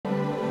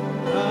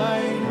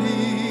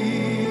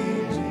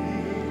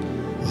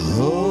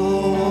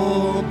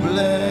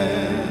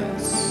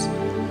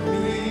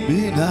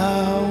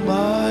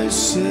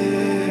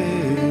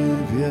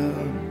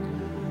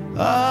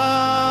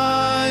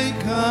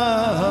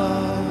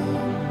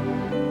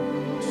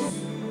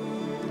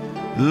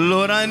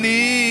Lord, I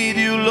need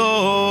you,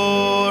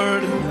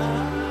 Lord.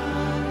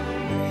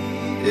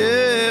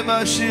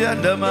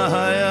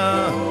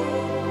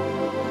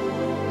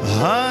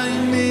 I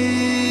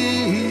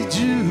need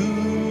you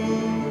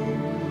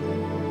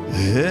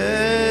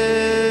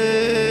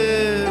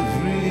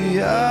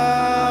every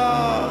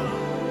hour.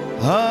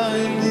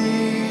 I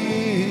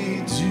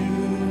need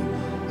you.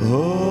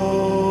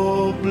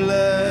 Oh,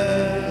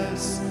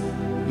 bless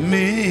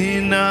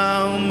me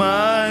now,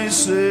 my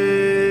Savior.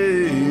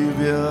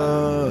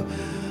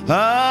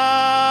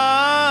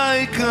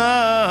 I come.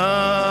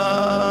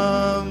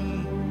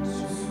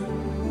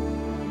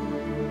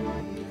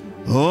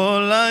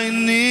 All I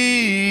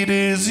need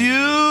is you,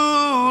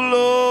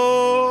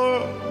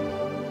 Lord.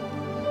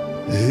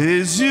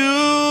 Is you,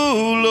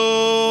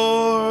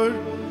 Lord.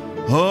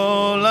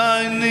 All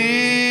I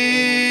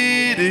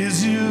need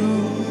is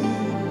you.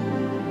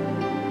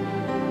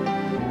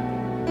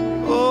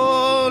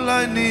 All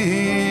I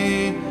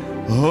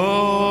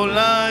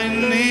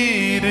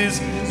need is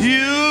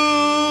you,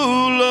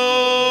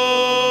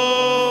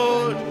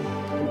 Lord.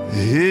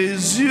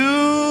 Is you,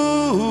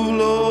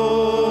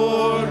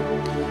 Lord.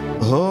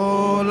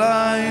 All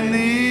I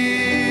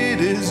need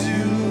is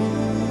you.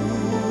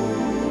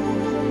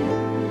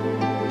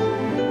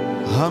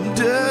 I'm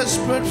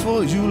desperate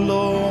for you,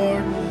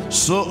 Lord.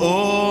 So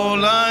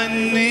all I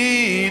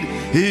need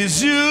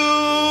is you,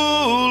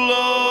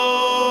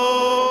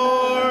 Lord.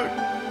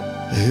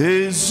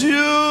 Is you,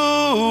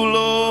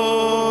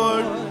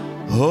 Lord.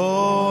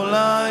 All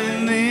I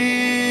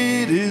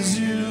need is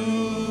you.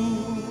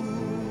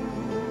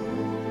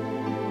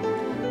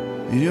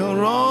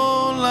 You're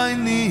all I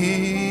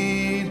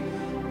need.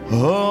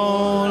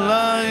 All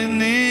I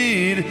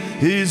need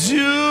is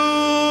you,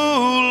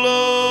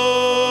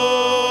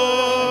 Lord.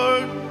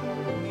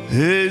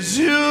 Is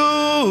you,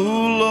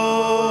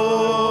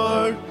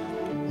 Lord.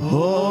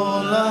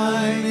 All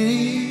I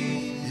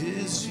need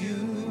is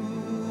you.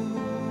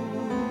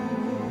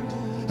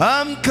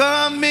 I'm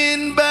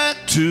coming back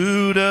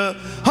to the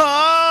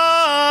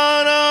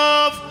heart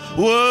of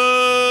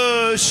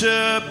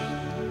worship,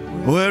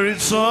 where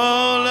it's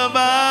all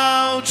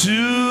about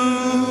you.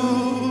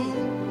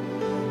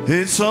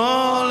 It's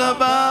all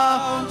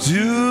about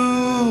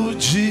you,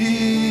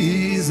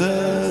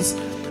 Jesus.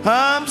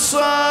 I'm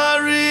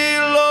sorry,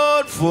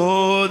 Lord,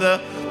 for the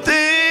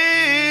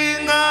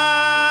thing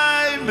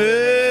I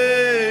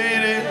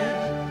made it.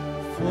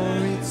 For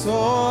it's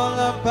all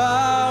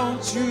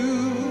about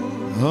you.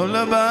 All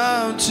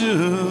about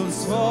you.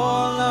 It's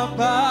all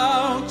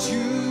about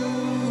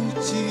you,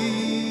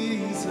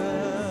 Jesus.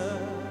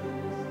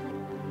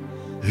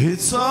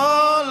 It's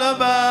all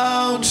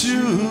about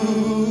you.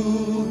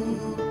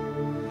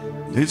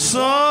 It's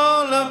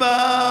all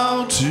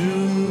about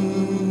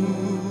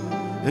you.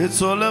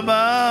 It's all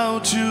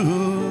about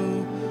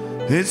you.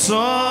 It's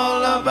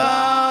all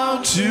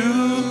about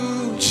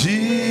you,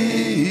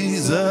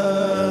 Jesus.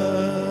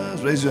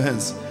 Raise your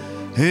hands.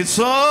 It's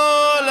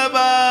all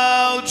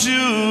about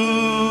you.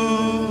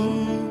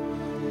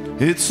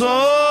 It's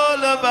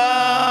all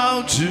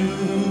about you.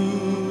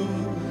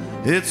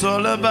 It's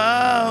all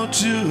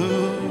about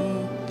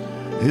you.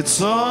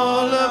 It's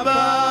all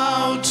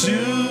about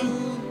you,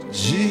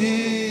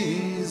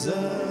 Jesus.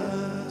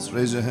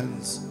 Raise your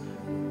hands.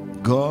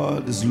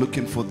 God is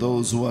looking for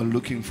those who are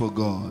looking for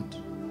God.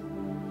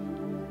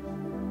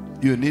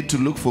 You need to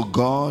look for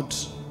God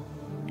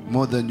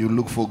more than you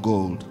look for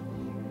gold.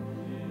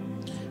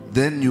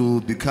 Then you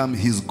will become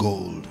His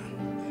gold.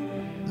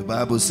 The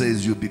Bible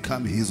says you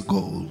become His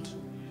gold,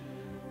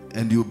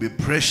 and you'll be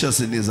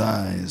precious in His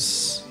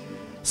eyes.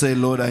 Say,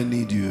 Lord, I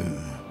need you.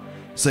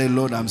 Say,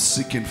 Lord, I'm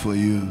seeking for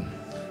you.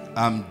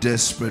 I'm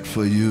desperate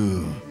for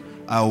you.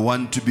 I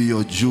want to be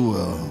your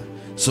jewel,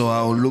 so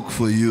I will look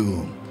for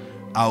you.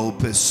 I will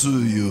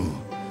pursue you.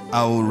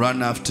 I will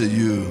run after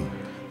you.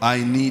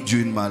 I need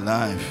you in my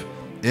life.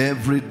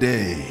 Every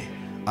day,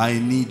 I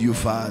need you,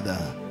 Father.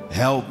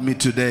 Help me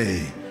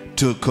today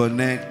to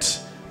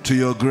connect to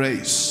your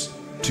grace,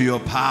 to your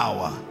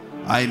power.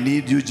 I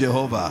need you,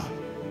 Jehovah.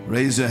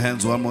 Raise your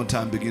hands one more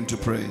time. Begin to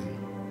pray.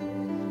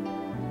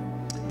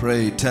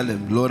 Pray. Tell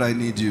Him, Lord, I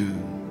need you.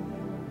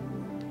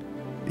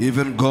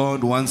 Even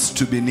God wants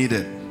to be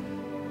needed.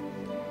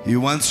 He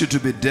wants you to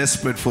be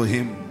desperate for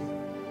Him.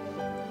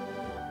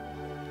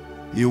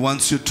 He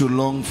wants you to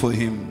long for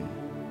Him.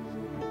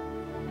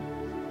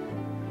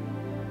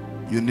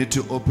 You need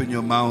to open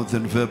your mouth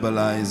and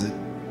verbalize it.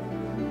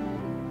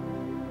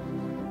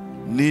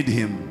 Need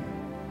Him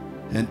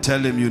and tell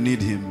Him you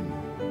need Him.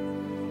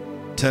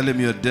 Tell Him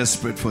you're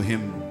desperate for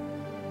Him.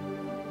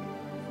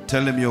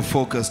 Tell Him you're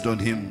focused on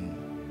Him.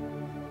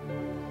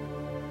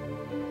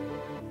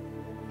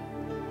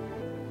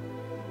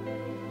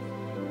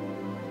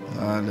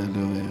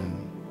 Hallelujah.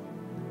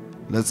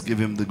 Let's give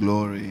Him the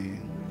glory.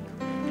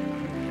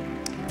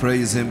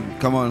 Praise Him.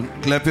 Come on,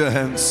 clap your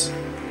hands.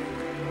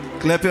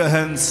 Clap your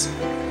hands.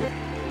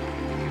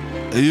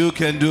 You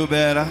can do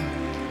better.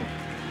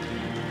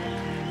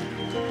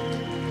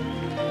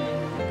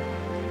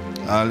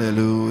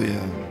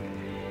 Hallelujah.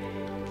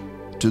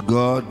 To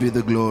God be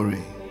the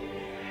glory.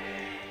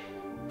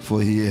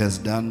 for he has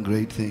done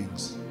great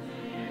things.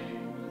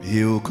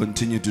 He will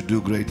continue to do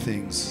great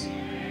things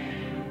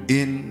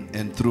in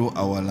and through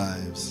our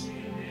lives.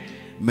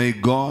 May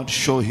God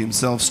show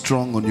himself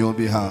strong on your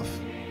behalf.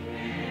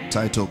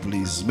 Title,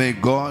 please. May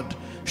God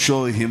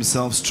show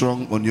himself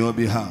strong on your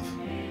behalf.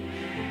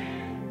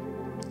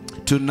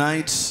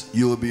 Tonight,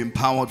 you will be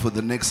empowered for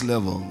the next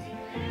level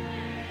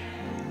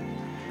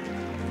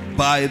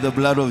by the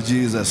blood of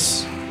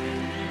Jesus.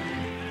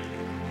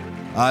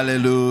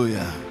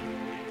 Hallelujah.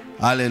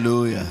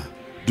 Hallelujah.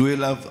 Do we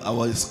love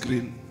our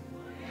screen?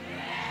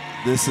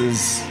 This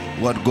is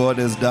what God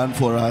has done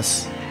for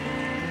us.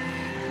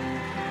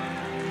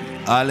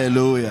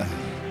 Hallelujah.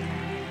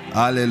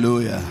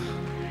 Hallelujah.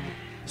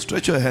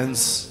 Stretch your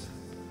hands.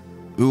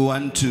 We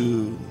want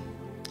to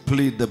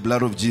plead the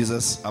blood of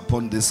Jesus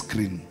upon this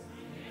screen.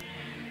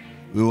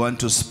 We want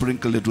to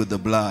sprinkle it with the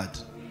blood.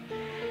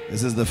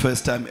 This is the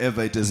first time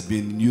ever it has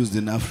been used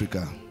in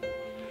Africa.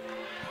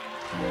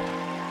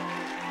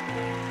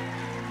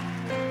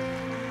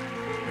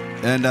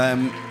 And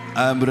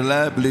I'm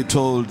reliably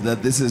told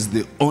that this is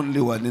the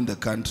only one in the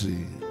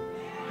country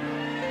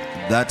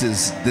that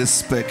is this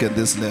spec and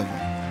this level.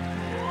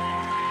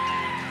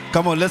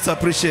 Come on, let's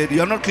appreciate.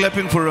 You're not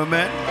clapping for a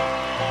man.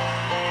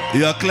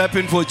 You are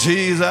clapping for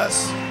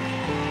Jesus.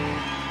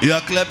 You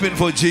are clapping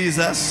for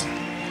Jesus.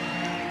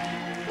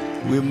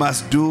 We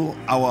must do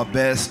our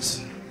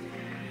best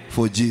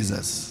for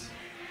Jesus.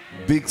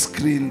 Big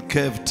screen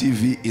curved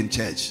TV in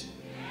church.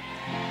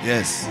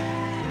 Yes.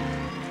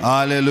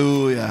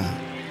 Hallelujah.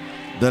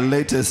 The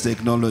latest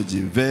technology.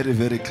 Very,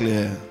 very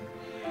clear.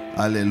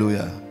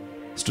 Hallelujah.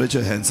 Stretch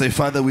your hands. Say,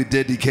 Father, we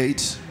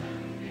dedicate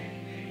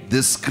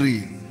this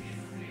screen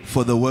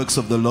for the works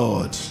of the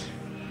Lord.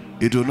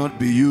 It will not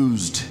be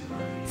used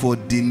for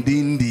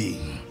dindindi.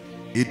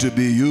 It will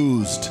be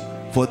used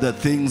for the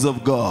things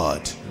of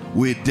God.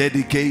 We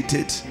dedicate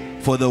it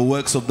for the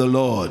works of the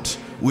Lord.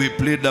 We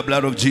plead the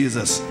blood of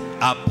Jesus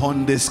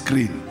upon the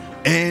screen.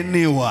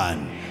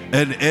 Anyone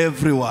and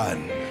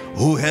everyone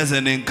who has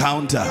an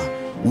encounter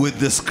with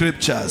the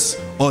scriptures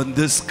on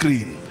this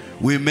screen,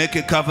 we make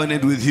a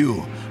covenant with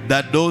you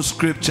that those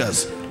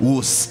scriptures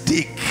will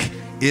stick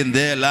in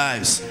their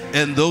lives,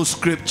 and those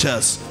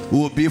scriptures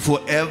will be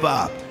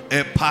forever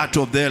a part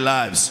of their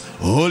lives.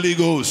 Holy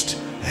Ghost,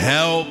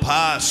 help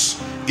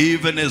us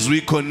even as we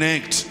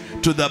connect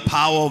to the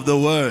power of the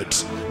word.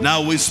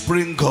 Now we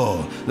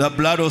sprinkle the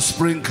blood of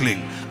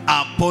sprinkling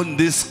upon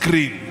this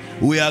screen.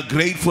 We are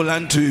grateful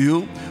unto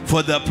you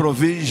for the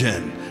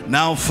provision.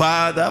 Now,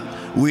 Father,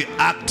 we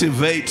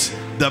activate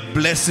the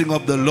blessing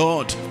of the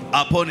Lord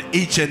upon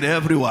each and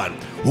everyone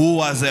who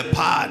was a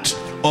part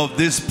of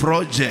this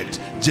project.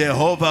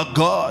 Jehovah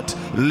God,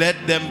 let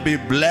them be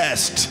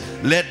blessed.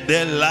 Let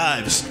their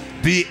lives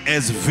be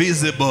as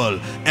visible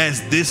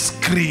as this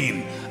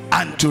screen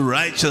unto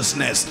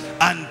righteousness,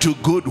 unto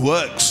good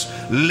works.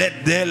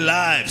 Let their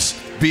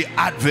lives be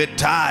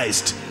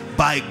advertised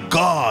by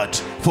God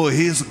for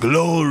his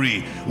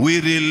glory.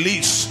 We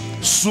release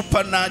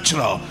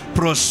supernatural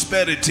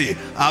prosperity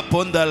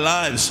upon the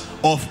lives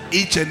of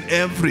each and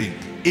every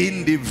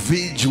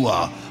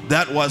individual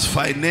that was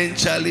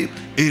financially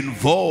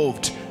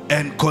involved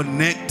and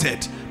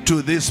connected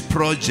to this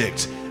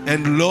project.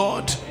 And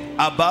Lord,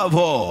 above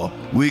all,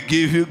 we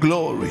give you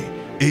glory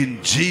in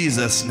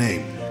Jesus'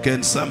 name.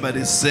 Can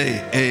somebody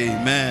say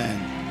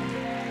amen?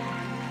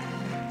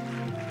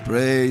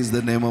 Praise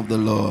the name of the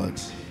Lord.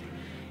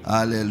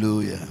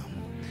 Hallelujah.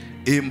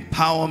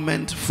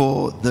 Empowerment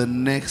for the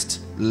next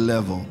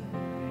level.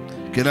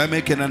 Can I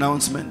make an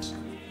announcement?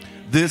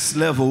 This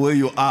level where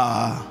you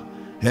are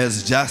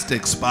has just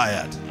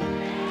expired.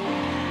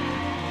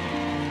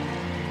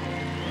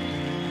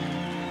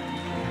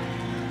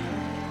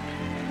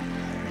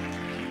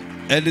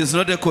 And it's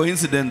not a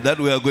coincidence that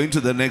we are going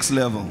to the next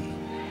level.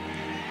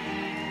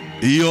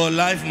 Your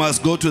life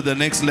must go to the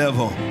next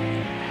level.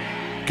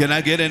 Can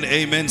I get an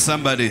amen,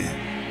 somebody?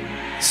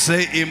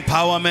 Say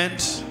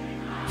empowerment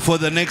for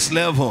the next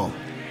level.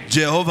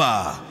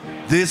 Jehovah,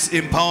 this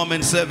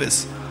empowerment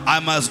service, I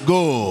must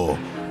go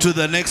to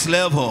the next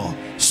level.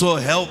 So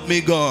help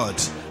me,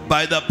 God,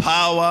 by the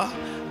power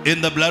in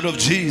the blood of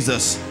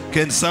Jesus.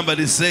 Can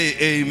somebody say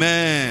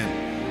amen?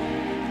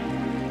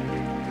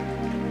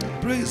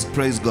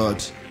 Praise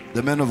God.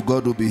 The man of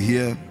God will be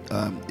here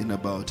in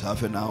about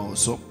half an hour or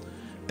so.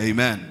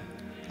 Amen.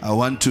 I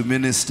want to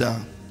minister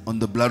on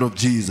the blood of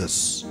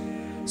Jesus.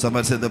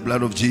 Somebody say the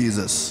blood of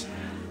Jesus.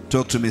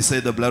 Talk to me. Say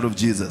the blood of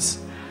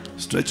Jesus.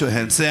 Stretch your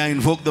hand. Say, I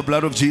invoke the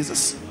blood of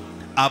Jesus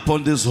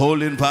upon this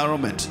whole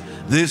environment,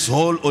 this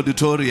whole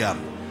auditorium.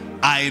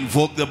 I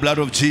invoke the blood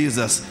of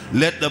Jesus.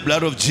 Let the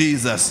blood of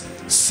Jesus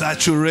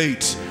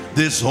saturate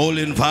this whole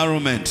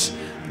environment.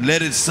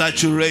 Let it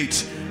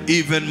saturate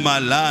even my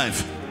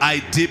life.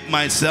 I dip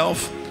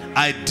myself,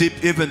 I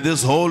dip even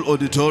this whole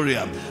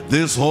auditorium,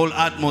 this whole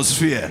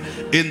atmosphere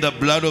in the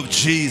blood of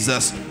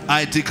Jesus.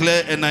 I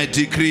declare and I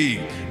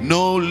decree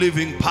no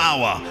living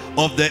power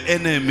of the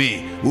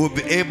enemy will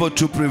be able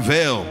to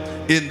prevail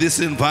in this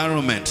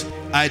environment.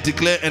 I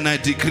declare and I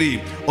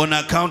decree, on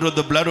account of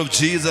the blood of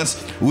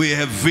Jesus, we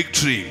have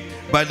victory.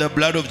 By the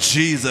blood of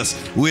Jesus,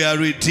 we are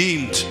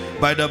redeemed.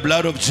 By the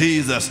blood of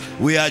Jesus,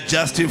 we are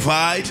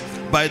justified.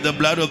 By the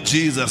blood of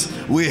Jesus,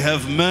 we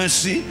have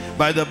mercy.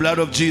 By the blood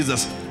of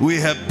Jesus, we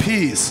have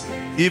peace,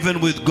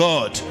 even with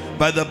God.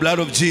 By the blood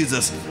of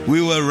Jesus,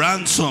 we were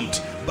ransomed.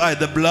 By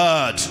the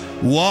blood,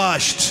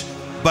 washed.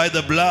 By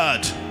the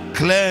blood,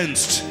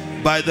 cleansed.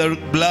 By the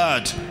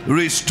blood,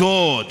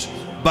 restored.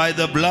 By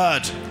the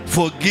blood,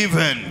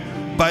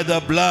 forgiven. By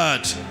the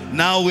blood,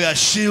 now we are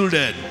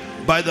shielded.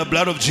 By the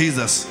blood of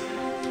Jesus.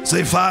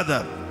 Say,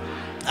 Father,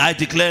 I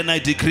declare and I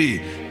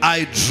decree,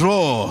 I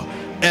draw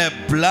a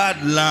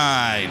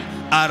bloodline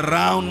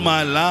around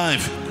my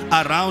life,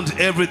 around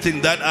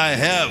everything that I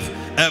have,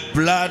 a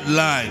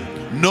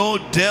bloodline. No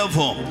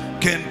devil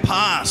can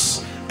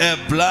pass a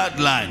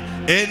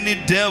bloodline.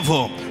 Any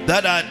devil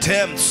that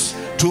attempts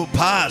to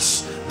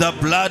pass the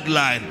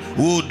bloodline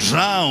will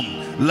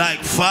drown like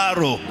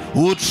Pharaoh,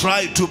 who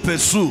tried to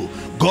pursue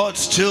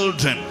God's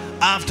children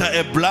after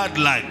a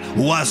bloodline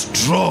was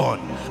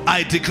drawn.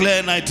 I declare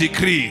and I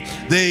decree,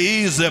 there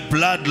is a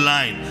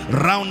bloodline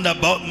round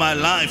about my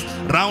life,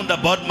 round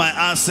about my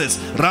assets,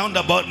 round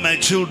about my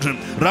children,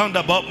 round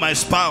about my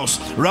spouse,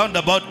 round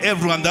about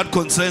everyone that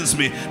concerns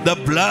me. The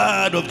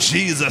blood of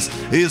Jesus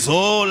is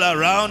all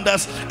around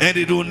us, and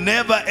it will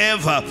never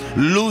ever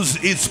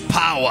lose its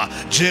power.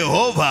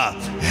 Jehovah,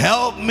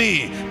 help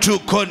me to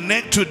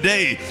connect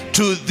today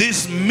to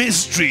this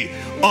mystery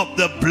of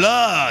the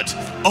blood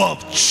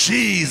of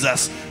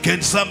Jesus.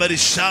 Can somebody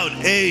shout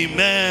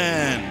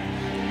amen?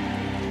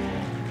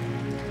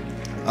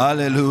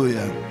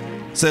 Hallelujah.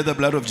 Say the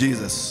blood of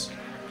Jesus.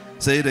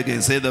 Say it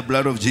again. Say the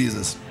blood of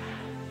Jesus.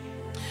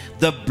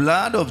 The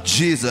blood of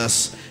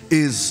Jesus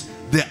is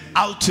the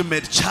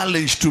ultimate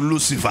challenge to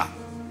Lucifer.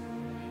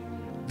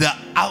 The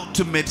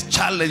ultimate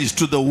challenge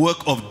to the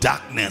work of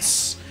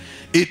darkness.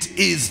 It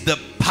is the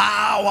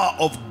power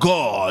of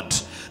God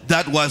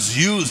that was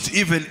used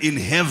even in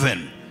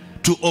heaven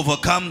to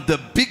overcome the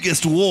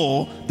biggest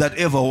war that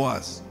ever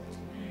was.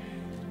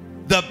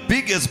 The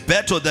biggest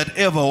battle that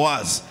ever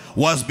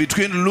was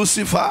between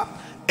Lucifer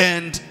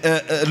and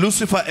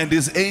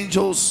his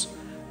angels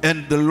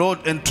and the Lord,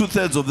 and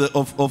 2/3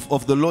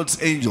 of the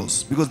Lord's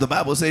angels, because the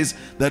Bible says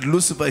that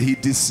Lucifer, he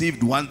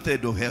deceived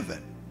 1/3 of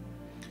heaven.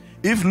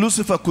 If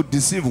Lucifer could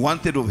deceive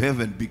 1/3 of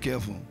heaven, be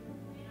careful.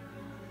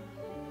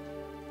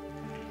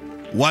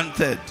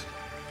 1/3.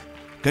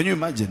 Can you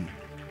imagine?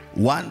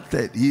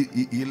 1/3.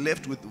 He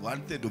left with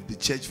 1/3 of the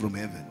church from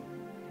heaven.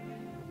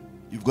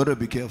 You've got to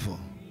be careful.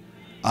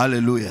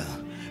 Hallelujah.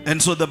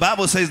 And so the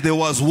Bible says there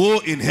was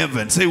war in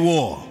heaven. Say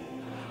war.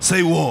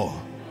 Say war.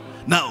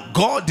 Now,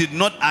 God did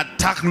not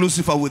attack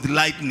Lucifer with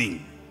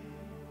lightning,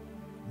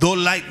 though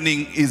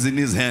lightning is in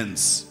his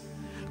hands.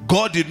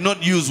 God did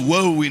not use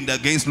whirlwind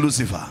against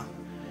Lucifer.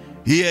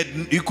 He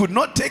could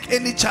not take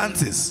any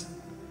chances.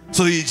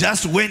 So he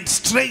just went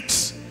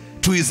straight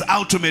to his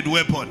ultimate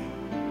weapon.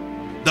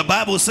 The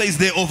Bible says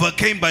they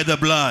overcame by the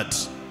blood.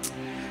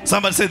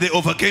 Somebody say they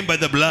overcame by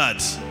the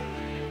blood.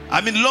 I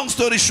mean, long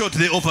story short,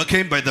 they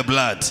overcame by the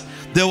blood.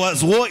 There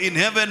was war in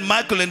heaven.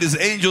 Michael and his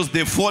angels,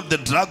 they fought the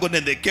dragon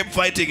and they kept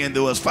fighting, and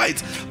there was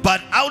fights.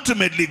 But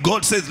ultimately,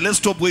 God says, let's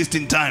stop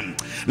wasting time.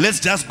 Let's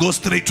just go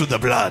straight to the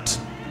blood.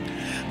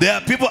 There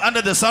are people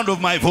under the sound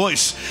of my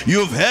voice.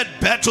 You've had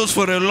battles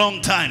for a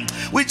long time.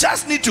 We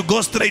just need to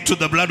go straight to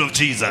the blood of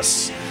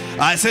Jesus.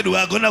 I said we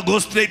are going to go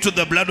straight to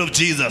the blood of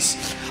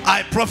Jesus.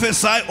 I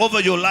prophesy over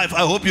your life.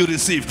 I hope you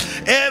receive.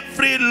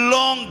 Every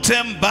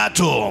long-term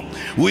battle,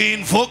 we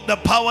invoke the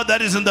power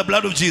that is in the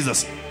blood of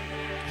Jesus.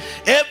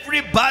 Every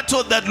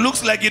battle that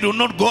looks like it will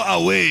not go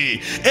away,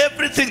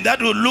 everything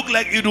that will look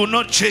like it will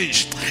not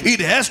change, it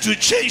has to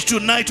change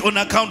tonight on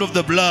account of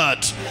the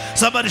blood.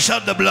 Somebody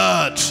shout the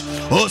blood.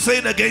 Oh, say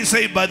it again.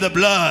 Say it by the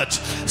blood.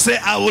 Say,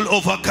 I will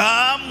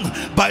overcome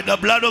by the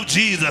blood of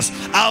Jesus.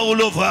 I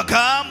will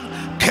overcome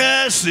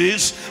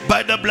curses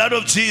by the blood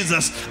of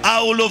Jesus.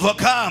 I will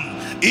overcome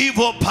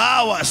evil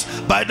powers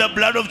by the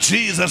blood of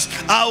Jesus.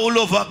 I will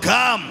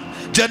overcome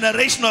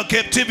generational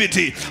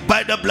captivity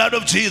by the blood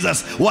of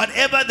Jesus.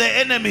 Whatever the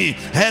enemy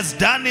has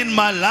done in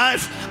my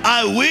life,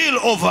 I will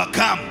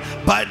overcome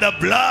by the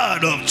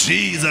blood of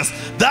Jesus.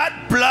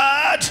 That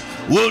blood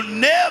will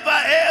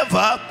never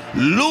ever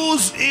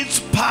lose its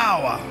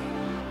power.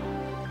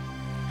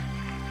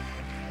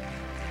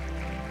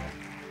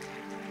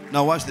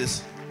 Now watch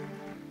this.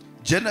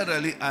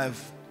 Generally, I've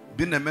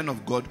been a man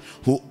of God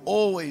who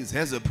always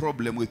has a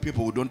problem with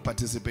people who don't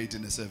participate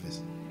in a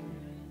service.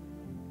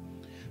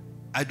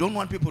 I don't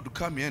want people to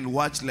come here and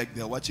watch like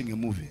they're watching a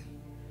movie,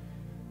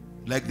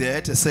 like they're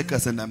at a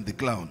circus and I'm the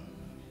clown.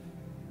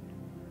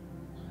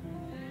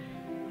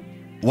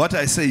 What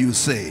I say, you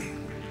say.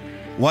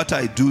 What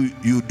I do,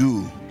 you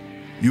do.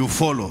 You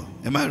follow.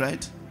 Am I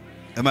right?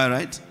 Am I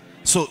right?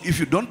 So if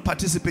you don't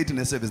participate in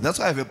a service, that's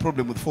why I have a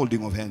problem with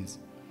folding of hands.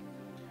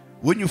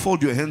 When you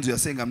fold your hands, you are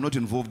saying, I'm not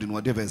involved in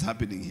whatever is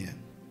happening here.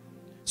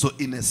 So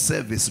in a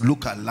service,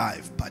 look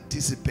alive,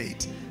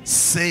 participate,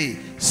 say,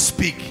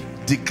 speak,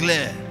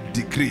 declare.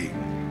 decree.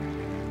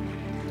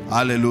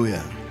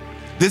 Hallelujah.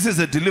 This is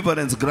a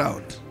deliverance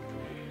ground.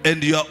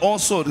 And you are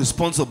also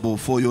responsible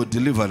for your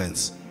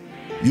deliverance.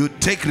 You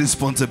take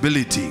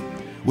responsibility.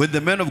 When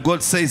the man of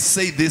God says,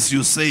 say this,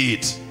 you say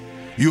it.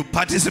 You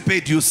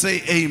participate, you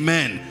say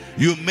amen.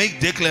 You make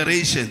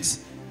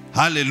declarations.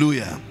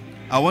 Hallelujah.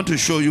 I want to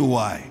show you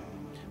why.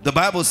 The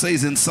Bible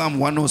says in Psalm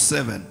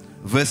 107,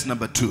 verse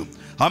number 2.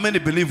 How many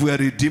believe we are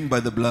redeemed by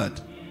the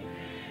blood?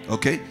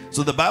 Okay.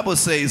 So the Bible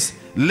says,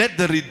 let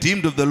the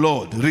redeemed of the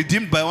Lord.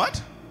 Redeemed by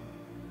what?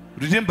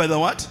 Redeemed by the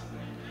what?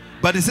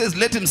 But it says,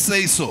 let him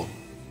say so.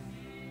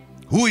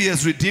 Who he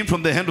has redeemed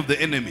from the hand of the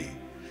enemy.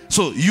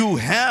 So you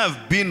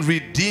have been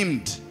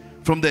redeemed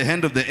from the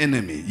hand of the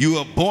enemy. You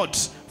are bought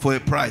for a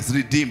price.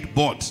 Redeemed,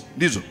 bought.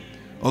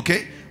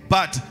 Okay?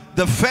 But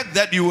the fact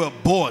that you were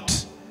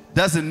bought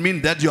doesn't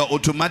mean that you are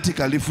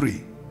automatically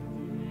free.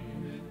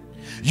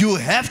 You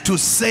have to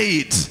say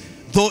it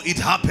though it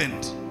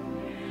happened.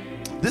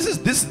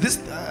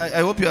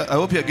 I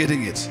hope you're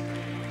getting it.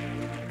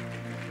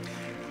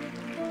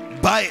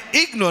 By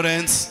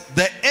ignorance,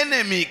 the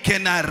enemy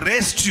can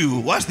arrest you,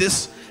 watch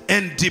this,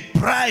 and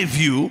deprive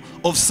you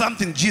of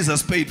something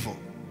Jesus paid for.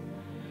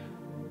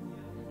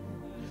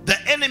 The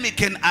enemy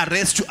can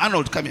arrest you.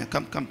 Arnold, come here.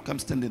 Come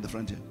stand in the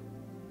front here.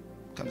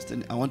 Come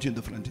stand. I want you in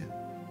the front here.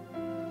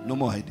 No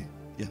more hiding.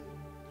 Yeah.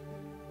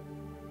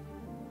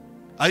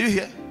 Are you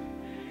here?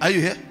 Are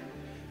you here?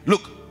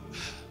 Look.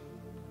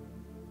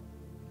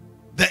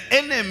 The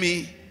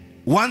enemy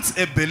wants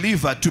a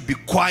believer to be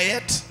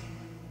quiet,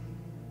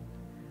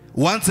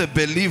 wants a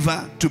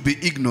believer to be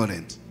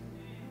ignorant,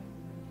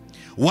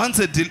 wants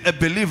a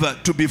believer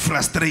to be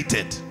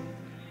frustrated.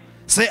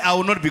 Say, I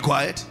will not be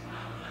quiet.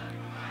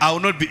 I will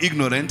not be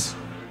ignorant.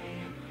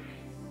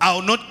 I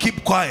will not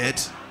keep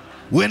quiet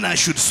when I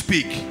should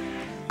speak.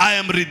 I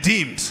am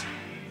redeemed.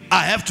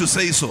 I have to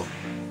say so.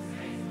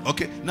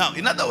 Okay. Now,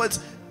 in other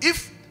words,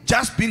 if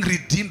just being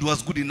redeemed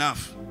was good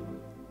enough,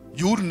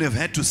 you wouldn't have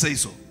had to say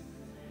so.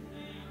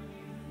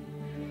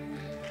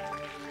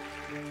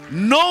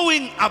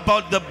 Knowing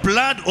about the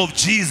blood of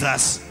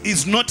Jesus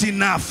is not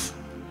enough.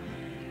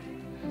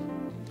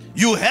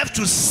 You have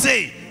to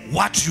say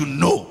what you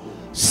know.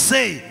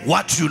 Say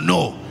what you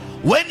know.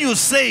 When you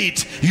say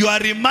it, you are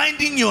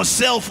reminding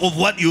yourself of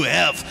what you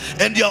have.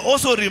 And you are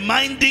also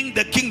reminding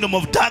the kingdom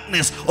of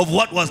darkness of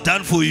what was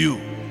done for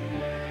you.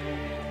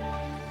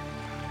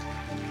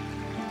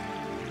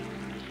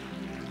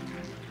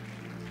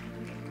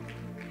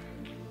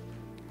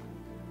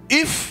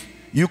 If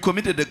you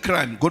committed a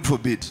crime, God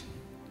forbid,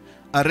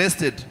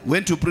 arrested,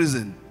 went to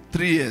prison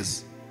 3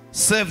 years,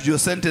 served your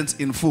sentence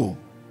in full,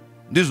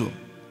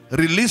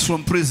 released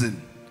from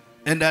prison,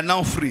 and are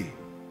now free.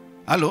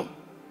 Hello?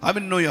 How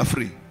many know you are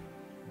free?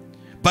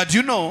 But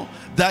you know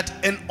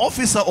that an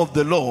officer of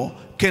the law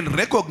can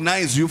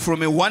recognize you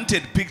from a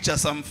wanted picture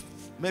some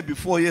maybe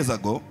 4 years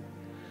ago,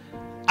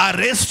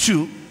 arrest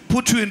you,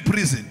 put you in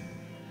prison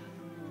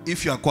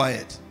if you are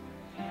quiet.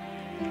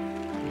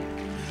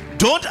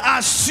 Don't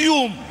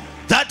assume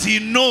that he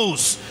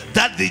knows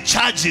that the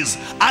charges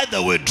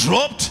either were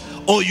dropped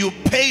or you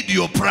paid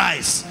your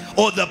price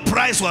or the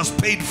price was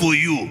paid for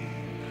you.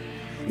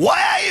 Why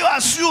are you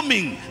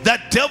assuming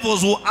that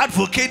devils will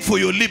advocate for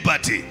your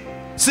liberty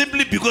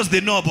simply because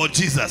they know about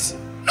Jesus?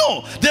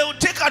 No, they will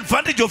take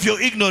advantage of your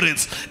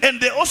ignorance,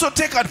 and they also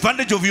take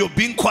advantage of your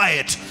being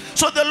quiet.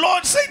 So the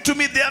Lord said to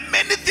me, there are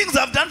many things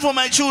I've done for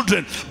my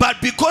children,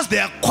 but because they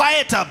are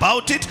quiet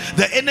about it,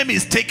 the enemy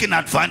is taking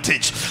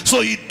advantage.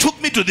 So he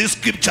took me to this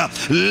scripture.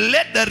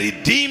 Let the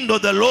redeemed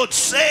of the Lord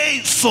say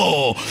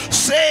so.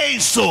 Say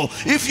so.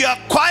 If you are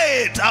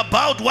quiet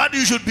about what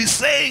you should be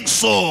saying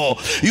so,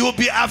 you will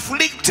be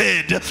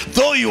afflicted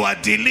though you are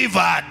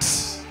delivered.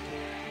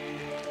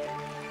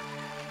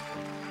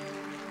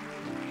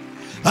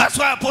 That's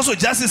why Apostle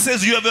Justice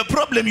says you have a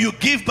problem, you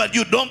give but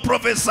you don't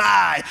prophesy.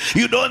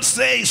 You don't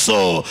say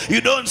so. You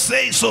don't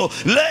say so.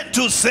 Learn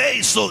to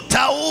say so.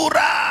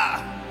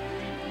 Taura.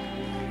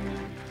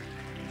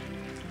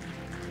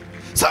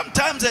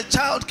 Sometimes a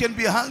child can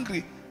be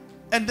hungry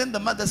and then the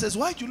mother says,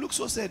 why do you look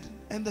so sad?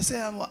 And they say,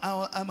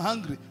 I'm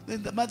hungry.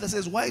 Then the mother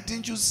says, why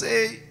didn't you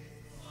say?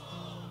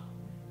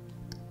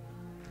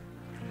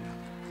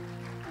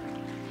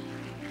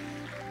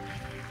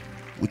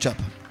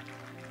 Uchapa.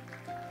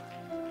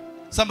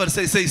 Somebody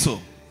say so.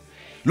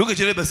 Look at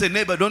your neighbor, say,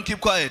 neighbor, don't keep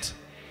quiet.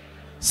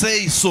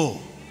 Say so.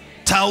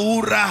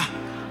 Taura,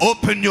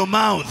 open your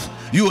mouth.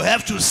 You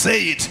have to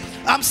say it.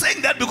 I'm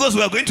saying that because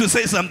we are going to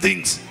say some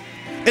things.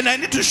 And I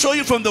need to show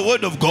you from the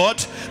word of God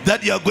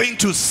that you are going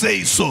to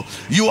say so.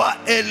 You are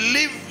a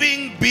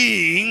living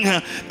being.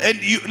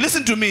 And you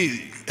listen to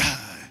me.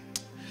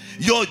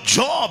 Your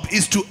job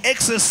is to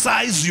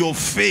exercise your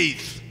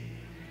faith.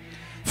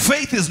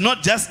 Faith is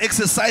not just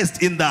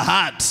exercised in the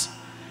heart.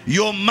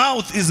 Your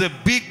mouth is a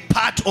big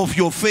part of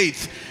your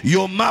faith.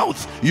 Your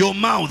mouth, your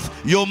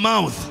mouth, your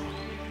mouth.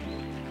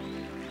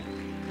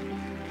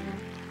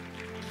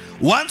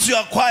 Once you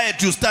are quiet,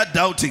 you start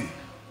doubting.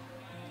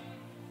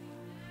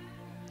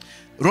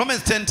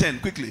 Romans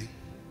 10:10, quickly.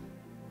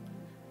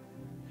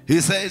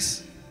 He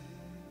says,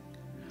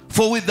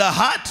 For with the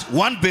heart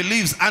one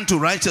believes unto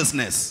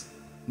righteousness.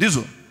 This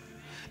one.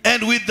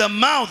 And with the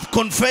mouth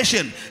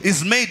confession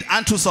is made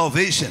unto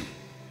salvation.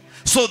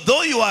 So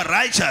though you are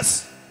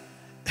righteous,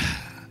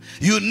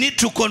 you need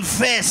to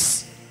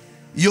confess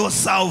your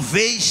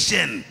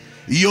salvation,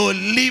 your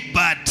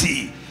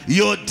liberty,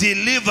 your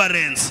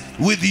deliverance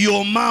with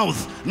your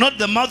mouth. Not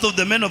the mouth of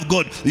the men of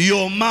God.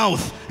 Your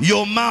mouth.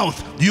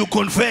 You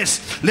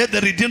confess. Let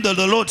the redeemed of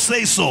the Lord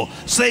say so.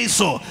 Say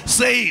so.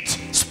 Say it.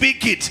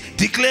 Speak it.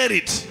 Declare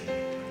it.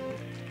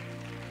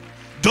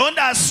 Don't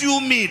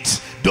assume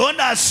it. Don't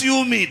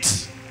assume it.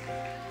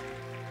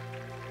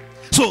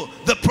 So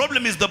the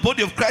problem is the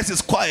body of Christ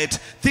is quiet.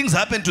 Things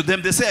happen to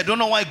them. They say, I don't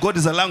know why God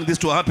is allowing this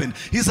to happen.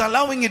 He's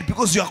allowing it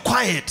because you are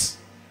quiet.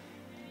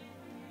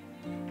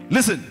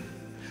 Listen,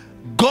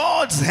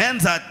 God's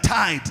hands are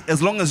tied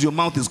as long as your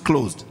mouth is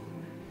closed.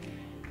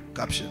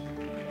 Caption.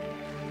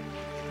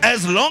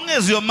 As long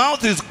as your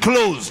mouth is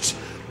closed,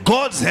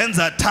 God's hands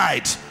are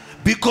tied.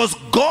 Because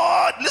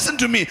God, listen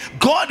to me,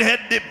 God had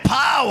the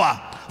power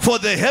for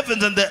the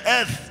heavens and the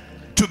earth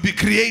to be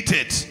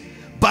created.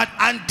 But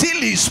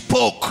until he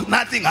spoke,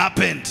 nothing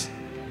happened.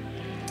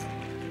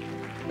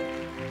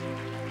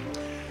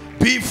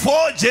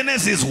 Before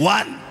Genesis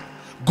 1,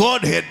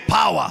 God had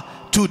power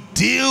to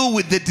deal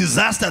with the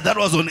disaster that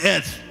was on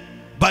earth.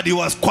 But he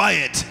was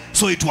quiet,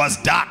 so it was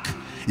dark.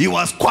 He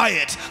was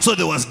quiet, so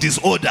there was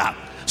disorder.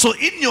 So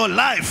in your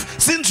life,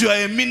 since you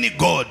are a mini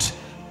God,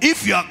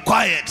 if you are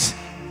quiet,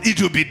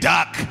 it will be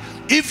dark.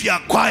 If you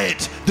are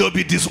quiet, there will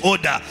be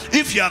disorder.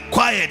 If you are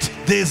quiet,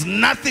 there is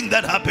nothing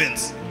that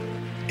happens.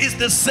 It's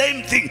the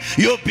same thing.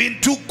 You've been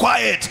too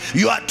quiet.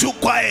 You are too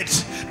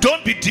quiet.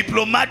 Don't be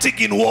diplomatic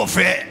in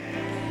warfare.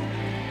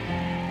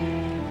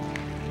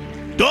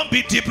 Don't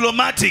be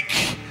diplomatic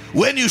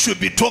when you should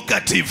be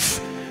talkative.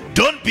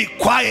 Don't be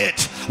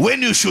quiet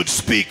when you should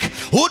speak.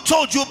 Who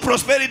told you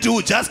prosperity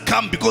will just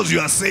come because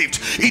you are saved?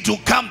 It will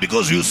come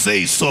because you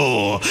say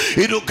so.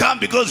 It will come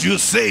because you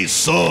say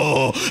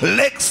so.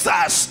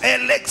 Lexus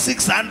LX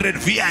 600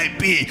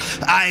 VIP,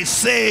 I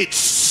said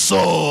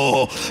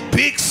so.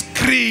 Big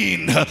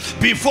screen,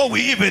 before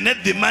we even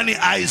had the money,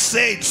 I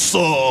said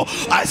so.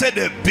 I said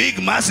a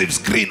big massive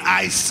screen,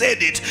 I said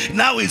it.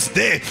 Now it's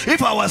there.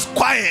 If I was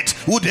quiet,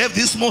 would have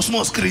these small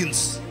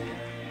screens.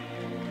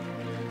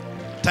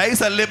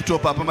 Taisa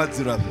laptop apa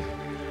mazirabe.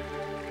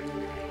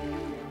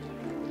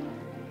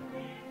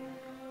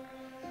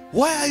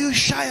 Why are you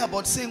shy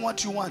about saying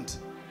what you want?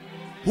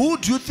 Who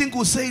do you think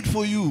will say it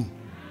for you?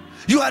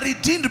 You are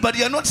redeemed, but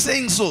you are not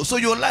saying so. So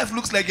your life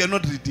looks like you are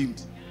not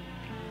redeemed.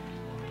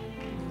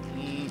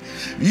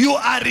 You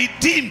are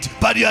redeemed,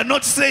 but you are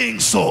not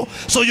saying so.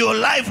 So your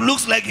life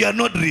looks like you are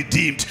not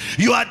redeemed.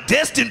 You are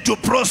destined to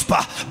prosper,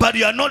 but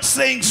you are not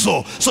saying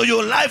so. So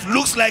your life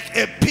looks like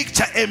a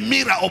picture, a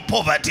mirror of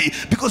poverty,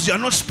 because you are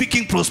not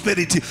speaking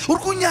prosperity.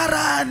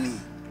 Urkunyarani.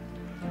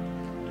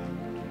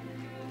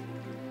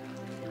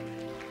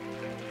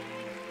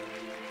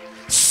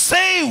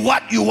 Say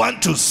what you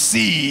want to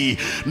see,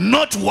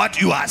 not what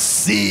you are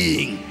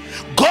seeing.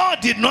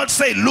 God did not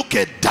say look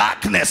at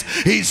darkness.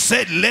 He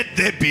said let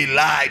there be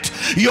light.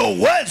 Your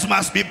words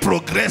must be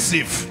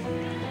progressive.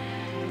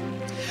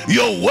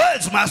 Your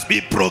words must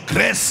be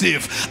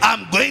progressive.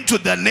 I'm going to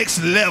the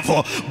next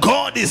level.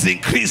 God is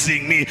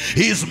increasing me.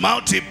 He is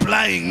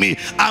multiplying me.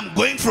 I'm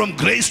going from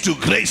grace to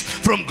grace,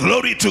 from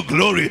glory to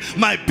glory.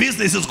 My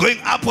business is going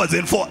upwards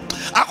and forward.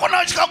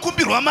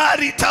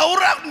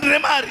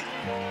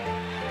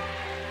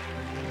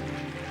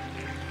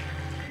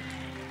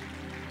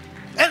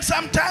 And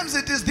sometimes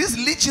it is these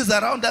leeches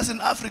around us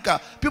in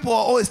Africa. People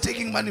are always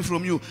taking money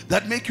from you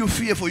that make you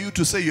fear for you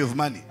to say you have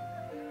money.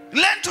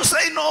 Learn to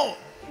say no.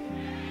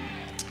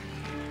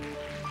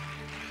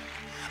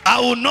 I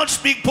will not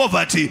speak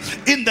poverty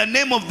in the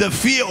name of the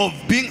fear of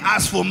being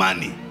asked for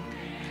money.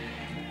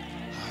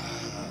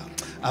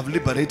 I've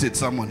liberated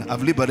someone.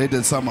 I've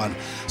liberated someone.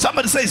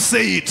 Somebody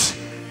say it.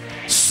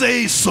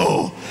 Say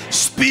so.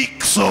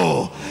 Speak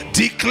so.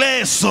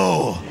 Declare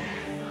so.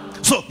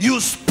 So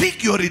you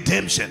speak your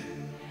redemption.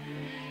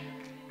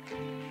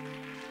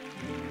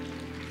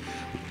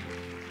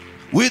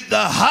 With the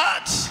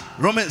heart,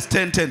 Romans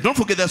 10:10. Don't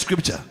forget that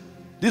scripture.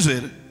 This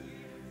way,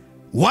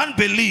 one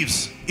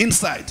believes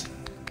inside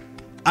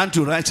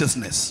unto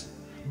righteousness,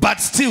 but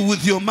still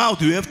with your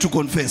mouth you have to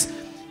confess.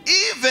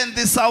 Even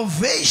the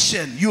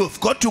salvation, you have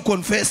got to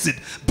confess it.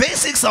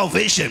 Basic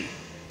salvation.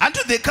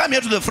 Until they come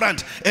here to the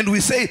front and we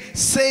say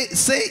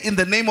in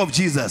the name of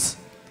Jesus.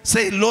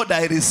 Say, Lord,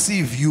 I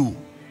receive you.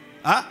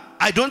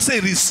 I don't say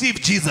receive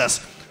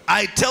Jesus.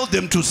 I tell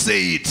them to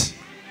say it.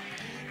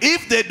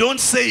 If they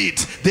don't say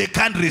it, they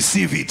can't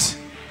receive it.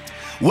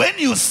 When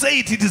you say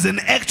it, it is an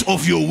act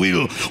of your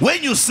will.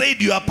 When you say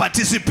it, you are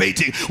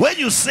participating. When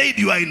you say it,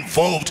 you are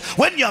involved.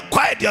 When you are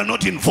quiet, you are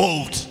not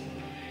involved.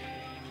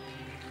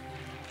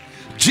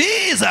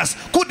 Jesus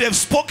could have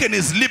spoken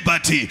his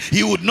liberty.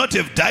 He would not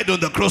have died on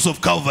the cross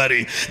of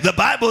Calvary. The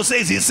Bible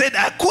says, he said,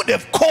 I could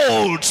have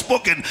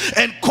spoken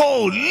and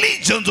called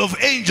legions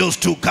of angels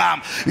to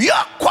come. You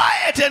are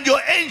quiet and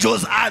your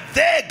angels are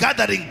there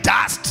gathering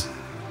dust.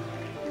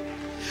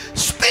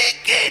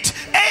 speak it.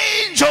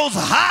 Angels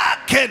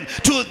hearken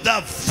to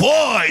the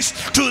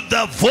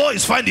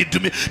voice, find it to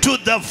me, to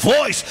the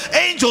voice.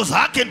 Angels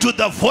hearken to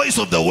the voice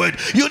of the word.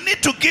 You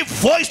need to give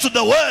voice to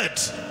the word.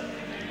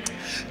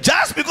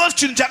 Just because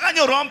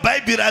chinchakanyo rom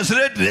Bible has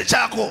read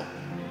chako.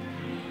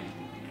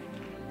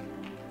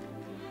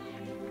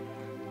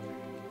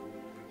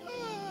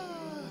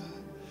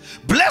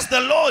 Bless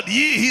the Lord,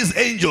 ye his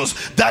angels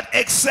that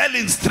excel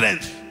in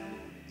strength.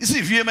 You see,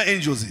 if you hear my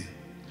angels here,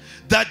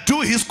 that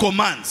do his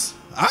commands,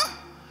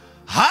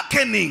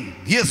 hearkening,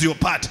 here's your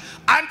part,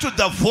 unto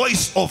the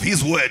voice of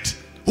his word.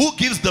 Who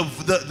gives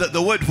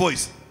the word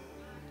voice?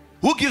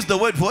 Who gives the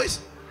word voice?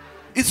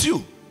 It's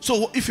you.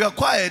 So if you are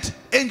quiet,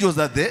 angels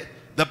are there,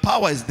 the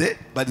power is there,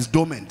 but it's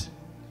dormant.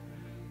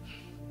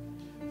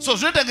 So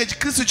because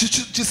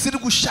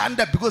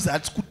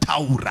that's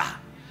kutaura.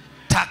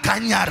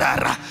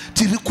 Takanyarara,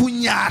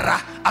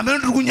 tirikunyara,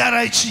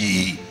 amenrukunyara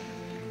ichi.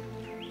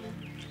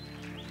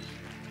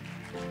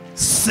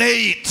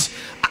 Say it.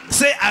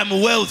 Say, I'm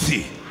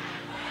wealthy.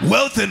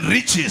 Wealth and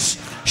riches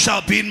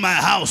shall be in my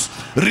house.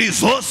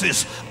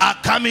 Resources are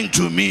coming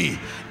to me.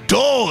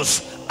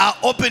 Doors are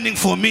opening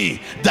for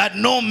me that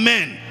no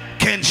man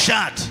can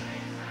shut.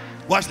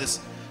 Watch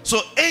this.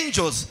 So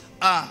angels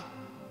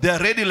they're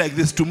ready like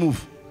this to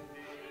move.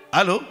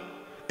 Hello?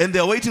 And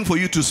they're waiting for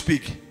you to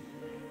speak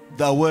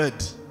the word.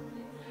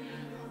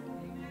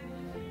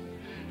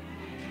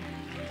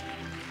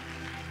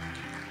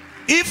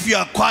 If you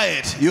are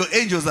quiet, your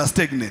angels are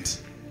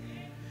stagnant.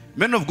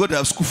 Men of God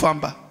have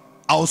skufamba.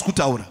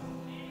 Auskutaura.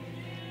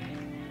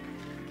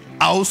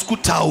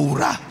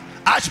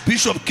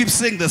 Archbishop keeps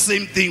saying the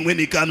same thing when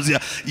he comes here.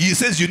 He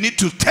says you need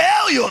to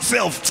tell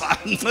yourself.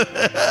 You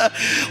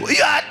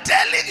are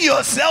telling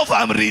yourself,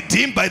 I'm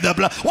redeemed by the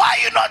blood. Why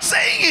are you not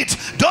saying it?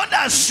 Don't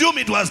assume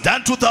it was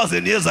done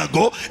 2,000 years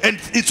ago and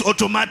it's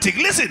automatic.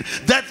 Listen,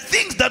 the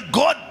things that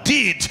God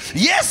did,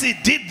 yes, he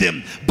did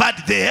them,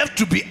 but they have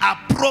to be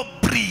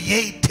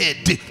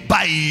appropriated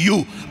by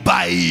you,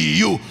 by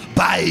you,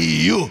 by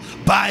you,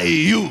 by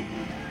you.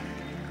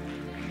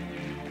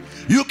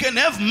 You can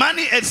have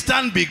money at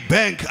Stanbic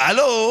Bank,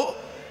 hello,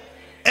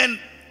 and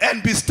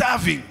be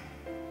starving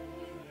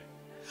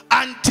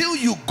until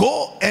you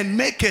go and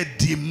make a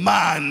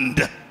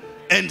demand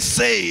and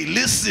say,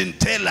 listen,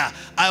 teller,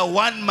 I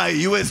want my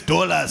US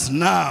dollars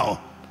now.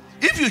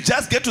 If you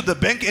just get to the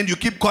bank and you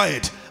keep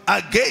quiet,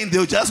 again,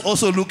 they'll just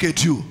also look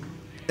at you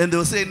and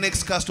they'll say,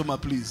 next customer,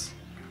 please.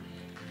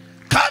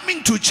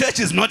 Coming to church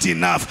is not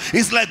enough.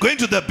 It's like going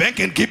to the bank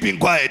and keeping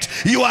quiet.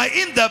 You are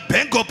in the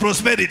bank of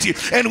prosperity.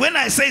 And when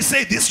I say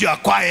this, you are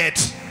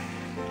quiet.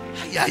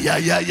 Yeah.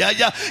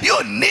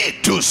 You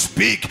need to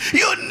speak.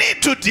 You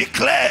need to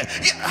declare.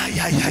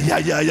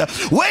 Yeah.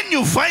 When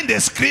you find a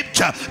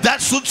scripture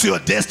that suits your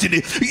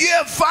destiny, you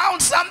have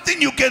found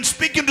something you can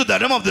speak into the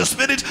realm of the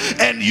spirit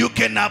and you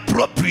can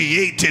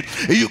appropriate it.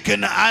 You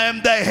can, I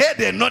am the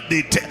head and not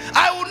the tail.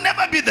 I will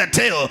never be the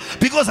tail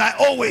because I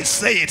always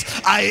say it.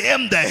 I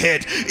am the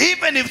head.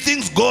 Even if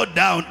things go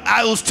down,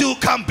 I will still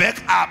come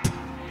back up.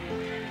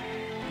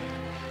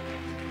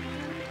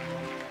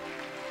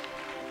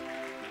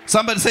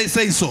 Somebody say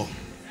so.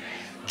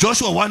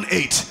 Joshua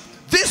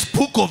 1:8. This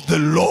book of the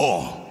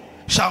law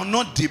shall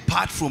not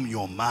depart from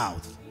your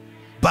mouth,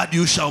 but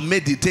you shall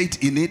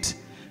meditate in it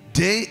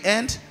day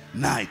and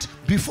night.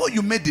 Before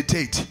you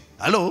meditate,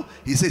 hello,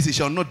 he says it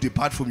shall not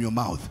depart from your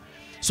mouth.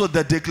 So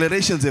the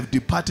declarations have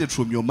departed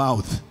from your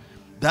mouth.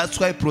 That's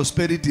why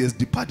prosperity has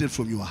departed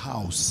from your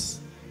house.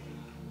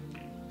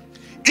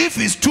 If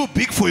it's too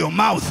big for your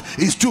mouth,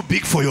 it's too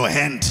big for your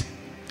hand.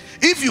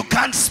 If you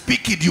can't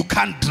speak it, you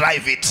can't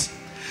drive it.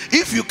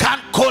 If you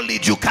can't call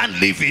it, you can't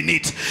live in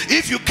it.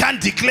 If you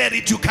can't declare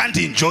it, you can't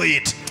enjoy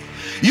it.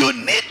 You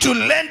need to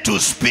learn to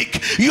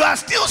speak. You are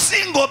still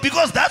single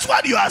because that's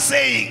what you are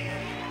saying.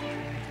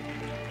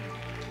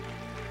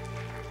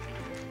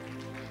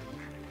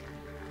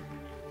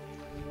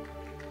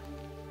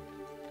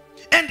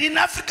 And in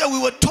Africa, we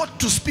were taught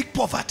to speak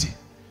poverty.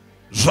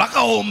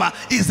 Zwakaoma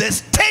is a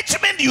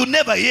statement you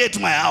never hear at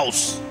my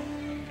house.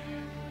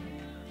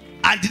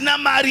 And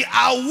Namari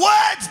are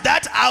words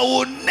that I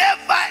will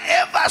never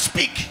ever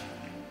speak.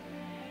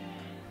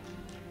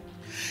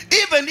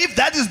 Even if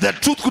that is the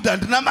truth, could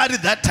and Namari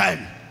that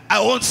time, I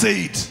won't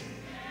say it.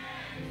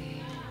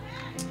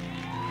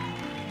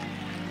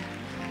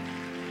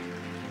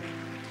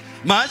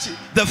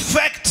 The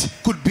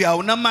fact could be I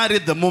will not marry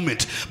at the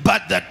moment,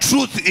 but the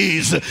truth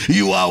is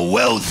you are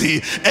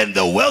wealthy and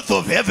the wealth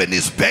of heaven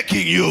is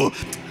backing you.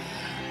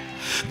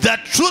 The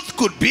truth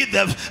could be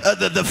the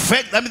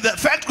fact. The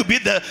fact could be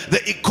the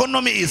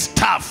economy is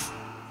tough,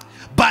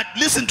 but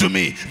listen to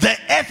me. The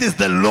earth is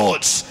the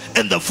Lord's,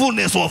 and the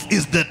fullness of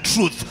is the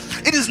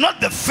truth. It is not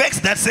the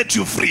facts that set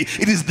you free.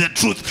 It is the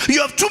truth.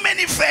 You have too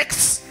many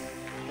facts.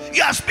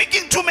 You are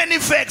speaking too many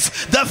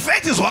facts. The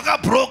fact is waka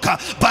broker,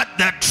 but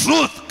the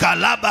truth,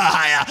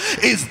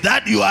 kalabahaya, is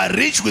that you are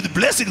rich with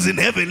blessings in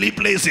heavenly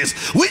places.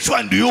 Which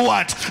one do you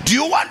want? Do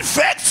you want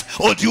facts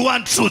or do you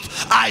want truth?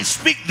 I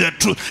speak the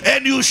truth,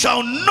 and you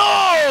shall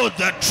know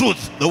the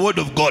truth, the word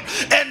of God.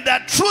 And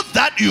the truth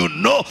that you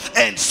know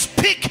and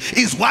speak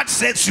is what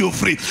sets you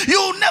free. You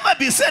will never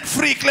be set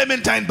free,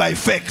 Clementine, by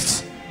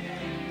facts.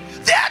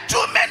 There are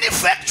too many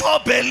factual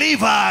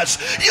believers.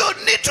 You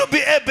need to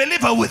be a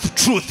believer with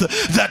truth,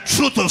 the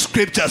truth of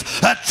scriptures,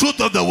 the truth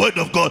of the word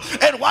of God.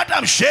 And what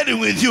I'm sharing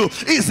with you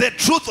is the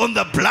truth on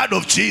the blood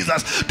of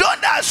Jesus.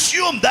 Don't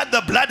assume that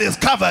the blood has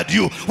covered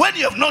you when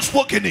you have not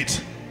spoken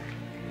it.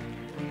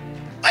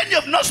 When you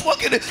have not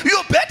spoken it,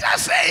 you better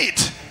say it.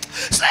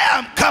 Say,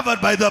 I'm covered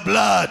by the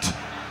blood.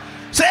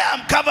 Say,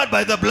 I'm covered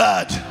by the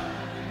blood.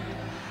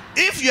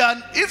 If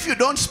you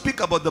don't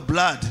speak about the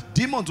blood,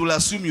 demons will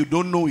assume you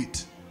don't know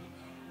it.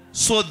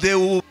 So they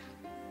will.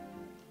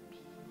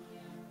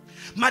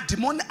 My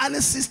demon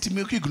system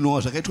you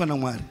ignore.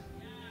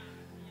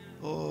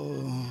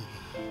 Oh.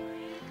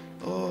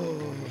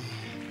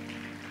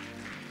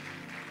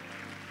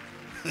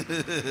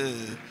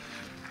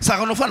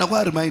 Sakanofana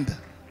kwa reminder.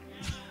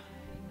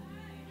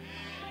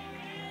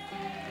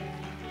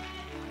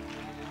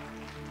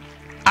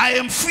 I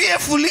am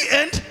fearfully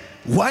and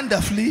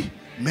wonderfully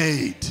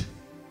made.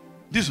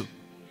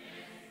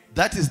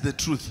 That is the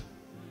truth.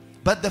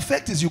 But the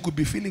fact is, you could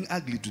be feeling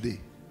ugly today.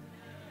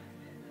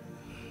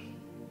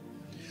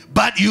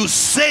 But you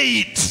say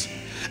it.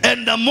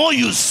 And the more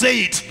you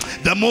say it,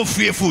 the more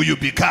fearful you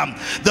become.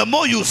 The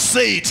more you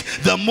say it,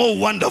 the more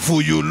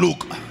wonderful you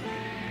look.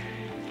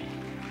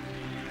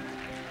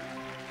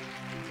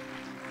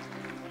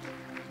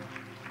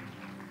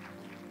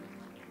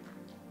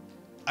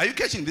 Are you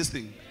catching this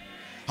thing?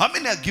 How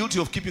many are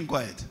guilty of keeping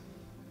quiet?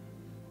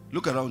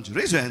 Look around you.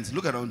 Raise your hands.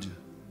 Look around you.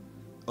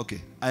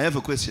 Okay, I have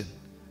a question.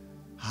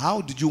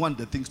 How did you want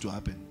the things to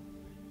happen?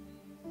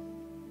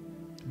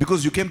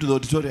 Because you came to the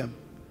auditorium.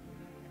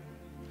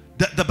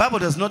 The Bible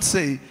does not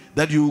say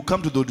that you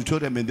come to the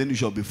auditorium and then you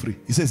shall be free.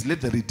 It says,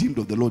 let the redeemed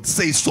of the Lord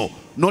say so.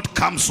 Not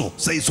come so,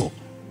 say so.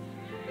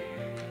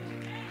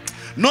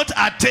 Not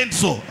attend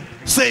so,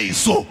 say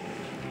so.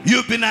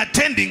 You've been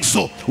attending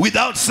so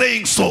without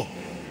saying so.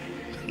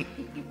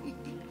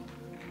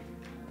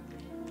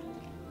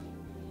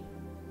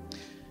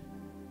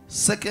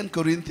 Second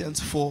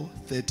Corinthians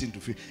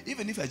 4:13-15.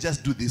 Even if I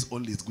just do this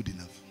only, it's good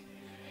enough.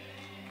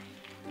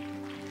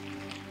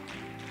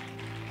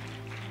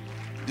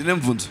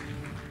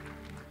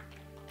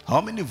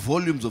 How many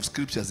volumes of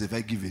scriptures have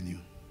I given you?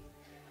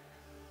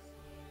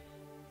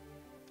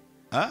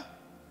 Huh?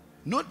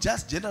 Not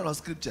just general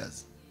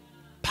scriptures.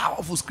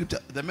 Powerful scripture.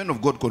 The man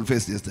of God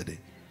confessed yesterday.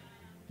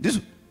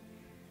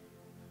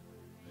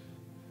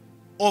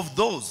 Of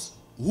those,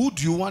 who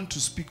do you want to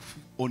speak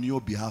on your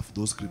behalf,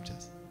 those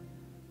scriptures?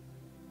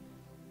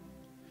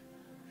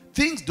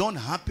 Things don't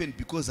happen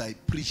because I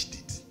preached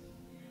it.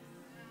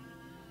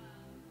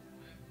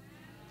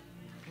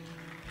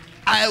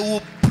 I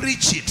will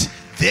preach it.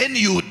 Then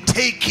you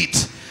take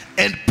it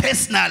and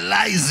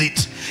personalize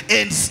it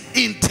and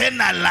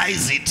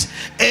internalize it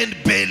and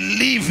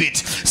believe it.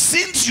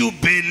 Since you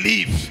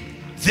believe,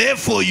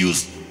 therefore you...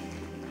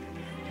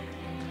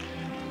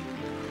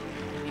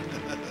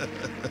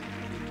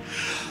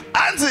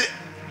 And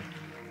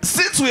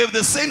since we have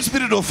the same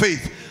spirit of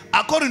faith,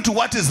 according to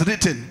what is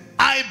written,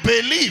 I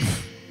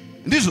believe.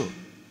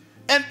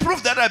 And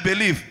prove that I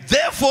believe.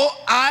 Therefore,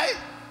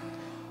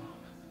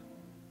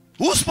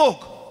 who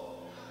spoke?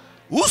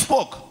 Who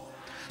spoke?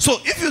 So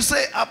if you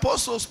say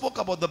apostle spoke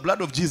about the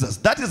blood of Jesus,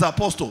 that is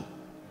apostle.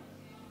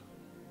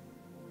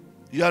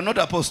 You are not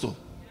apostle.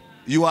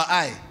 You are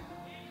I.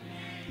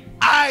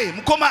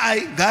 Mkoma I,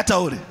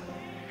 gataure.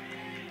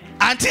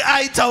 Anti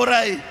I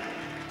taurai.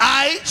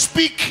 I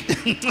speak.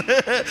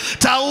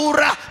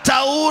 Taura.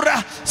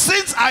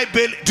 Since I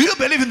believe, do you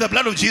believe in the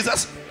blood of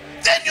Jesus?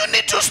 Then you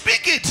need to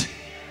speak it.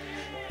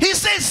 He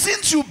says,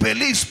 since you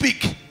believe,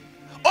 speak.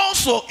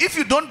 Also, if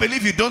you don't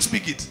believe, you don't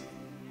speak it.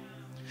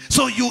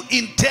 So you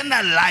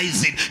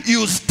internalize it,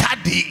 you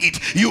study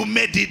it, you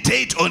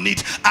meditate on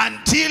it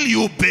until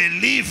you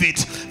believe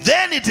it.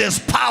 Then it has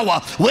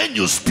power when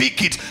you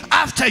speak it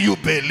after you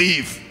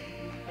believe.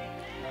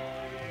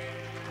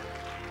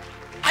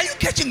 Are you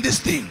catching this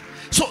thing?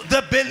 So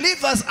the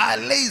believers are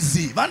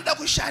lazy. Vanda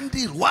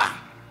kushandirwa.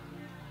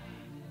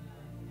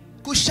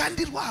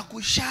 Kushandirwa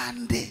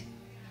kushande.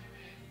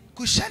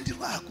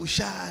 Kushandirwa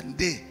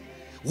kushande.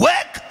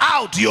 Work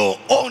out your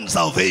own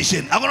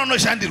salvation. I'm going to know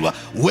shandirwa.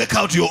 Work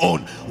out your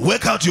own.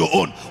 Work out your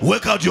own.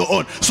 Work out your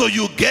own. So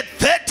you get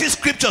 30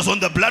 scriptures on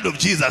the blood of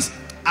Jesus.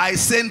 I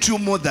sent you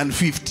more than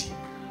 50.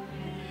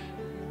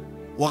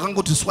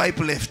 Wakango to swipe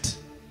left.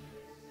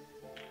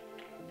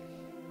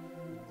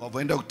 Or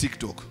find out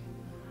TikTok.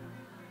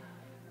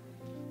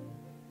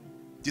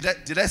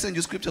 Did I send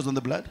you scriptures on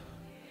the blood?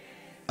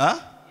 Huh?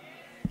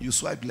 You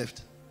swipe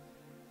left.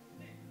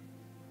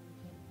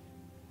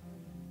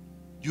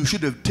 You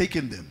should have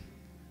taken them,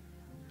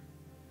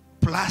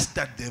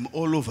 plastered them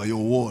all over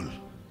your wall.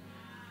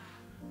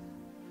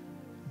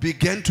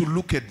 began to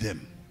look at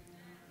them.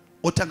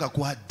 Otanga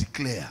kuwa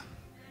declare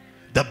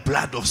the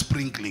blood of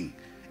sprinkling.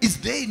 It's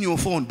there in your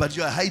phone, but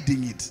you are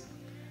hiding it.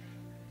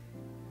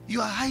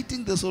 You are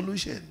hiding the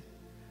solution.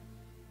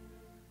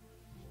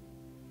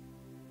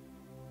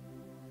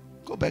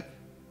 Go back.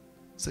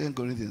 2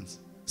 Corinthians.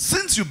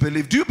 Since you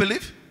believe, do you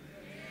believe?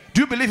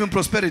 Do you believe in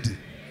prosperity?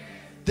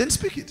 Then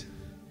speak it.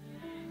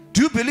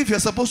 Do you believe you're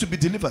supposed to be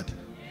delivered?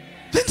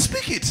 Then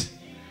speak it.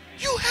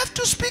 You have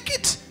to speak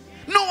it.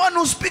 No one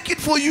will speak it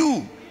for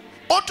you.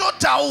 Oto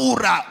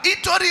taura,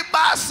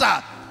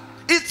 itoribasa.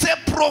 It's a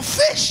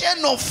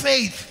profession of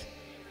faith.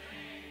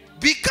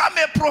 Become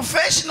a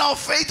professional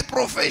faith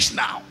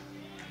professional.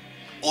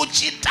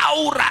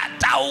 Uchitaura,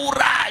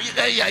 taura.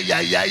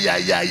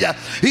 Yeah.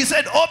 He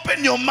said,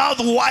 open your mouth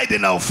wide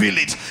and I'll fill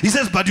it. He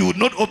says, but you would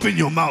not open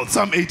your mouth.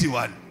 Psalm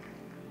 81.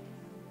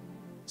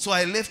 So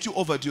I left you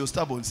over to your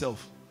stubborn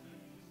self.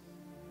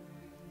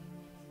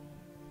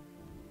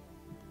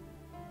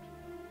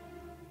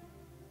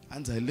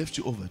 And I left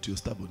you over to your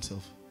stubborn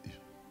self.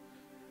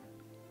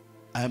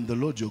 I am the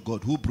Lord your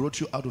God who brought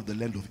you out of the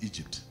land of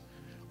Egypt.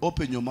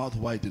 Open your mouth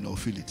wide and I'll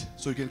fill it.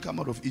 So you can come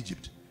out of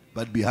Egypt,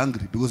 but be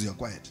hungry because you're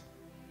quiet.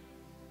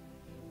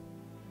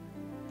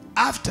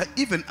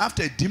 Even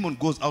after a demon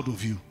goes out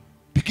of you,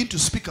 begin to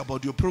speak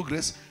about your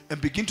progress and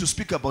begin to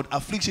speak about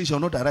affliction shall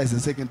not arise the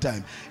second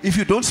time. If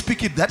you don't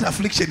speak it, that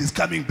affliction is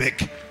coming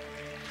back.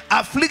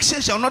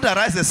 Affliction shall not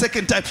arise the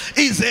second time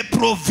is a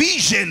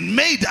provision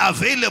made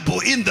available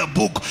in the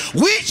book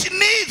which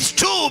needs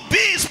to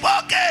be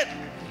spoken.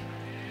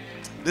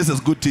 This is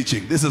good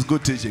teaching. This is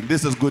good teaching.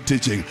 This is good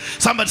teaching.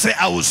 Somebody say,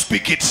 I will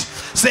speak it.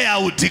 Say, I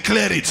will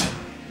declare it.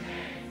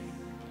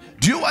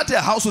 Do you want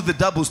a house with a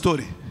double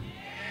story?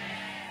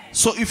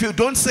 So if you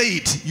don't say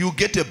it, you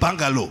get a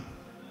bungalow.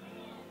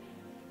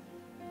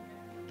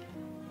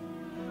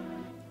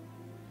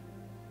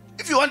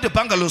 If you want a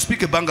bungalow,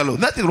 speak a bungalow.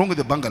 Nothing wrong with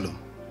the bungalow.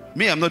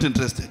 Me, I'm not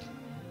interested.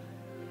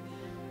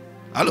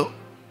 Hello?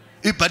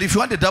 But if you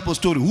want a double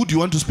story, who do you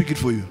want to speak it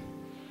for you?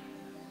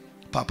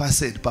 Papa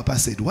said,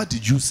 what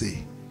did you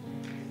say?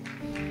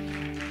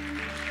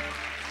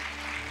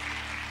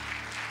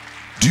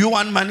 Do you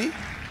want money?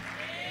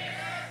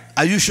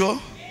 Are you sure?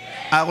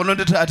 I want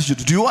to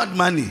attitude. Do you want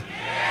money?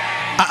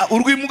 Do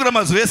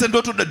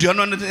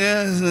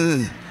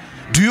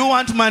you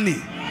want money?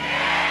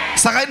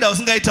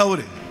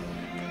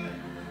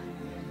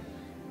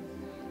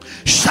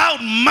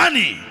 Shout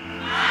money,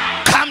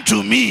 come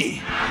to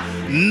me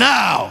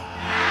now.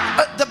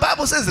 The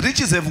Bible says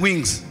riches have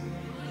wings.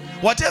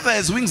 Whatever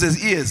has wings has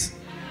ears.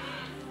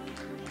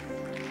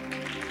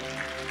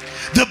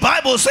 The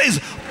Bible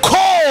says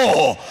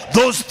call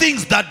those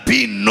things that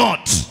be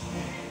not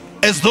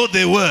as though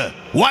they were.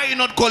 Why are you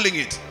not calling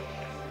it?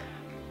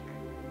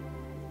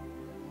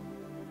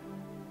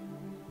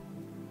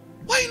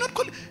 Why are you not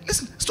calling?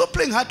 Listen, stop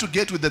playing hard to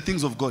get with the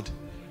things of God.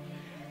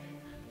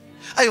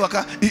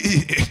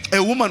 A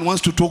woman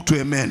wants to talk to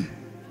a man.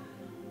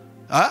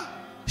 Huh?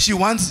 She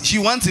wants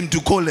him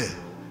to call her.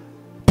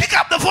 Pick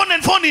up the phone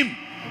and phone him.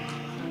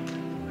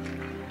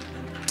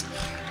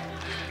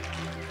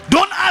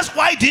 Don't ask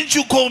why didn't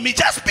you call me.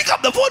 Just pick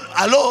up the phone.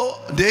 Hello,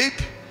 Dave.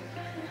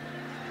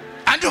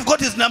 And you've got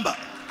his number.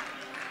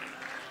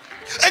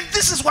 And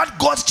this is what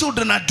God's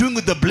children are doing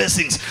with the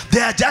blessings. They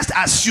are just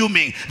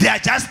assuming. They are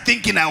just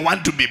thinking, I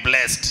want to be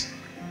blessed.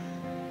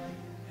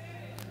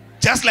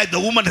 Just like the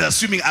woman is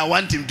assuming, I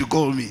want him to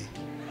call me.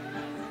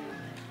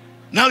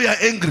 Now you are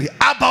angry.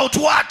 About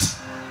what?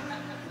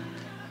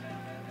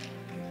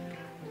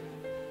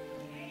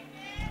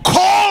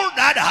 Call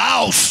that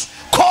house.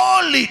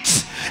 Call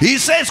it. He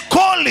says,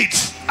 call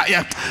it.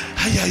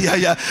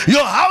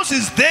 Your house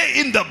is there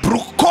in the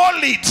brook.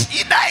 Call it.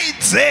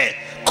 It's there.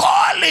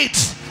 Call it.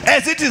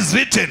 As it is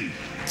written,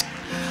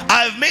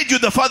 I have made you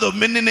the father of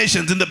many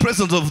nations in the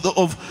presence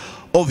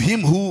of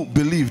him who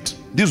believed.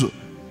 This one,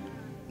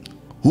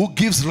 who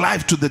gives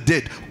life to the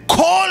dead.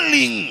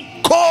 Calling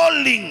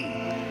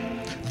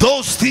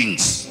those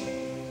things,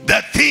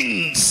 the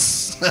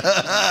things.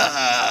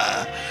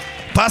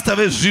 Pastor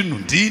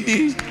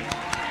Dini.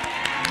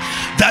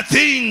 The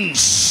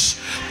things.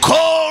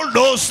 Call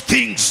those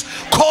things.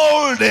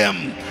 Call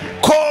them.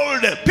 Call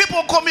them.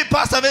 People call me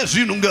Pastor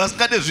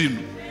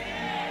Zinu.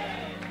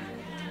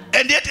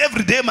 And yet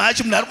every day my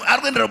hachim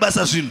arkwenda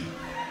basa zvinu.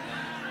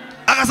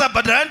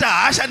 Akasabhadhara nda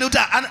hasha nekuti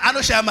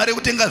anoshaya mari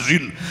yekutenga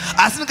zvinhu.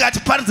 Asi ndikati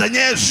paridza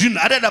nyaya yezvinhu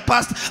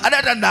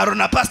adada nharo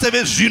napastor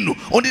vezvinhu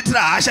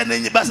onditira hasha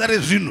nebasa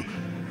rezvinhu.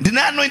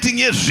 Ndine anointing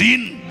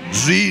yezvinhu.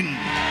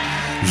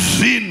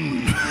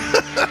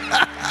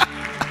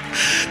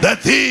 The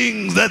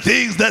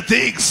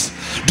things.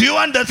 Do you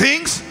want the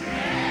things?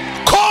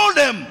 Call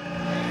them.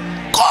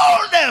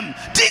 Call them,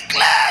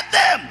 declare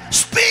them,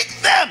 speak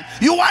them.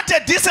 You want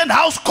a decent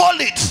house, call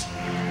it.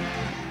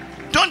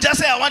 Don't just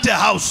say, I want a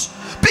house.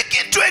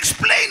 Begin to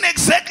explain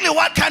exactly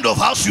what kind of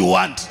house you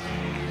want.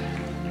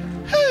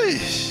 Hey.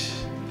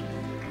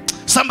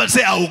 Somebody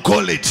say, I will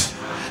call it.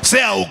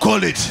 Say, I will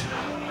call it.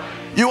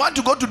 You want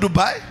to go to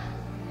Dubai?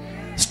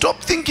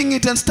 Stop thinking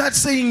it and start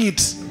saying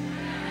it.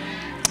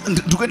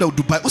 Dukwenda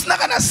Dubai. Usina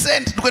kana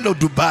send dukwenda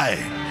Dubai.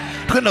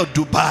 Dukwenda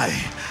Dubai.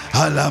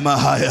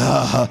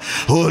 Alamahaya,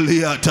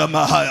 Holia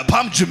Tamahaya,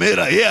 Pam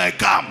Jumeirah, here I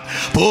come.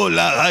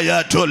 Pola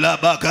Haya Tola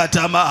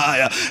Bakata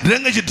Mahaya.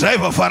 Rengeji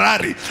drive a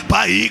Ferrari.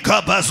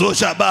 Paika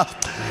Basoshaba.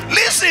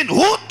 Listen,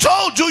 who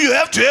told you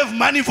have to have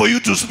money for you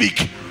to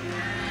speak?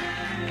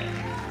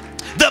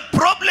 The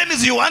problem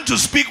is you want to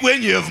speak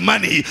when you have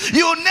money.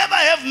 You never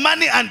have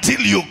money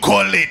until you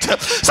call it.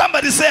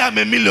 Somebody say I'm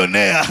a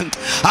millionaire. Say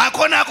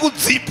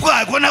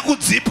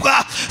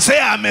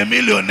I'm a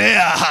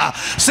millionaire.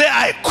 Say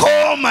I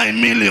call my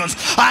millions.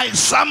 I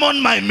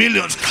summon my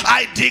millions.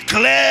 I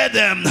declare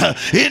them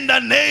in the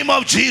name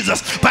of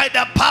Jesus. By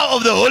the power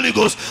of the Holy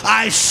Ghost,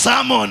 I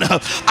summon,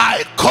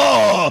 I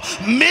call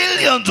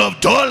millions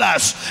of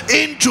dollars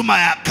into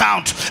my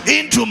account,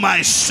 into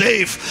my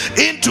safe,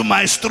 into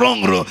my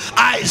strong room.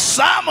 I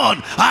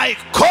summon, I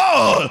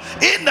call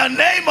in the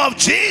name of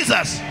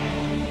Jesus.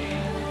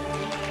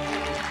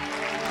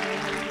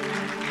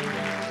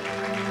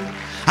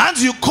 And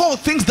you call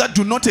things that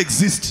do not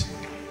exist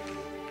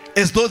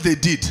as though they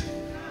did.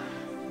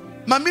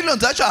 My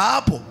millions are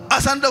hapo.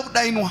 Asanda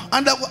kudainwa,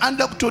 anda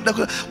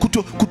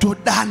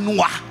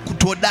kutodanwa.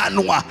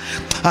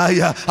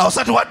 I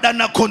start what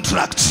dana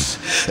contracts.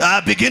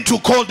 Begin to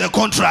call the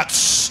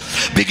contracts.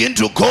 Begin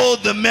to call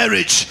the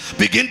marriage.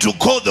 Begin to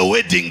call the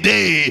wedding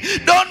day.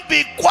 Don't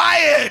be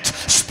quiet.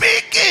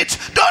 Speak it.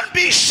 Don't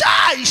be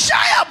shy.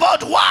 Shy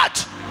about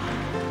what?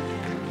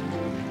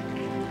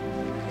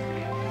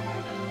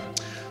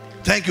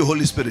 Thank you,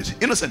 Holy Spirit.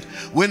 Innocent.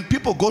 When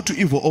people go to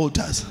evil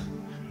altars,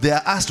 they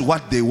are asked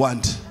what they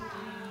want.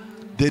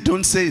 They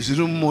don't say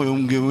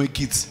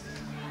kids.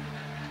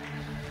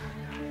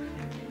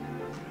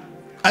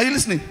 Are you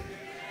listening?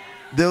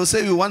 They will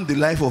say we want the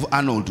life of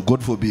Arnold,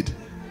 God forbid.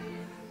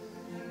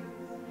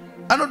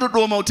 Arnold.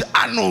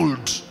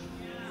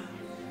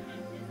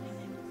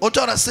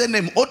 Otora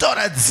surname,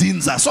 Otora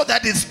Zinza, so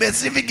that it's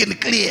specific and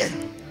clear.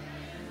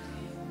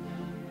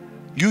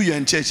 You're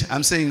in church.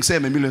 I'm saying, say a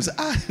million.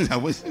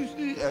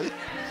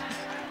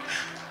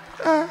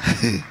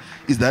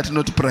 Is that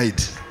not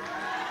pride?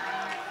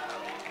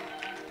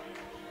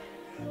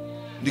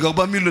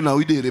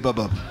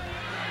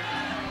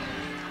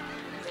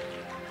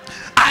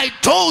 I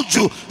told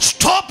you,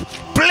 stop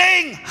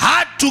playing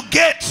hard to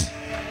get.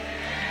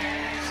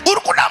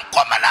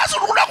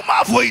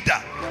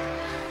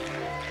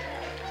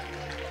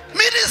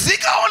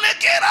 Mirizika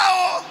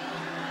olekerao.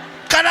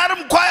 Kanari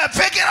mkwaya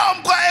fekerao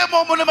mkwaya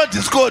momo nema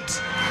Discord.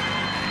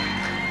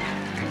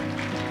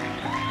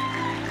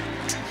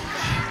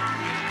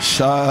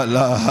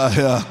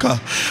 Shalahayaka.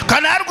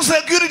 Kanari ku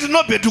security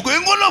no betuko.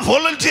 Ingolo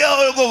volunteer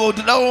oyoko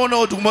tunaona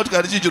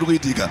otumotikari chichiri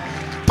kuitika.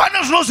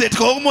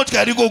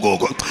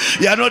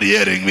 You are not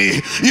hearing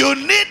me. You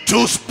need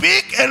to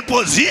speak and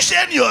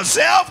position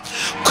yourself.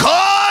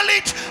 Call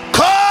it,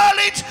 call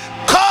it,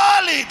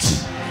 call it.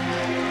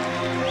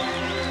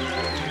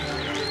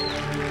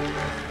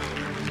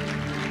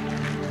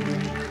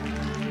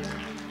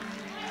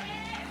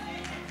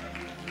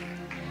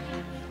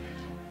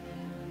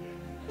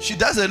 She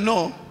doesn't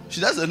know.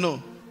 She doesn't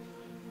know.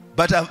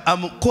 But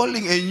I'm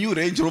calling a new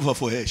Range Rover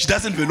for her. She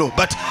doesn't even know.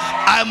 But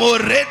I'm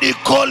already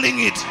calling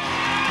it.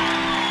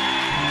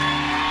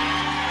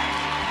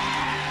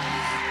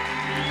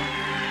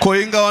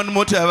 Koinga one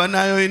motor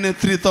avanayo in a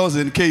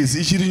 3,000 case.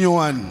 Ishirinyo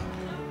one.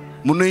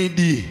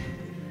 Munoidi.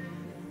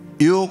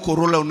 Iyo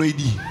Corolla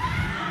unoidi.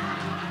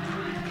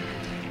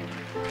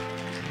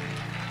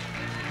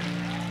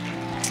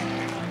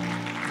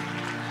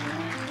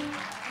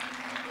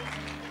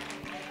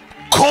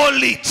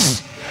 Call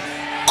it.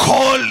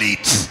 Call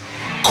it.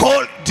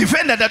 Call.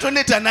 Defender that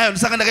only tanayo.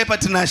 Nisakanda kai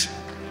patinash.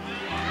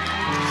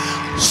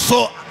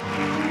 So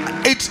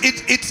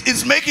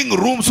it's making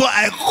room. So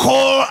I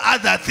call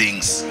other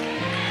things.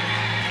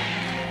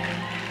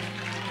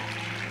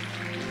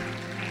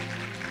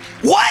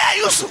 Why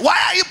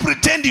are you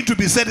pretending to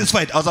be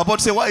satisfied? I was about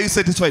to say, why are you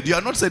satisfied? You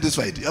are not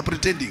satisfied. You are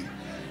pretending.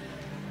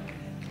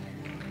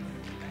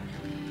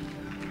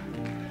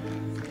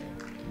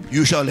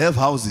 You shall have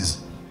houses.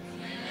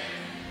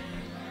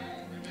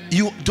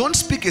 You don't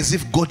speak as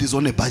if God is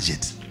on a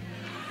budget.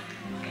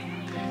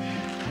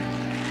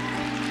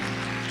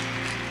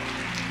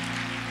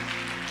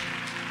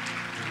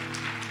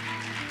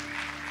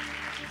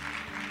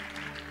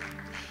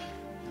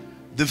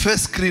 The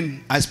first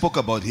screen I spoke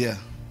about here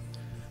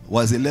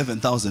was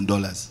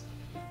 $11,000.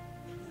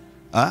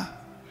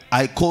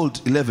 I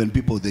called 11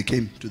 people. They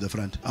came to the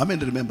front. I mean,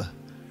 remember.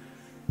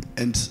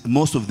 And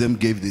most of them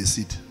gave their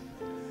seat.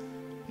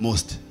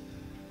 Most.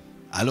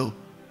 Hello?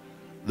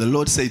 The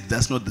Lord said,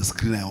 that's not the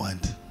screen I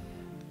want.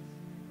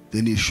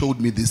 Then he showed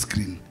me this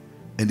screen.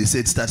 And he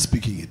said, start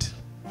speaking it.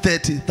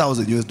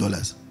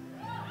 $30,000.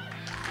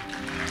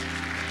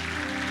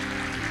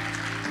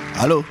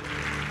 Hello?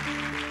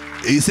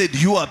 He said,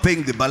 you are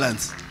paying the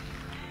balance.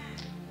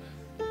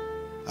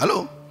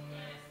 Hello?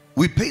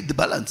 We paid the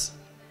balance.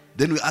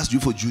 Then we asked you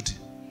for duty.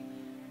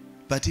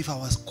 But if I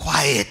was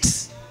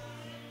quiet,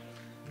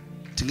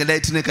 2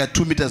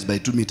 meters by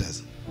 2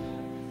 meters.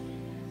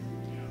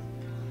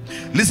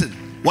 Listen,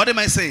 what am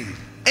I saying?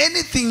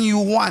 Anything you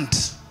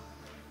want,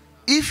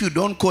 if you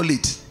don't call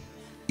it,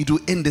 it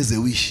will end as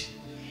a wish.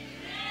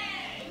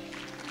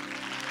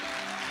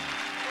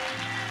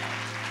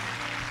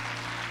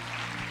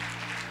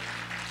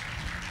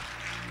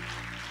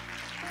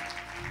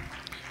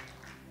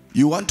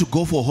 You want to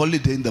go for a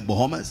holiday in the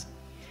Bahamas?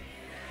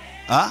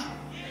 Huh?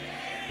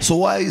 So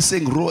why are you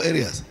saying raw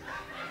areas?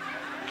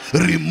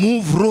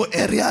 Remove raw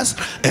areas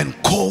and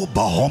call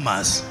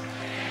Bahamas.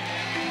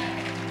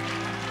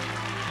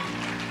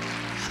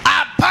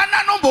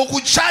 Apana nombo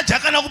kuchaja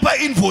kana kupa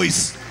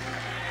invoice.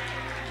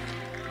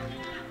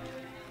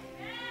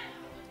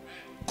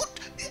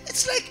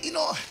 It's like, you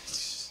know,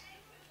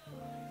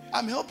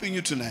 I'm helping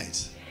you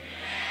tonight.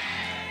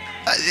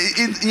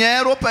 In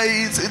Europe,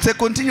 it's a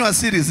continuous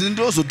series.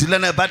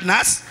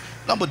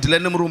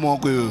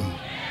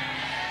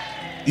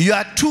 You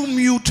are too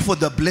mute for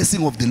the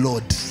blessing of the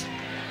Lord.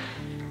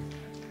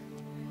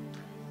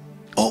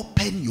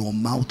 Open your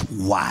mouth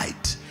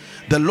wide.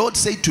 The Lord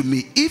said to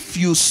me, if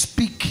you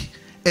speak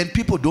and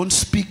people don't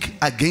speak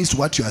against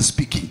what you are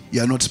speaking,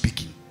 you are not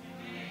speaking.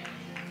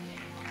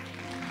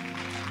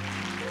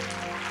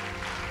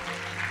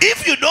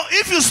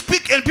 If you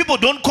speak and people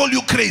don't call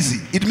you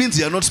crazy, it means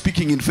you are not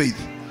speaking in faith.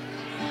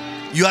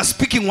 You are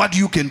speaking what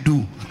you can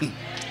do.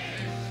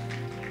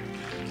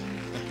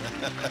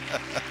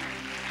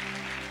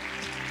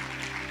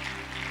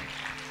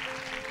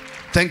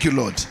 Thank you,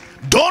 Lord.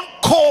 Don't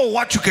call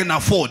what you can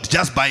afford,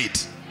 just buy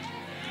it.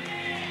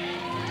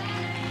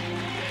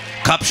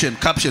 Caption,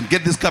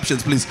 get these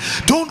captions, please.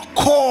 Don't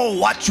call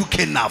what you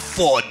can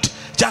afford,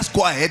 just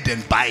go ahead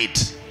and buy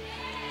it.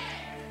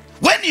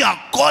 When you are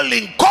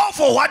calling, call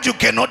for what you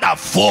cannot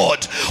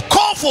afford.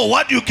 Call for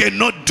what you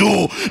cannot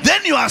do.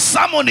 Then you are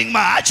summoning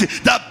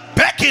the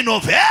backing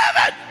of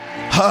heaven.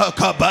 When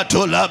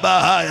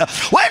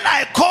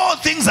I call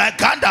things I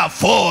can't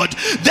afford,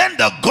 then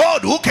the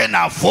God who can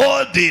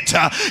afford it,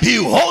 he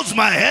holds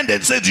my hand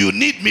and says, you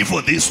need me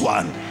for this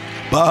one.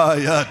 So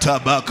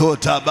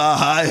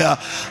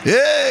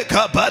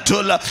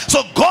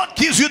God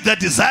gives you the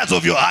desires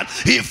of your heart.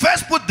 He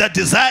first put the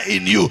desire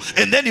in you,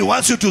 and then he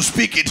wants you to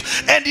speak it,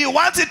 and he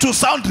wants it to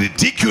sound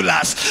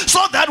ridiculous,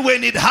 so that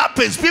when it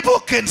happens,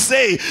 people can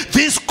say,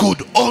 this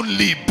could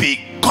only be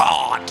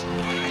God.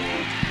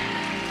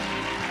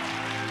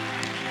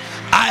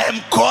 I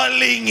am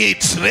calling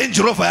it Range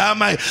Rover.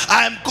 I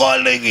am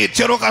calling it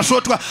Cheroka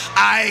Shotwa.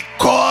 I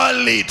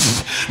call it.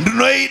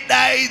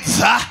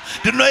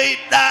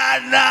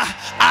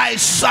 I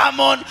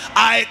summon.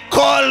 I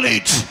call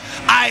it.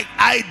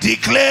 I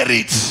declare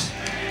it.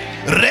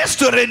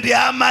 Restaurant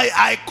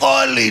I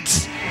call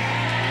it.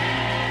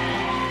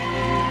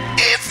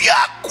 If you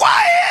are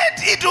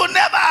quiet, it will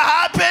never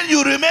happen.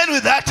 You remain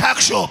with that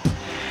tax shop.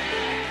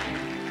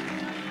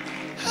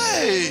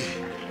 Hey.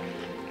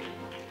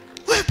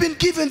 We've been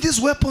given these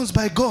weapons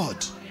by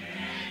God.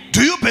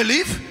 Do you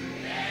believe?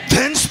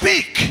 Then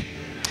speak.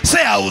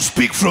 Say, I will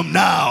speak from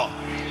now.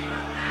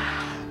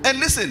 And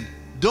listen,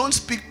 don't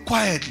speak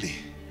quietly.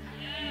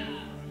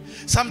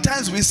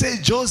 Sometimes we say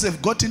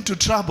Joseph got into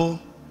trouble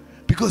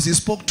because he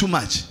spoke too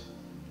much.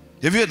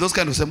 Have you heard those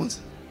kind of sermons?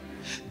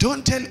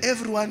 Don't tell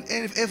everyone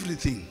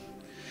everything.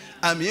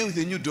 I'm here with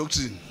a new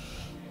doctrine.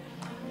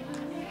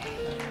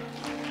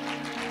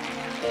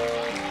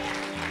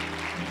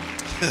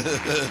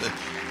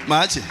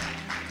 Mache,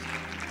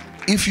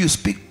 if you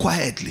speak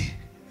quietly,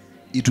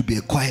 it will be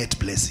a quiet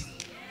blessing.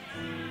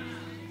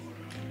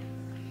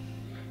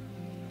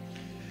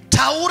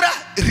 Taura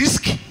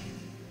risky.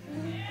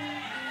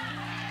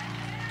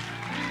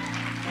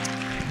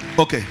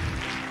 Okay.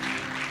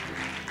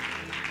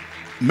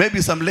 Maybe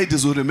some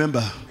ladies will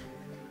remember.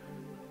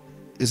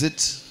 Is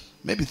it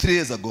maybe 3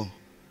 years ago?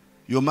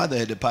 Your mother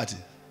had a party.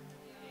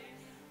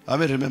 I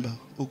may remember.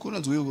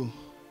 Organic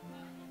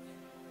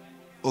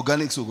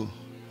Sugo.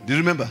 Do you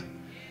remember?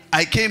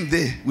 I came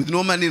there with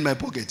no money in my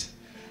pocket,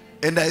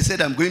 and I said,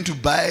 I'm going to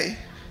buy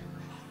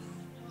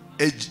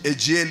a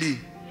GLE.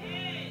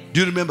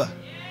 Do you remember?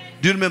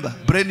 Do you remember?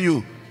 Brand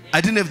new.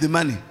 I didn't have the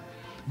money,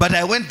 but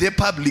I went there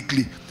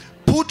publicly,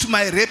 put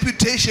my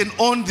reputation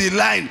on the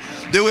line.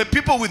 There were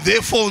people with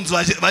their phones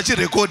watching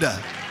recorder.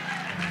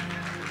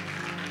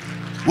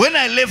 When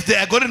I left there,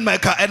 I got in my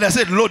car and I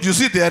said, Lord, you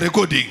see they are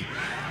recording.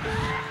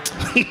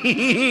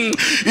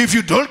 If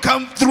you don't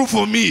come through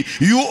for me,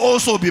 you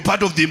also be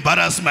part of the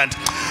embarrassment.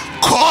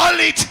 Call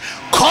it.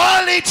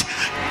 Call it.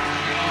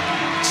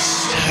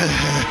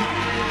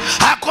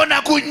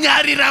 Hakona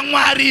kunyarira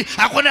mwari.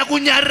 Hakona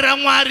kunyarira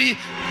mwari.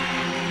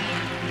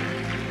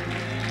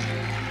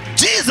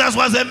 Jesus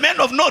was a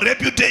man of no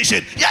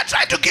reputation. You are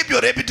trying to keep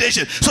your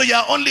reputation. So you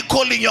are only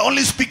calling, you are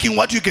only speaking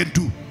what you can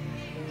do.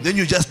 Then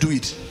you just do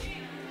it.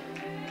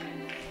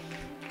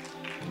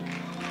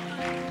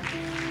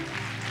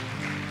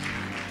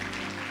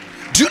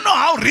 Do you know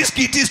how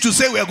risky it is to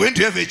say we are going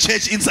to have a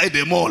church inside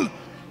the mall?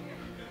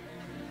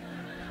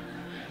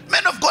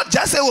 Men of God,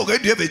 just say we're going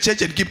to have a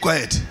church and keep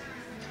quiet.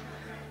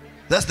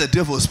 That's the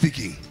devil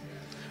speaking.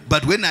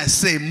 But when I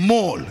say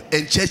mall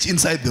and church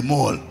inside the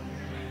mall,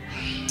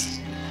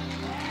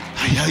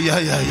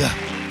 Yeah.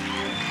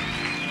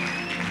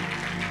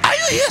 Are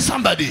you here,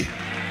 somebody?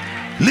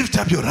 Lift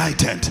up your right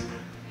hand.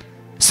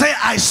 Say,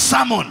 I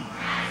summon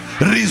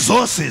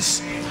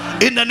resources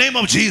in the name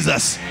of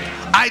Jesus.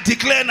 I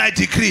declare and I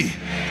decree,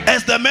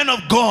 as the man of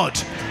God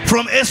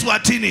from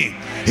Eswatini,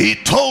 he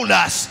told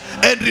us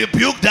and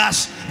rebuked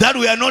us that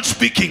we are not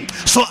speaking.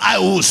 So I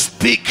will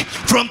speak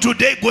from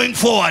today going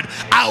forward.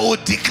 I will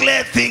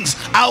declare things.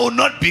 I will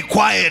not be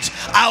quiet.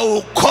 I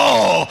will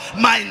call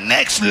my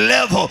next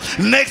level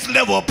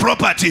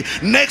property,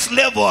 next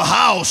level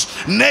house,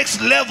 next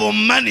level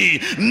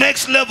money,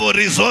 next level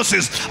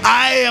resources.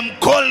 I am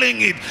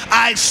calling it.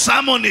 I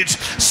summon it.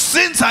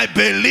 Since I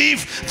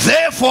believe,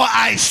 therefore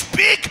I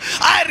speak.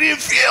 I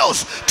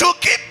refuse to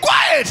keep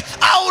quiet.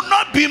 I will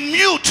not be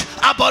mute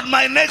about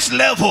my next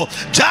level.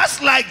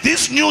 Just like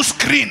this new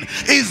screen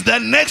is the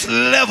next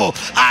level,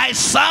 I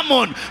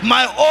summon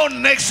my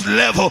own next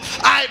level.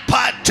 I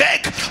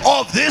partake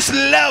of this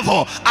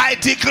level. I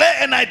declare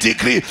and I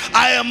decree,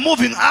 I am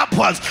moving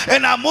upwards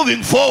and I'm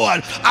moving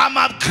forward. I'm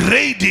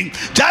upgrading.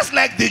 Just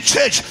like the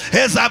church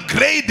has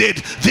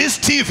upgraded this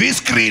TV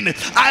screen,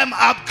 I am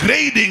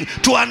upgrading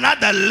to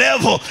another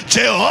level.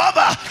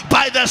 Jehovah,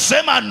 by the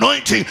same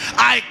anointing,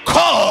 I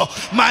call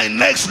my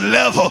next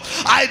level.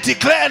 I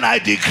declare and I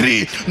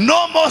decree,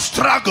 no more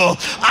struggle.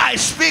 I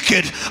speak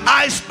it.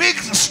 I speak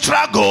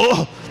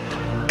struggle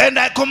and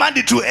I command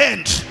it to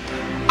end.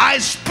 I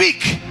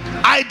speak,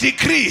 I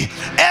decree,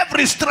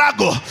 every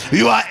struggle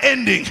you are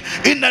ending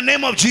in the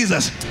name of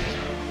Jesus.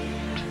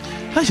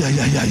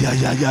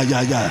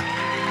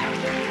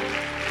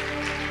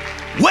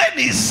 When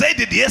he said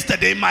it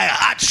yesterday, my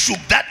heart shook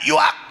that you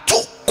are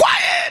too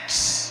quiet.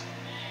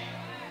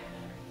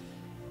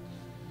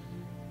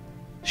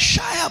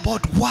 Shy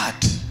about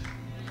what?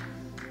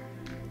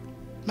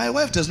 My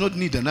wife does not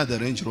need another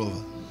Range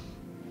Rover,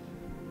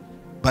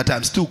 but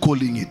I'm still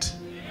calling it.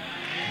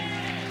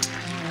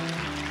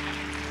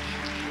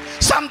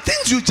 Some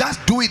things you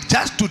just do it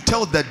just to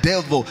tell the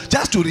devil,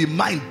 just to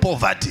remind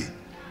poverty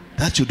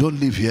that you don't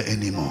live here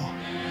anymore.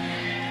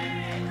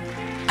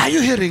 Are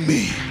you hearing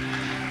me?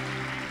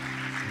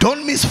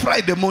 Don't miss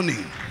Friday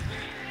morning.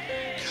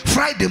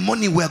 Friday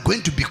morning we are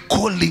going to be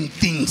calling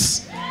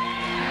things,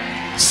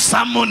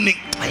 summoning.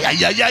 And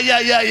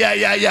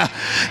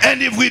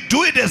if we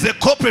do it as a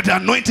corporate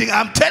anointing,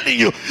 I'm telling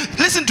you,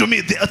 listen to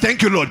me.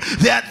 Thank you, Lord.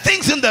 There are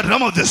things in the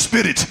realm of the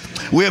spirit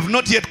we have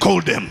not yet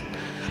called them,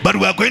 but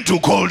we are going to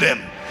call them.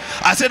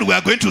 I said we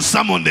are going to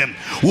summon them.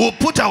 We'll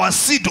put our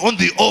seed on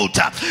the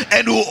altar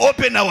and we'll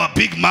open our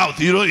big mouth,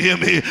 you don't hear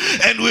me,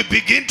 and we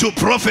begin to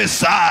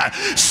prophesy.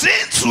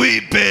 Since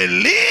we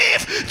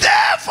believe,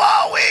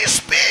 therefore we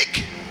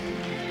speak.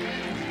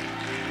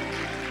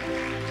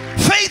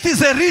 Faith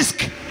is a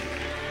risk.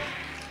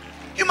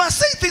 You must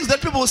say things that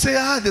people will say,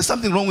 there's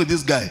something wrong with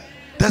this guy.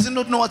 Does he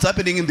not know what's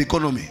happening in the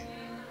economy?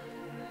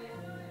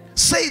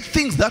 Say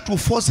things that will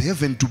force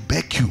heaven to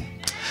back you.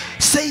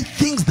 Say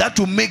things that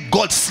will make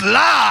God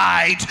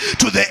slide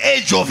to the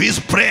edge of his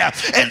prayer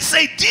and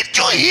say, did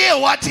you hear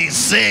what he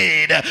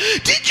said?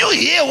 Did you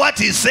hear what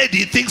he said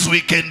he thinks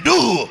we can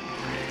do?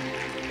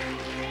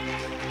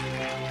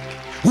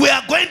 We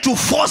are going to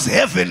force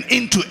heaven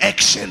into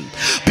action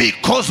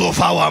because of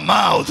our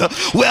mouth.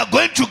 We are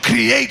going to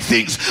create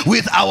things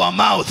with our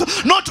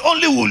mouth. Not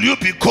only will you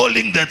be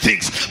calling the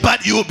things,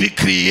 but you will be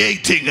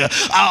creating.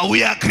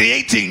 We are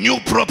creating new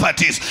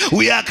properties.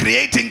 We are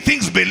creating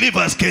things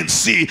believers can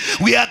see.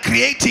 We are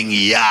creating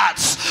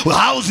yachts,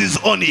 houses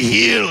on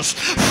hills,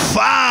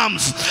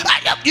 farms.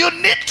 You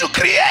need to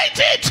create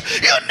it.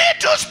 You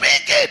need to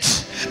speak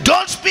it.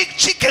 Don't speak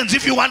chickens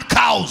if you want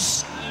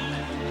cows.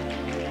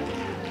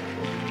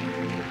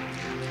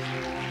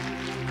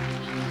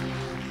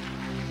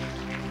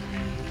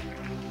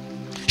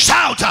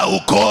 Shout, I will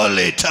call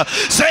it.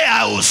 Say,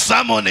 I will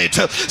summon it.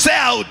 Say,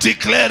 I will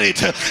declare it.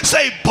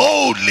 Say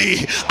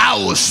boldly, I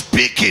will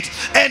speak it,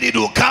 and it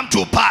will come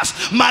to pass.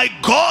 My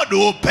God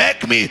will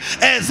back me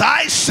as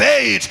I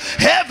say it.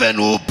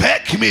 Heaven will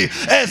back me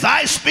as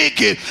I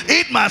speak it.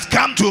 It must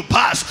come to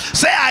pass.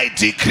 Say, I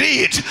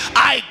decree it.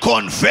 I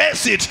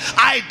confess it.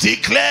 I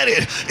declare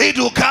it. It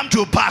will come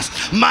to pass.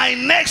 My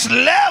next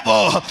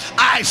level,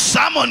 I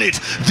summon it.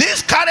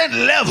 This current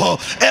level,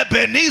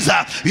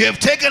 Ebenezer, you have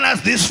taken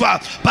us this far,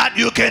 but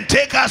you can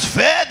take us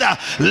further.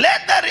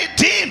 Let the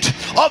redeemed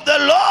of the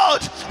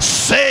Lord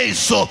say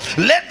so.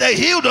 Let the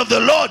healed of the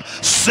Lord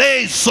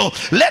say so.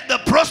 Let the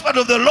prospered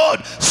of the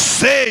Lord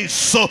say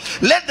so.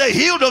 Let the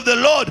healed of the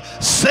Lord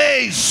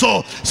say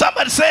so.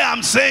 Somebody say,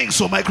 I'm saying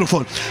so.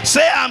 Microphone.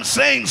 Say, I'm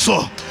saying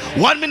so.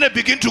 1 minute,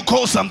 begin to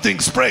call some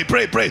things. Pray,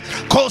 pray, pray.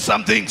 Call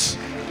some things.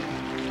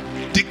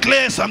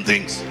 Declare some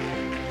things.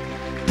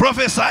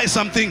 Prophesy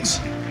some things.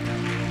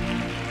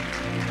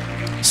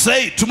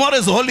 Say it. Tomorrow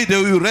is a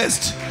holiday, we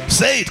rest.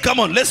 Say it. Come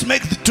on, let's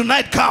make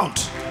tonight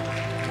count.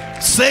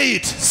 Say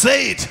it.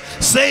 Say it.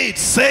 Say it.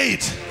 Say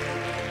it.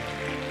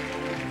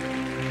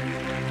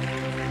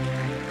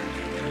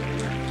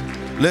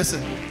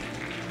 Listen.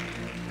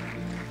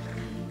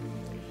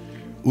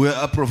 We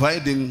are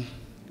providing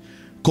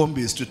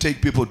combis to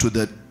take people to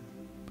the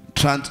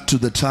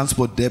the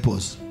transport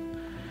depots,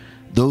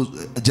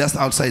 those just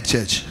outside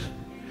church.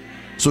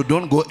 So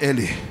don't go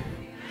early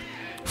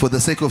for the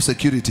sake of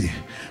security.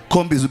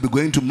 Combis will be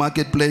going to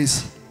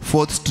Marketplace,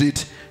 4th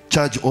Street,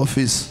 Church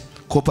Office,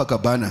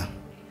 Copacabana.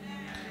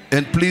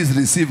 And please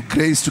receive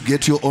grace to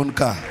get your own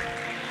car.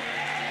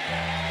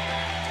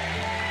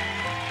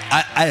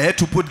 I had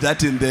to put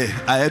that in there.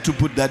 I had to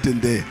put that in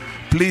there.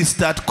 Please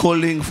start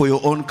calling for your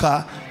own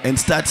car and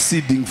start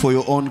seeding for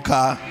your own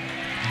car.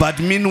 But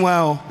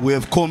meanwhile, we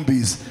have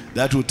combis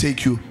that will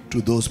take you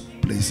to those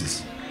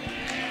places.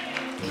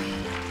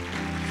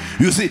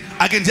 You see,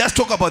 I can just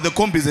talk about the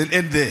combis and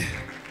end there.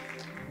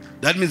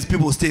 That means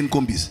people stay in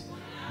combis.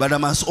 But I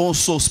must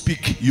also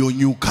speak your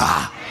new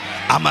car.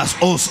 I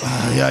must also,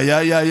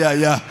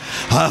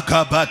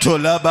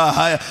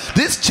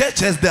 This church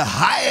has the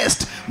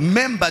highest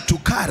member to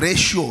car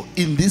ratio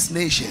in this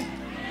nation.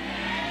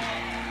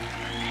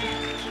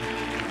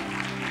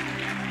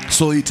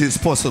 So it is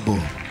possible.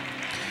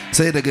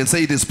 Say it again.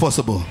 Say it is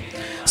possible.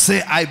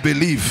 Say I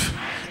believe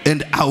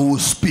and I will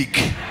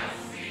speak.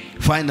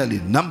 Finally,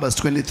 Numbers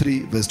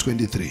 23 verse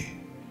 23.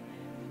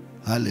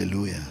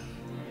 Hallelujah.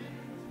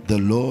 The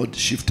Lord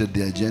shifted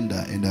the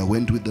agenda and I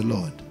went with the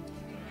Lord.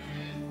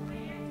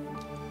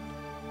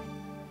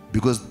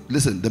 Because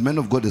listen, the man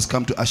of God has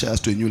come to usher us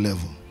to a new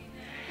level.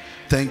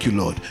 Thank you,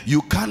 Lord.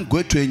 You can't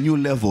go to a new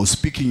level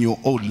speaking your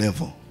old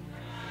level.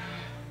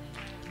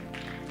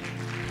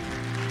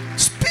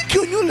 Speak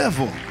your new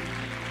level.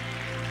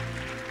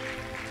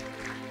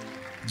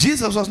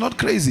 Jesus was not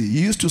crazy.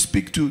 He used to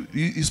speak to,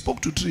 he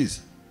spoke to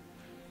trees.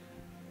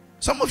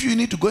 Some of you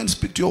need to go and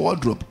speak to your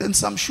wardrobe. And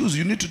some shoes,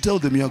 you need to tell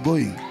them you are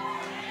going.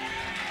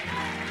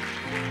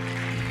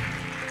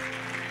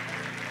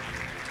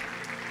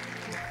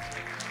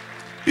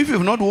 If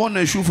you've not worn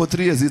a shoe for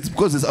 3 years, it's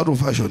because it's out of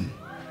fashion.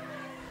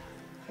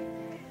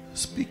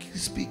 Speak,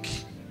 speak.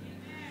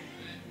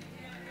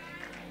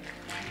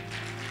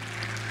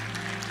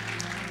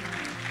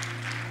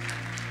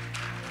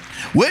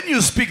 When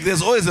you speak,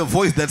 there's always a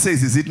voice that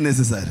says, is it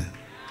necessary?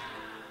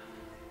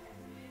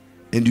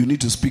 And you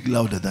need to speak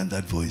louder than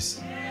that voice.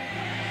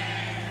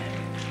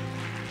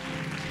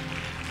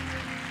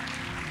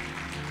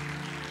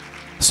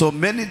 So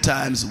many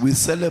times we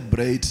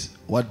celebrate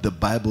what the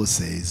Bible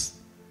says,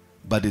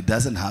 but it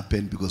doesn't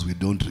happen because we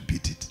don't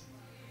repeat it.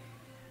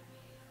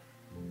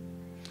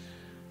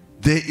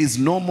 There is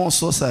no more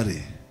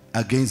sorcery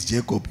against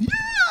Jacob. Yeah.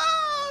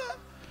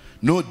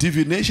 No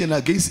divination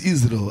against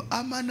Israel.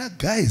 Amana,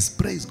 guys,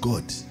 praise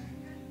God.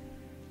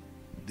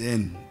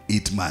 Then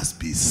it must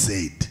be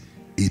said.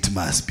 It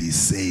must be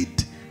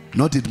said.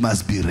 Not it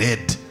must be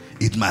read.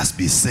 It must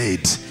be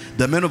said.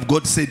 The man of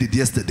God said it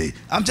yesterday.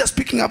 I'm just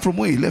picking up from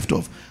where he left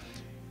off.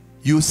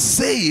 You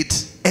say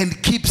it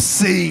and keep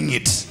saying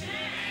it.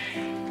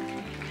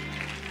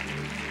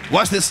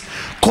 Watch this.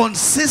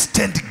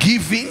 Consistent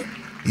giving,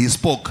 he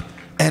spoke,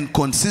 and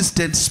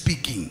consistent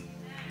speaking.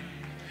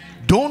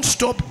 Don't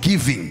stop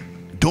giving.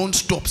 Don't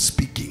stop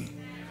speaking.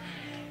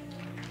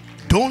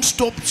 Don't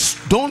stop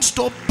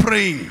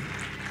praying.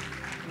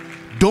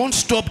 Don't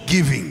stop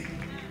giving.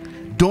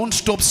 Don't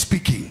stop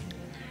speaking.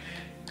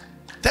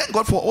 Thank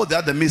God for all the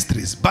other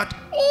mysteries. But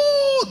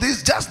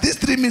just these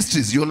 3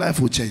 mysteries, your life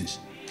will change.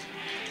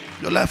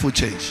 Your life will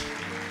change.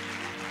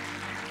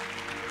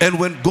 And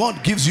when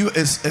God gives you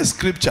a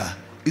scripture,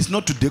 it's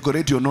not to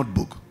decorate your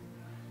notebook.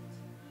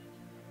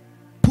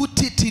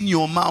 Put it in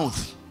your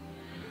mouth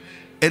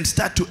and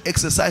start to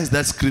exercise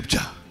that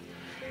scripture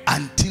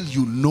until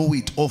you know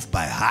it off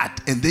by heart,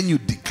 and then you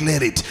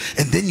declare it,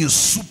 and then you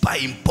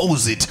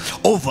superimpose it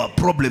over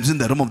problems in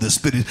the realm of the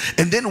spirit.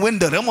 And then when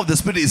the realm of the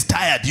spirit is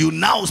tired, you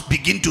now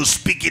begin to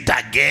speak it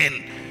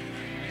again.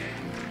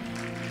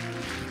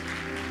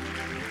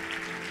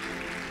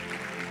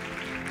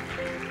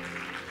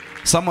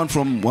 Someone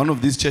from one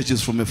of these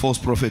churches, from a false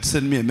prophet,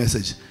 sent me a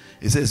message.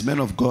 He says, man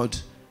of God,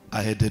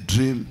 I had a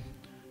dream,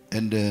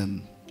 and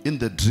in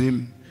the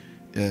dream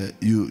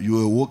you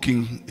were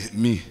walking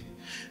me.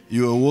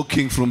 You were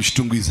walking from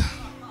Shtungwiza.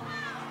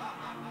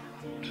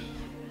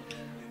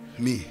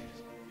 Me.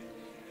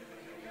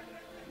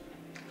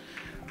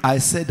 I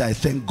said, I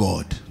thank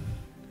God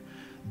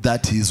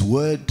that his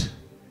word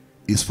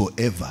is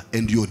forever,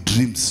 and your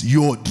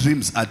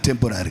dreams are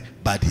temporary,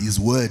 but his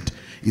word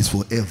is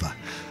forever.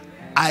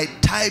 I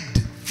typed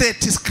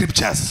 30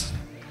 scriptures,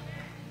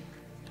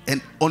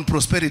 and on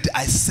prosperity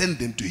I sent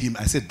them to him.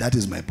 I said, that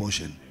is my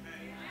portion.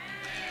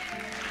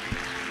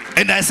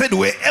 And I said,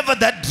 wherever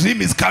that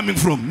dream is coming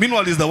from,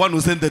 meanwhile he's the one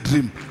who sent the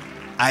dream,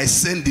 I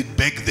send it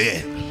back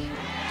there.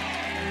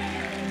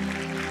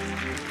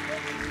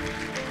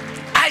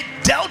 I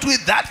dealt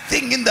with that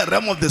thing in the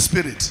realm of the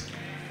spirit.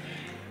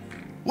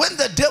 When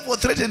the devil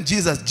threatened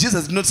Jesus,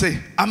 Jesus did not say,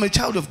 I'm a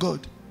child of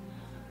God.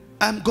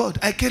 I'm God.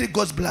 I carry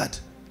God's blood.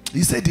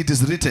 He said, it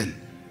is written.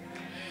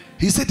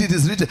 He said, it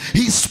is written.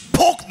 He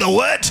spoke the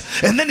word,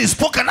 and then he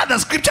spoke another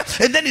scripture,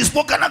 and then he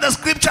spoke another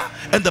scripture.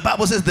 And the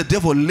Bible says the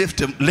devil left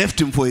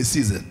him for a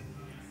season.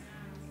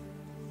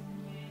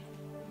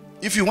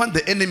 If you want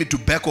the enemy to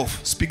back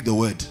off, speak the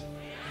word.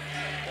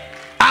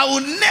 I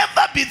will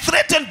never be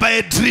threatened by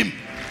a dream.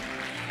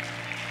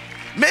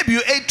 Maybe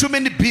you ate too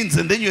many beans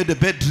and then you had a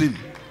bad dream.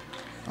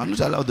 I'm not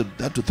allowed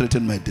that to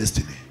threaten my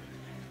destiny.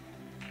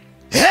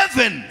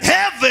 Heaven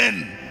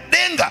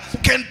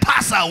can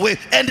pass away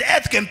and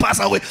earth can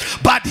pass away,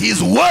 but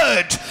his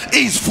word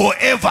is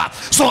forever.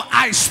 So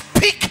I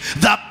speak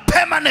the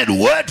permanent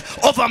word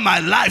over my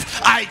life.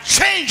 I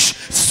change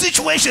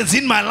situations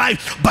in my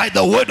life by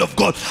the word of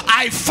God.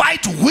 I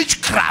fight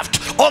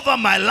witchcraft over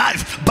my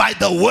life by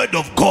the word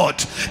of God.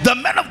 The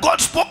man of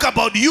God spoke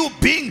about you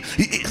being,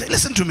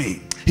 listen to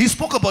me, he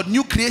spoke about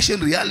new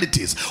creation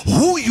realities.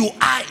 Who you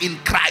are in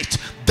Christ,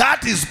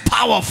 that is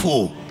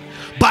powerful,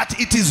 but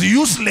it is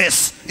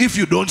useless if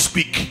you don't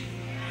speak.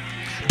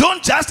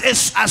 Don't just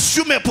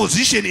assume a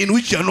position in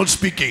which you are not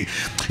speaking.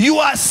 You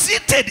are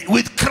seated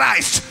with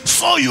Christ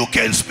so you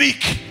can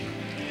speak.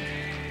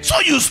 So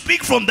you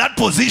speak from that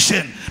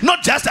position,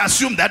 not just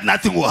assume that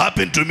nothing will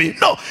happen to me.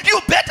 No,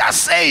 you better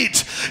say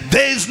it.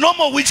 There is no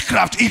more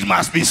witchcraft. It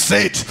must be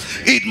said.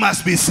 It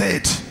must be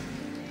said.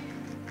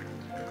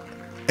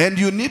 And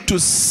you need to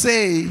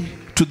say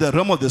to the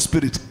realm of the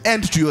spirit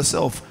and to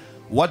yourself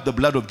what the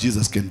blood of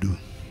Jesus can do.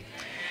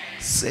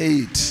 Say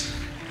it.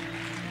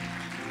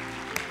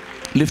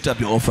 Lift up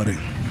your offering.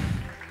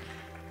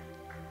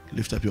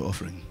 Lift up your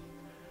offering.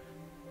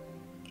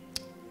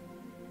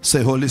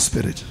 Say, Holy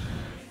Spirit,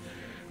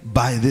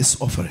 by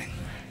this offering,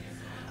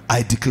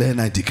 I declare and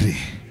I decree,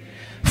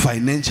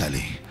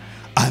 financially,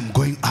 I'm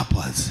going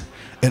upwards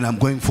and I'm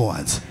going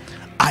forwards.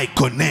 I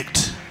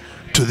connect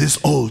to this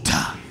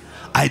altar.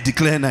 I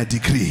declare and I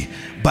decree,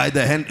 by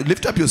the hand,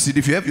 lift up your seed.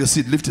 If you have your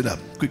seed, lift it up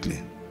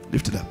quickly.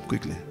 Lift it up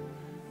quickly.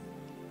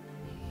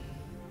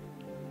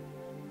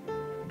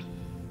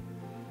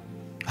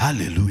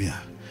 Hallelujah.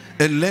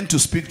 And learn to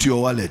speak to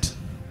your wallet.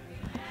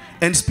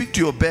 And speak to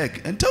your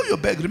bag. And tell your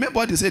bag, remember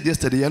what he said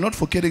yesterday, you're not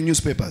for carrying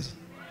newspapers.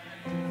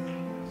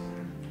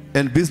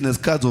 And business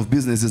cards of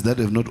businesses that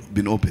have not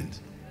been opened.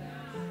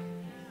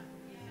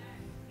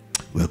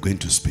 We're going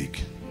to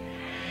speak.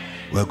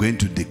 We're going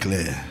to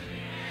declare.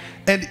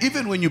 And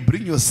even when you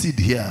bring your seed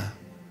here,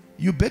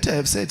 you better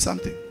have said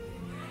something.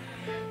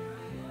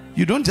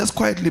 You don't just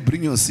quietly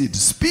bring your seed.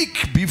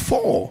 Speak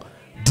before.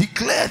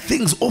 Declare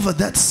things over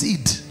that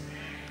seed.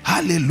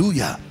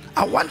 Hallelujah.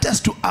 I want us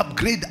to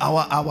upgrade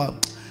our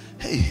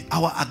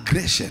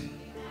aggression.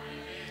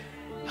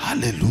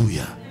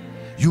 Hallelujah.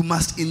 You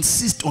must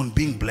insist on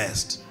being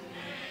blessed.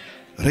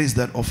 Raise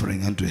that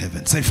offering unto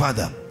heaven. Say,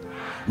 Father,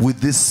 with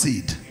this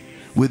seed,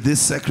 with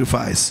this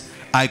sacrifice,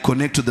 I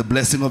connect to the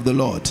blessing of the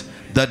Lord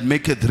that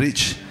maketh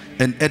rich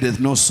and addeth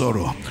no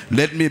sorrow.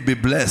 Let me be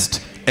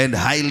blessed and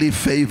highly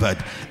favored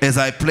as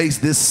I place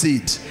this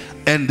seed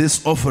and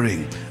this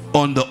offering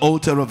on the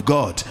altar of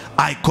God.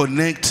 I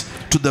connect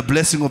to the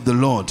blessing of the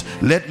Lord.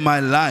 Let my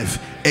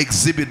life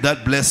exhibit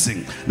that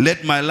blessing.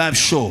 Let my life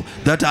show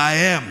that I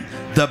am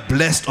the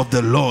blessed of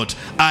the Lord.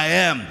 I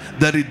am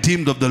the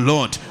redeemed of the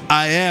Lord.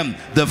 I am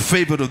the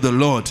favored of the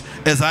Lord.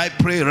 As I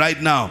pray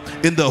right now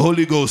in the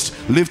Holy Ghost,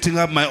 lifting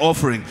up my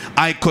offering,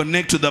 I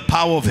connect to the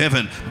power of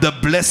heaven, the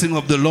blessing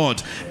of the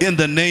Lord, in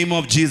the name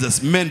of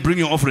Jesus. Men, bring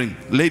your offering.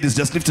 Ladies,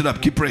 just lift it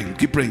up. Keep praying.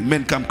 Keep praying.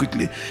 Men, come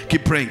quickly.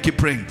 Keep praying. Keep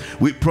praying.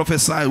 We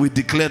prophesy. We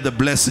declare the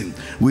blessing.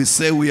 We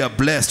say we are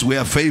blessed. We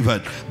are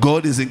favored.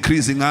 God is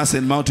increasing us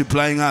and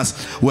multiplying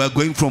us. We are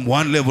going from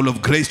one level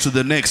of grace to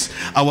the next.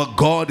 Our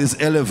God is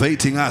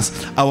elevating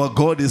us. Our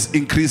God is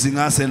increasing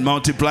us and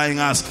multiplying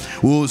us.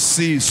 We will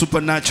see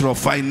supernatural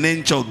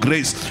financial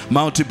grace,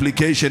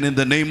 multiplication in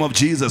the name of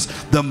Jesus.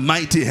 The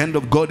mighty hand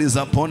of God is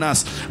upon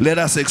us. Let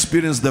us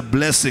experience the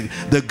blessing,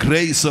 the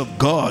grace of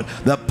God,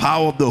 the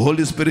power of the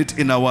Holy Spirit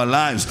in our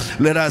lives.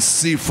 Let us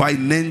see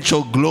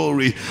financial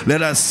glory.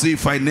 Let us see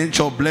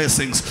financial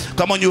blessings.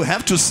 Come on, you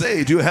have to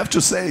say it. You have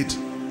to say it.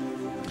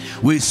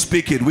 We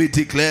speak it, we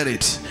declare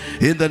it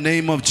in the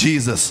name of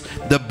Jesus.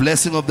 The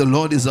blessing of the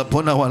Lord is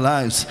upon our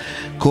lives.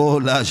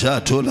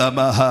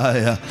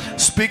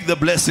 Speak the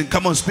blessing.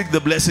 Come on, speak the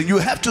blessing. You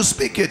have to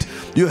speak it.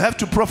 You have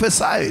to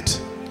prophesy it.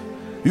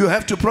 You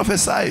have to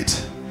prophesy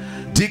it.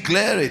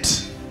 Declare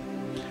it.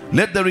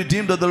 Let the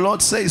redeemed of the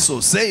Lord say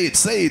so. Say it,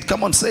 say it.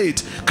 Come on, say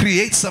it.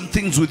 Create some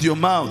things with your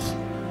mouth.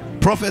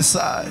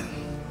 Prophesy.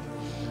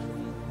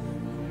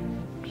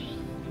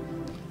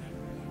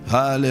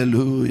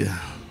 Hallelujah.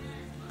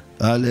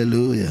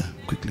 Hallelujah.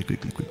 Quickly,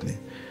 quickly, quickly.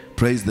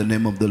 Praise the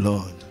name of the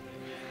Lord.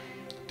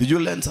 Did you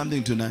learn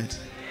something tonight?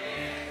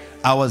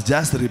 I was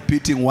just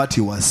repeating what he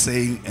was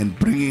saying and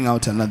bringing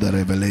out another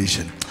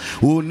revelation.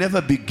 We will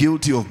never be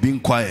guilty of being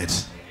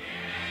quiet.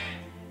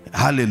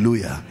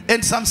 Hallelujah.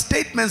 And some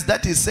statements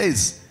that he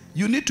says,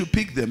 you need to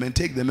pick them and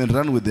take them and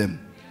run with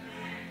them.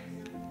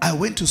 I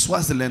went to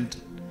Swaziland,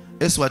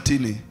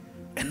 Eswatini,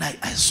 and I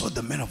saw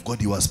the man of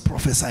God. He was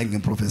prophesying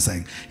and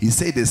prophesying. He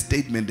said a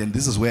statement, and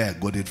this is where I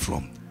got it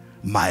from.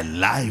 My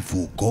life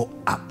will go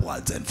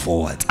upwards and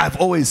forwards. I've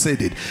always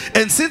said it.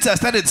 And since I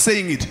started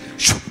saying it,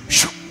 shoo,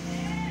 shoo.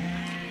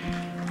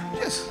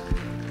 Yes.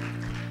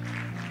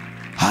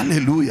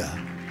 Hallelujah.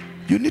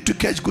 You need to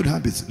catch good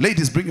habits.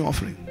 Ladies, bring your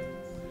offering.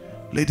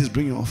 Ladies,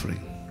 bring your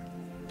offering.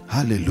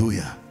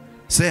 Hallelujah.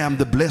 Say, I'm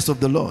the blessed of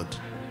the Lord.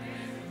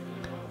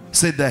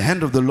 Say, the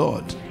hand of the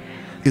Lord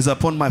is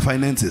upon my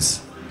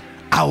finances.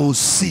 I will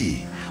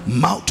see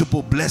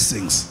multiple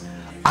blessings.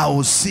 I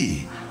will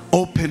see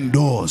open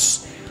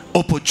doors.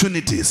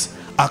 Opportunities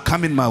are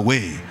coming my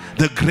way.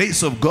 The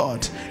grace of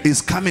God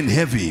is coming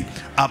heavy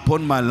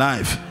upon my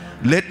life.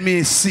 Let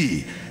me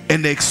see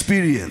and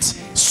experience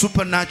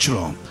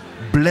supernatural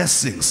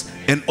blessings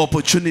and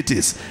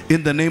opportunities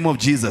in the name of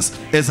Jesus.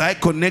 As I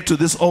connect to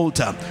this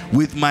altar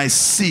with my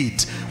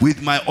seed,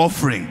 with my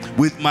offering,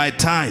 with my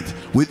tithe,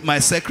 with my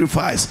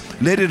sacrifice,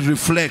 let it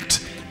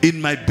reflect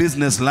in my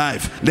business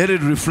life. Let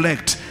it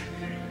reflect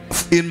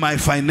in my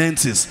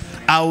finances.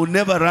 I will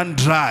never run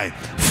dry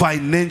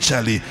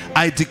financially.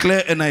 I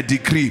declare and I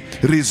decree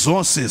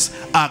resources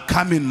are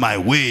coming my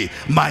way.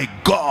 My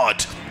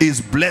God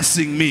is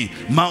blessing me,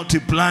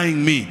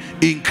 multiplying me,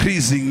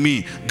 increasing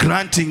me,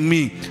 granting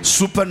me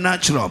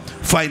supernatural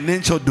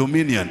financial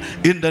dominion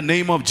in the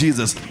name of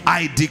Jesus.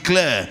 I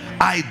declare,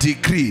 I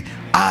decree,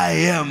 I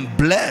am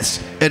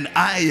blessed and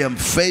I am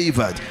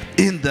favored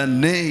in the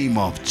name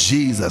of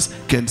Jesus.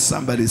 Can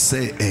somebody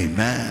say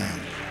amen?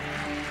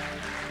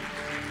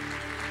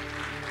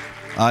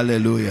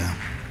 Hallelujah.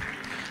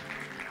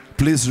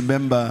 Please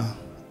remember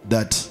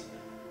that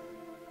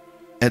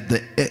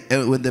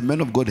when the man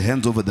of God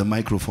hands over the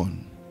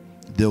microphone,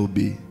 there will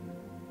be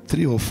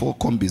 3 or 4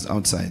 combis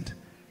outside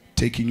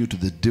taking you to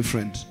the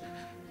different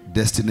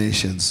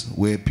destinations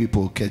where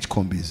people catch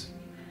combis.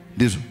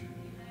 This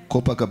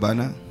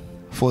Copacabana,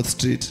 4th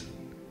Street,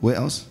 where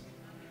else?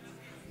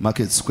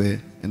 Market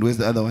Square, and where's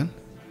the other one?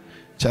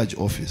 Church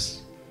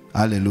office.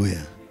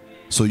 Hallelujah.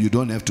 So you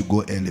don't have to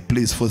go early.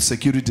 Please, for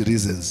security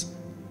reasons,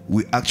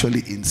 we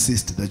actually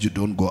insist that you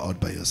don't go out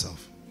by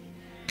yourself.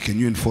 Can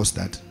you enforce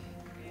that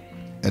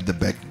at the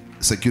back?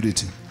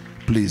 Security,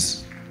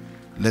 please,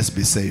 let's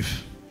be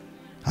safe.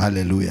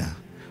 Hallelujah.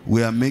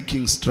 We are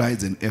making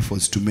strides and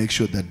efforts to make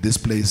sure that this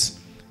place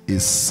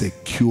is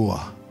secure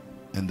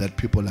and that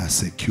people are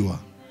secure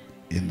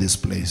in this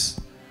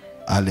place.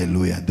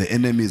 Hallelujah. The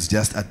enemy is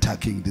just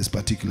attacking this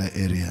particular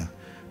area,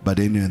 but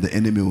anyway, the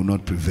enemy will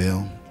not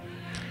prevail.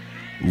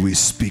 We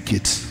speak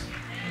it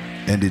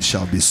and it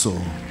shall be so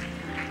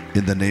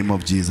in the name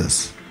of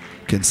Jesus.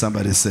 Can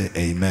somebody say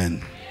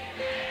amen?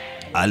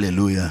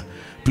 Hallelujah.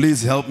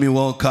 Please help me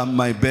welcome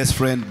my best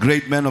friend,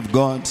 great man of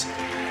God,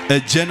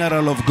 a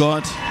general of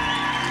God,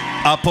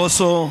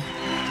 Apostle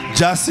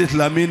Justice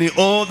Dlamini,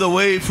 all the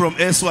way from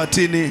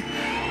Eswatini.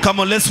 Come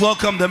on, let's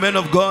welcome the man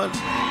of God.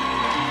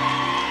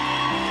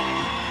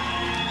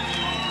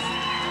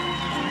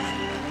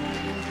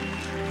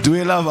 Do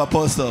we love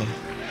Apostle?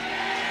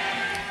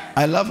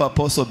 I love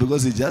Apostle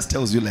because he just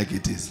tells you like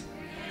it is.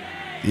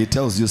 He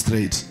tells you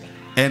straight.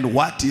 And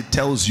what he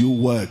tells you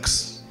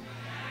works.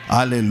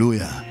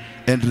 Hallelujah.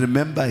 And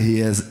remember, he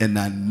has an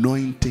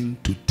anointing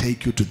to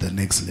take you to the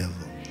next level.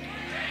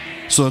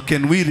 So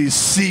can we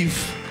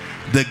receive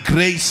the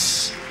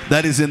grace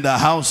that is in the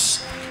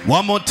house?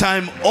 One more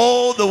time,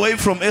 all the way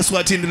from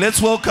Eswatini. Let's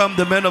welcome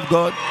the man of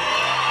God.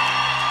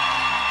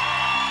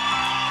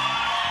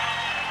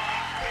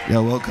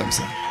 You're welcome,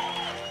 sir.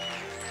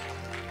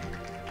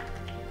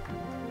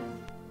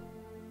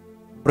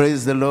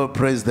 Praise the Lord,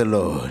 praise the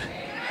Lord.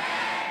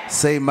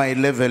 Say, my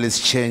level is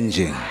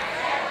changing.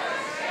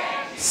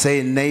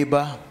 Say,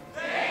 neighbor,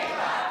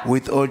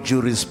 with all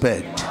due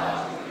respect,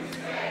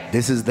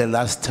 this is the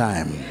last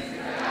time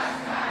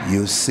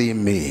you see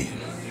me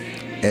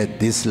at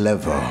this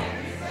level.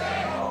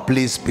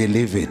 Please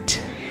believe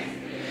it.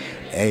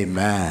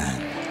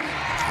 Amen.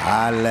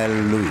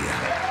 Hallelujah.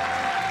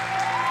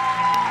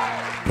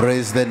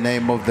 Praise the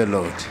name of the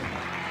Lord.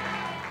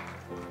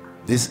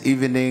 This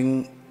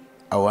evening,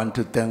 I want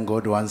to thank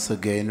God once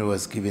again who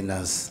has given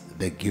us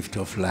the gift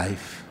of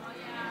life.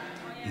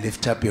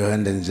 Lift up your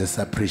hand and just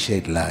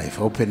appreciate life.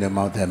 Open your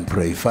mouth and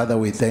pray. Father,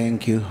 we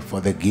thank you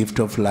for the gift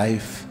of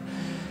life.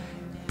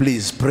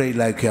 Please pray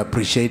like you're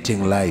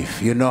appreciating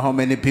life. You know how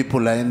many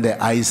people are in the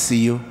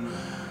ICU?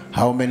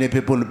 How many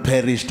people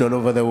perished all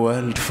over the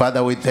world?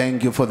 Father, we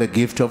thank you for the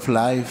gift of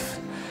life.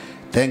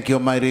 Thank you,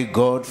 Almighty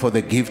God, for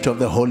the gift of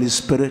the Holy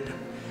Spirit.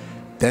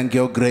 Thank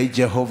you, great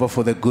Jehovah,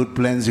 for the good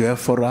plans you have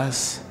for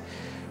us.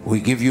 We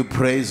give you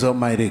praise,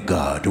 Almighty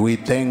God. We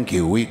thank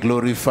you. We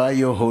glorify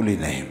your holy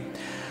name.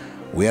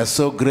 We are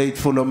so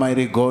grateful,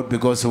 Almighty God,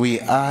 because we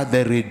are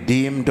the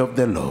redeemed of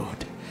the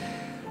Lord.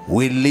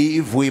 We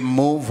live, we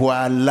move, we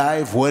are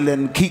alive, well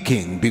and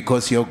kicking,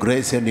 because your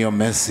grace and your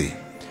mercy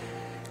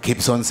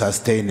keeps on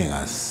sustaining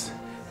us.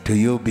 To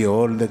you be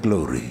all the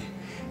glory.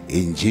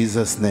 In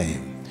Jesus'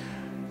 name.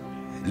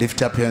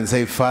 Lift up your hand and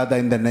say, Father,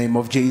 in the name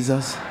of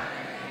Jesus,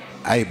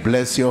 I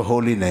bless your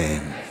holy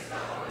name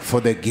for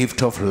the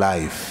gift of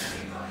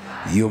life.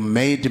 You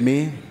made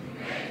me,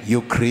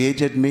 you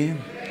created me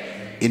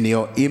in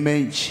your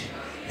image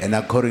and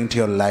according to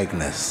your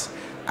likeness.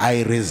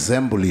 I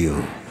resemble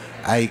you.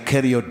 I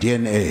carry your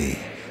DNA.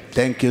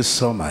 Thank you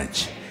so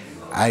much.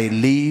 I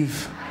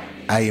live,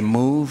 I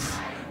move,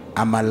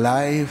 I'm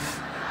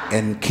alive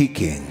and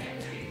kicking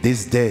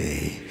this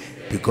day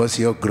because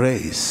your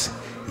grace,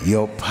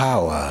 Your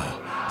power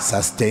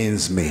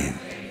sustains me.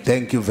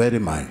 Thank you very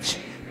much.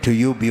 To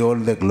you be all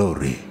the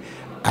glory.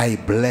 I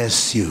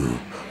bless you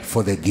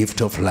for the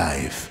gift of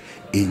life.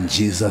 In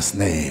Jesus'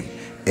 name,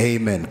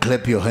 amen.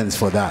 Clap your hands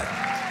for that.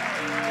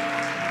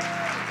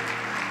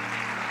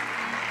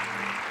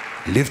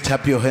 Lift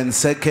up your hands.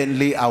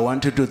 Secondly, I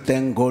wanted to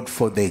thank God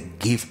for the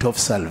gift of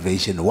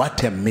salvation.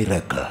 What a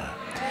miracle.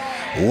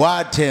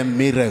 What a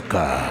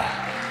miracle.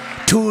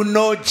 To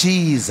know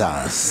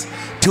Jesus,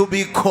 to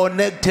be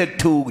connected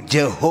to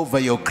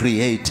Jehovah, your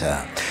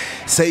creator.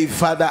 Say,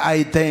 Father,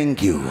 I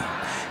thank you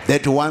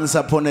that once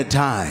upon a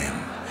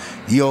time,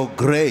 your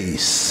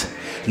grace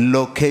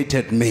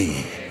located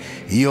me.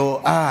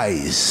 Your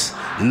eyes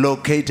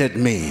located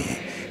me.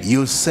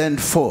 You sent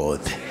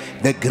forth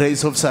the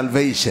grace of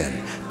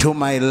salvation to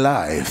my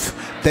life.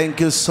 Thank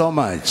you so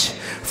much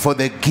for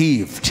the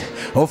gift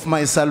of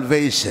my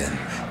salvation.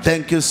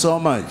 Thank you so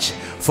much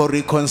for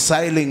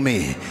reconciling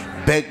me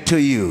back to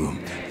you.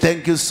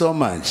 Thank you so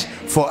much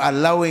for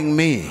allowing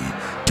me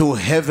to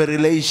have a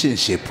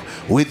relationship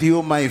with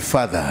you, my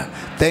Father.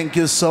 Thank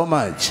you so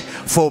much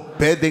for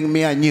birthing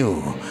me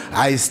anew.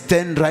 I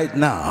stand right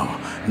now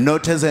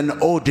not as an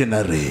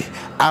ordinary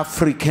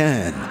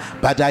African,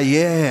 but I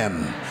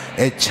am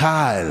a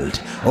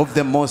child of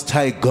the Most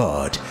High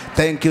God.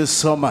 Thank you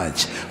so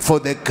much for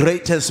the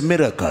greatest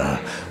miracle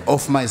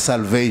of my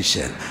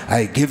salvation.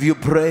 I give you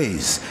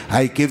praise.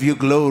 I give you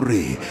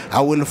glory.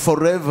 I will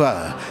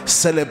forever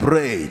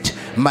celebrate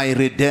my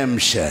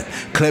redemption.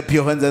 Clap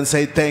your hands and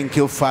say, thank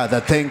you, Father.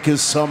 Thank you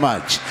so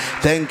much.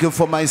 Thank you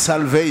for my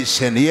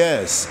salvation.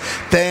 Yes.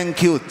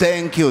 Thank you,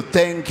 thank you,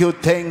 thank you,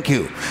 thank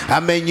you.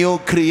 I'm a new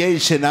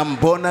creation. I'm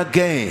born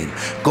again.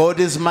 God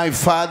is my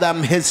Father.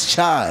 I'm his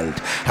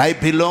child. I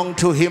belong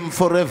to him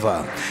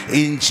forever.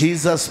 In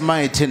Jesus'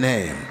 mighty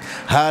name.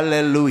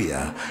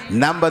 Hallelujah.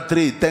 Number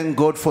 3, thank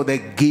God for the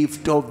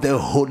gift of the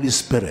Holy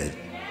Spirit.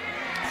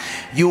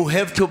 You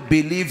have to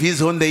believe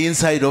he's on the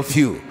inside of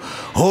you.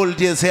 Hold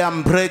your, say,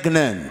 I'm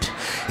pregnant.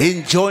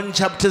 In John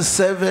chapter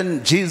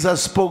 7,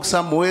 Jesus spoke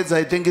some words.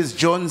 I think it's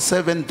John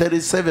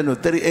 7:37 or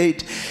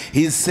 38.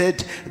 He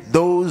said,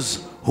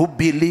 those who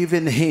believe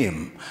in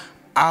him,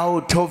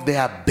 out of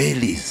their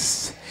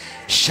bellies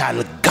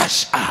shall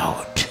gush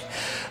out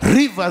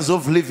rivers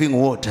of living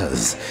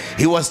waters.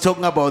 He was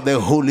talking about the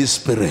Holy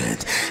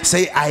Spirit.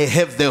 Say, I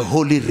have the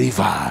Holy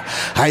River.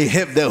 I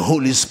have the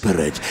Holy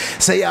Spirit.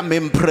 Say, I'm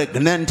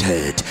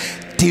impregnated,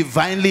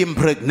 divinely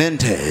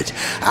impregnated.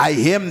 I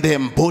am the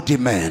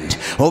embodiment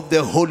of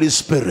the Holy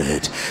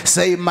Spirit.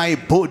 Say, my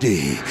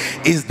body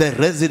is the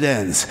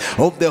residence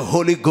of the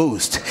Holy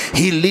Ghost.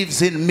 He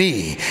lives in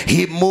me.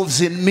 He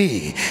moves in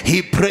me.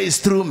 He prays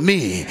through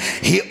me.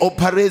 He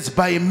operates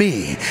by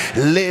me.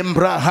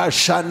 Lembra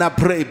Hashana,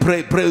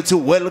 pray to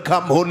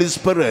welcome Holy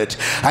Spirit.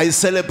 I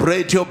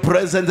celebrate your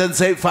presence and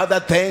say, Father,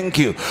 thank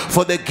you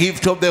for the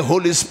gift of the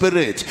Holy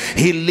Spirit.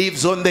 He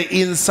lives on the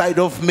inside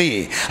of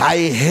me. I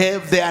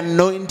have the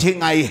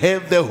anointing. I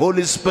have the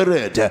Holy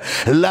Spirit.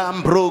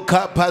 Lambro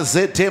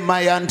kapazete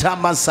mayanta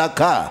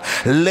masaka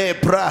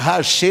lepra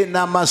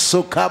hashina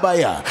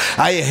masukabaya.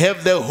 I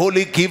have the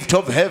holy gift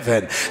of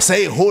heaven.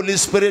 Say, Holy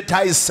Spirit,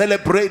 I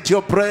celebrate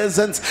your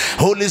presence.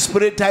 Holy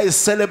Spirit, I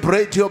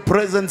celebrate your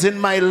presence in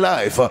my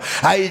life.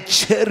 I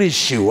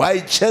cherish you. I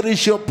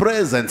cherish your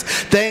presence.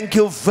 Thank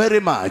you very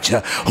much.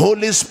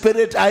 Holy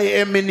Spirit, I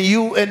am in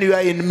you and you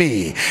are in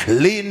me.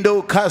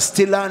 Lindo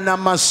Castilana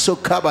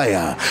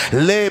Masukabaya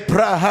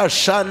lepra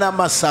hashana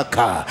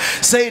masaka.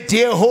 Say,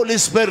 dear Holy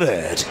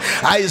Spirit,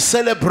 I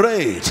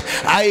celebrate,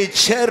 I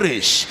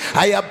cherish,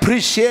 I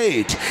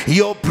appreciate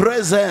your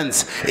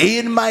presence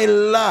in my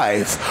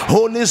life.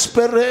 Holy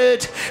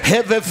Spirit,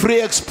 have a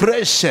free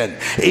expression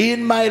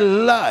in my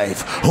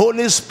life.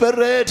 Holy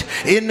Spirit,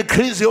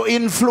 increase your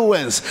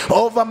influence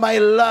over my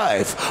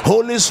life.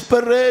 Holy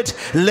Spirit,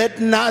 let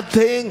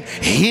nothing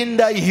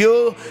hinder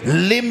you,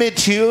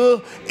 limit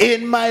you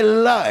in my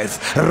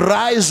life.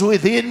 Rise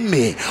within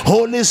me.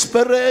 Holy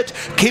Spirit,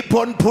 keep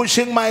on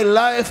pushing my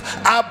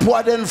life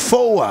upward and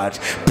forward.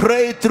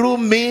 Pray through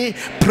me,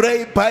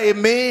 pray by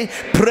me,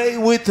 pray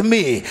with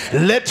me.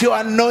 Let your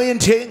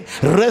anointing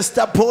rest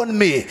upon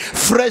me.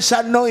 Fresh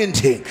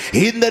anointing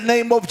in the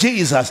name of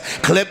Jesus.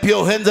 Clap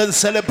your hands and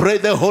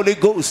celebrate the Holy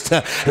Ghost.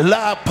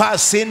 La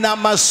pasina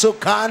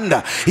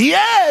masukanda.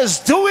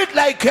 Yes, do it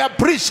like you're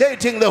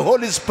appreciating the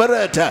Holy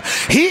Spirit.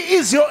 He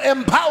is your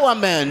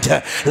empowerment.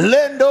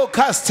 Lendo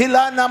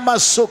Castilana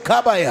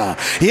masukabaya.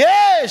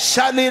 Yes,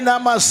 Shalina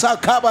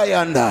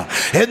masakabayanda.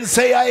 And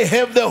say, I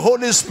have the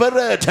Holy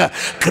Spirit.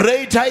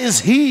 Greater is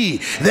he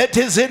that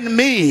is in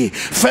me.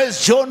 1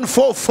 John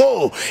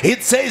 4:4.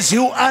 It says,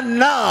 you are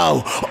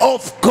now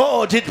of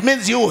God. It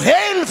means you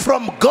hail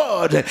from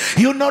God.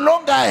 You no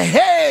longer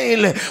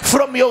hail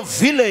from your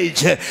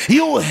village.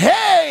 You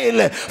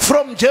hail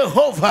from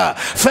Jehovah.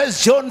 1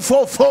 John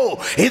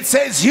 4:4. It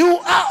says, you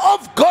are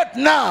of God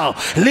now,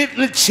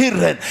 little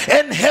children,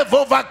 and have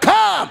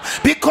overcome,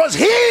 because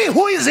he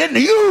who is in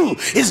you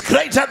is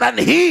greater than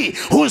he he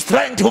who's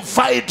trying to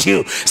fight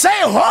you. Say,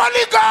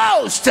 Holy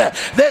Ghost,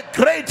 the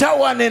greater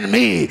one in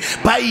me.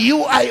 By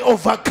you I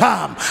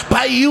overcome.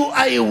 By you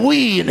I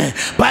win.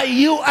 By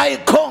you I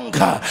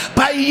conquer.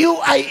 By you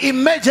I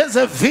emerge as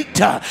a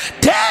victor.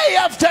 Day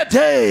after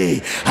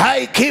day,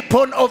 I keep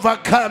on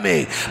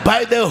overcoming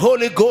by the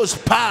Holy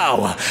Ghost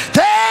power.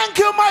 Thank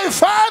you, my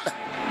Father.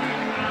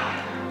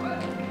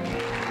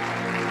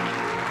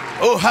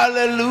 Oh,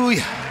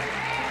 hallelujah.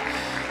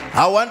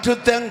 I want to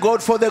thank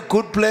God for the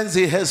good plans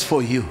he has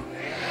for you.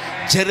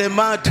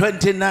 Jeremiah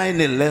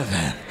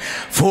 29:11.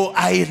 For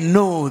I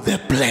know the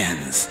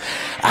plans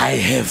I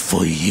have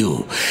for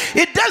you.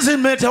 It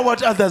doesn't matter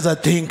what others are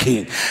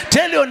thinking.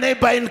 Tell your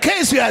neighbor, in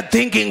case you are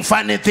thinking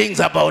funny things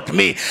about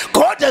me,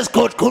 God has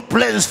got good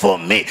plans for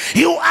me.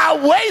 You are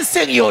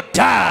wasting your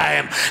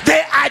time.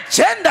 The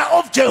agenda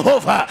of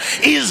Jehovah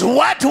is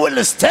what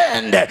will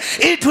stand.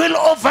 It will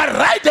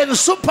override and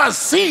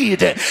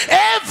supersede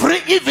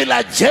every evil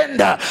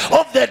agenda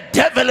of the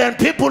devil and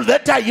people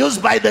that are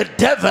used by the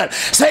devil.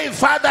 Say,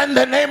 Father, in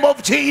the name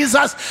of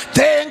Jesus,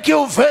 thank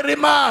you very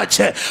much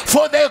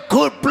for the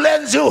good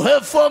plans you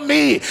have for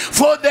me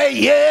for the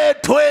year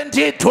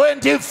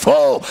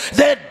 2024.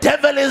 The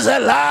devil is a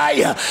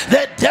liar.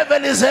 The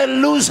devil is a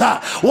loser.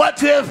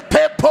 What you have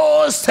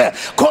purposed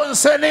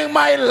concerning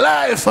my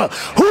life,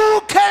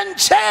 who can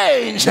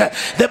change?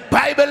 The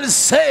Bible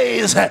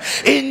says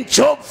in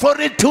Job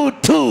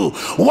 42:2,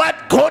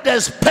 what God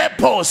has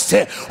purposed,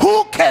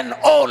 who can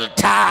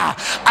alter?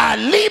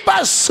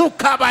 Aliba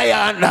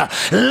sukabayana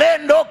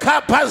lendo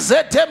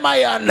kapazete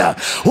mayana.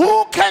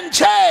 Who can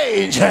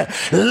change?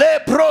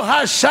 Lepro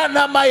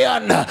hashana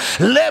mayana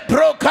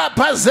lepro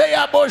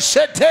kapazeya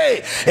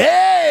boshete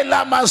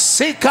la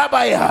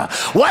masikabaya.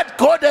 What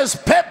God has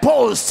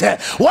purposed,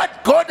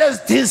 what God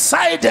has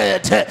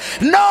decided,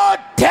 no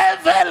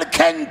devil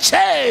can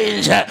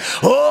change.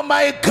 Oh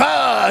my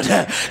God,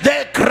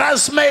 the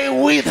grass may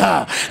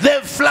wither,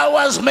 the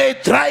flowers may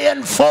dry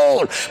and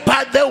fall,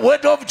 but the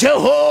word of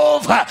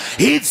Jehovah,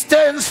 it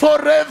stands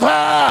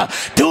forever.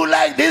 Do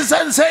like this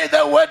and say,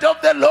 the word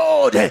of the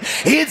Lord,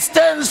 it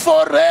stands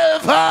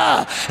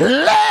forever.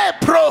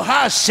 Lepro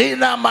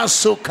hashina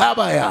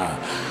masukabaya.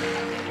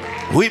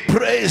 We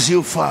praise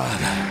you,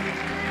 Father.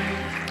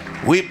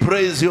 We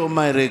praise you,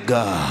 mighty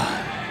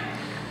God.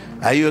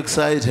 Are you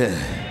excited?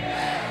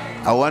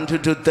 I want you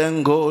to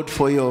thank God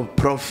for your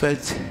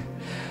prophet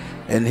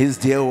and his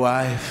dear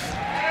wife.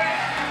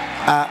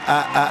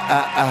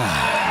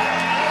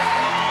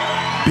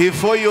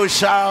 Before you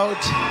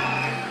shout,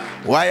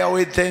 why are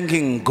we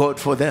thanking God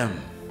for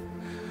them?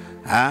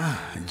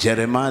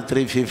 Jeremiah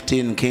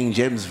 3:15, King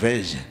James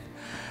Version.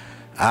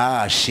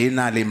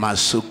 Shina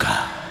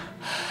limasuka.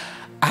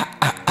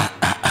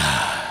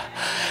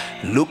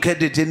 Look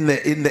at it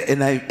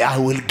and I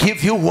will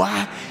give you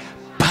what?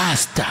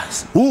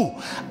 Pastors who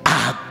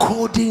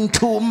according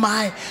to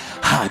my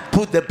heart.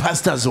 Put the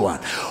pastors one.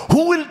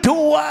 Who will do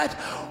what?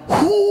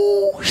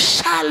 Who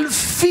shall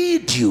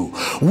feed you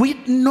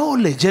with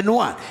knowledge and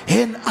what?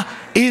 And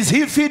is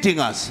he feeding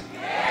us?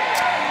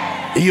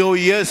 Your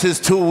yes is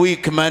too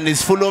weak, man.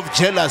 It's full of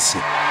jealousy.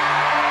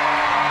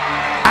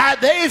 Are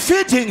they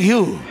feeding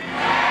you?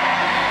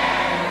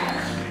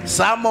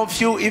 Some of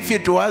you, if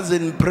it was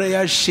in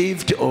prayer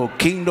shift or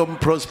kingdom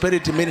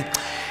prosperity meaning,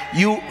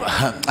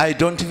 I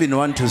don't even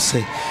want to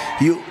say,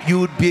 you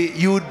would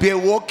be a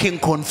walking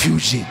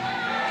confusion.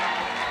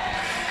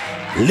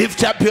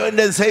 Lift up your hand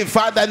and say,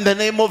 Father, in the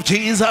name of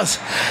Jesus,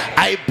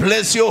 I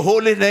bless your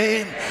holy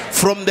name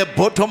from the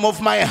bottom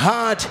of my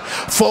heart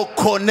for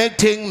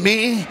connecting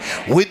me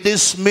with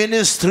this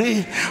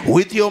ministry,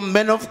 with your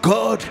men of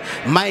God,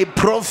 my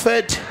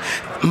prophet,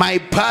 my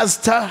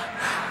pastor,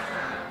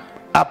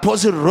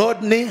 Apostle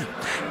Rodney,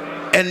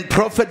 and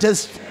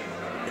prophetess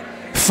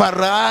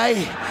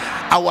Farai,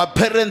 our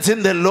parents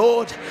in the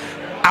Lord,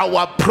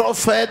 our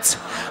prophets,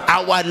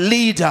 our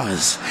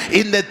leaders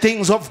in the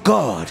things of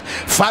God.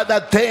 Father,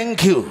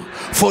 thank you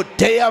for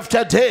day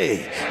after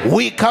day,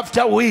 week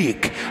after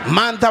week,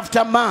 month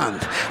after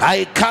month.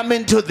 I come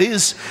into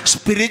this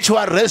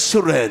spiritual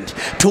restaurant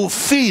to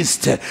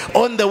feast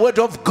on the word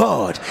of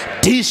God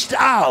dished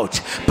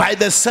out by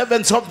the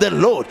servants of the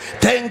Lord.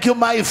 Thank you,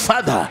 my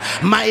Father.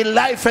 My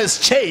life has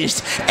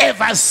changed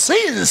ever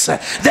since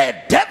the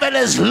devil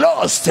has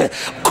lost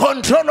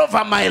control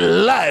over my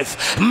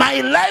life. My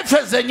life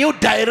has a new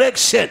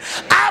direction,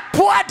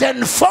 upward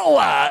and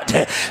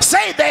forward.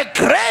 Say, the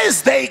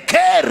grace they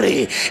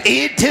carry,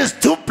 it is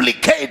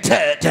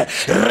duplicated,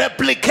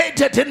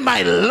 replicated in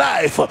my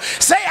life.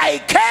 Say, I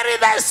carry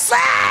the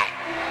same.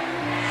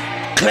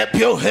 Clap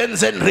your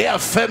hands and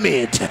reaffirm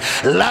it.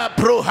 La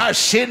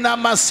prohashina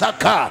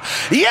masaka.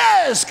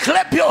 Yes,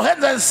 clap your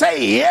hands and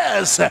say,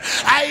 yes,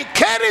 I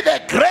carry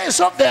the grace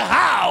of the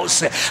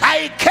house.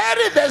 I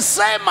carry the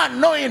same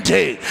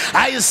anointing.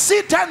 I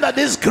sit under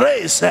this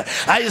grace.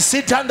 I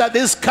sit under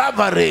this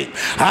covering.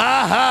 I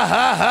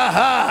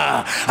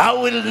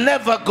will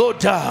never go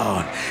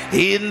down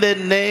in the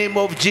name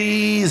of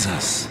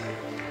Jesus.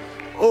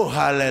 Oh,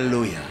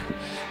 hallelujah.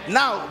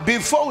 Now,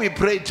 before we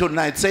pray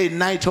tonight, say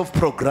night of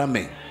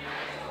programming.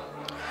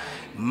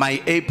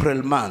 my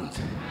April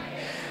month,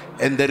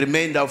 and the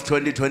remainder of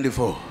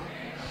 2024.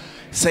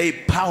 Say,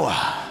 power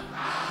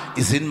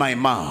is in my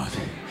mouth.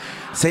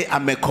 Say,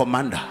 I'm a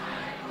commander.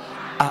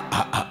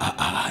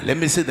 Let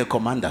me see the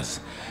commanders.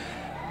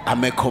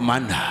 I'm a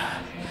commander.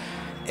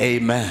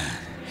 Amen.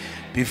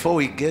 Before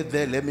we get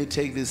there, let me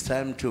take this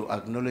time to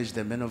acknowledge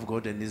the man of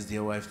God and his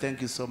dear wife.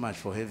 Thank you so much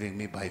for having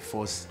me by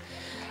force.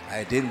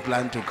 I didn't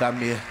plan to come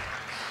here,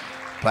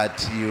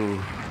 but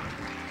you,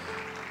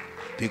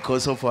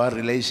 because of our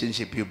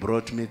relationship, you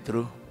brought me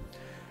through.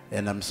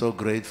 And I'm so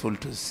grateful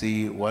to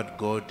see what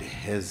God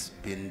has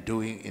been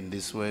doing in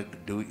this work,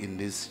 in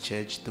this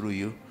church through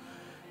you.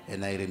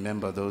 And I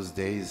remember those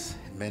days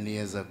many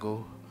years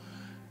ago,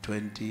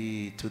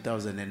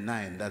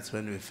 2009, that's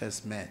when we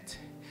first met.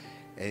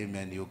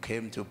 Amen. You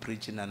came to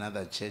preach in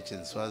another church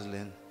in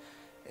Swaziland,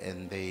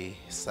 and a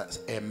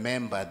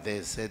member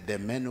there said, the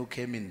man who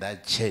came in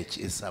that church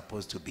is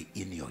supposed to be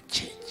in your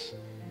church.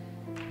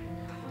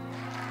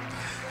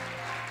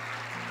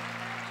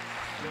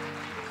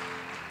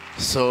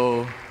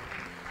 So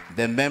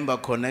the member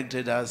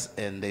connected us,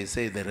 and they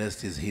say the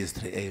rest is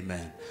history.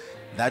 Amen.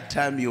 That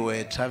time you were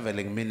a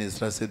traveling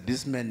minister. I said,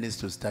 this man needs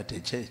to start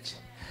a church.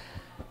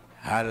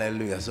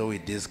 Hallelujah. So we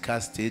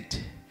discussed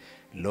it.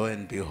 Lo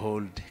and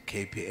behold,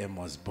 KPM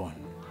was born.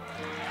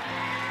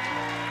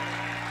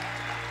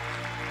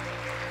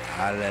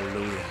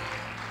 Hallelujah.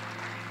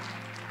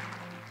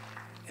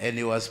 And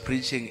he was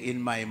preaching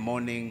in my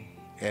morning,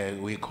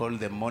 we call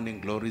them morning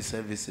glory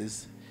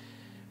services,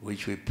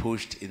 which we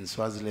pushed in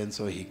Swaziland.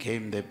 So he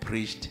came there,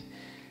 preached,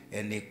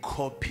 and he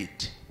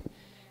copied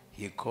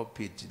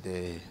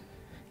the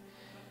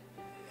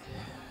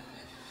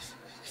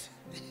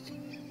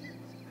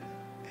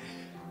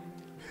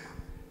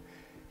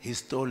he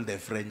stole the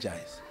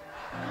franchise.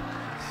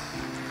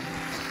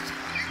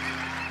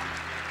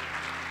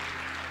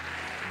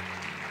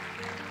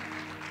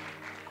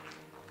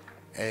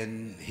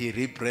 And he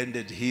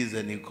rebranded his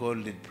and he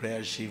called it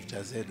Prayer Shift.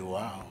 I said,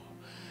 wow.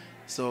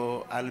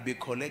 So I'll be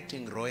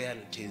collecting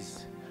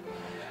royalties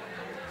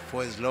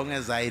for as long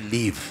as I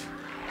live.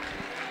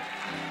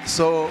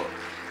 So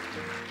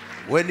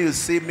when you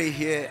see me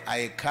here,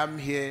 I come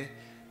here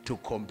to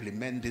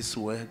complement this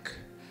work,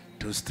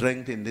 to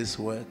strengthen this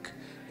work,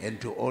 and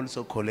to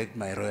also collect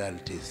my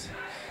royalties.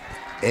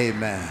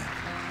 Amen.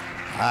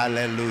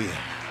 Hallelujah.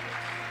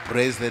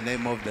 Praise the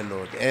name of the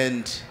Lord.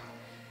 And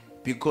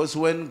because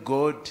when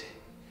God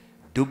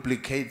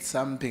duplicates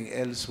something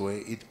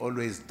elsewhere, it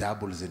always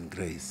doubles in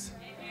grace.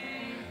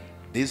 Amen.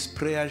 This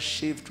prayer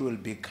shift will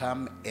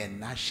become a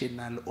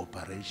national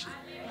operation.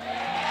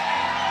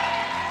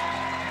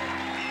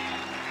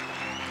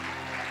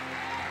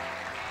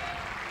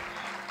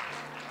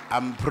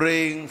 I'm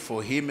praying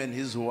for him and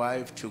his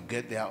wife to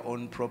get their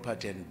own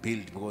property and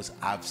build, because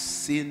I've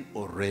seen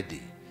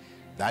already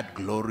that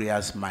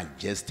glorious,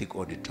 majestic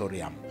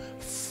auditorium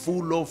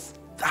full of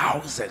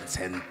thousands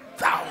and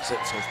thousands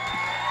of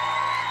people.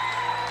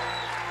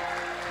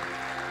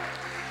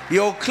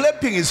 Your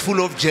clapping is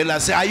full of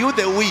jealousy. Are you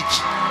the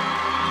witch?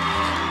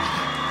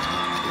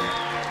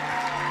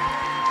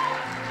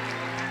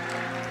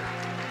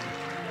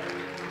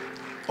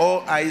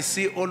 Or I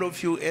see all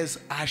of you as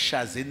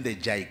ushers in the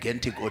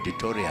gigantic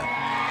auditorium.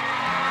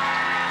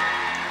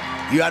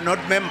 You are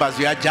not members,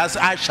 you are just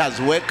ushers,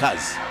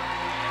 workers.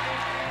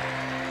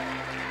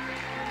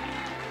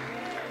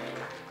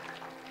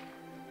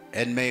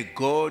 And may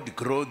God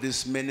grow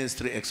this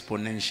ministry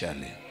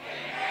exponentially.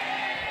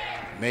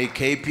 May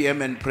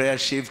KPM and Prayer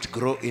Shift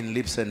grow in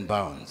leaps and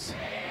bounds.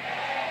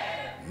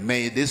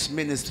 May this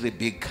ministry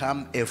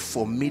become a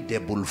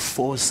formidable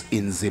force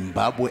in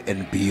Zimbabwe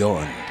and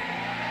beyond.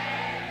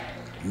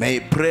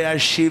 May prayer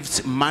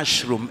shifts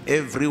mushroom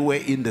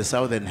everywhere in the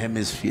southern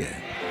hemisphere.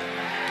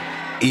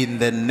 In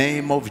the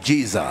name of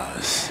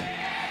Jesus.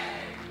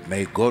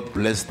 May God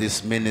bless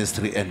this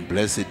ministry and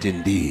bless it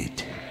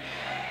indeed.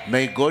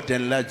 May God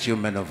enlarge you,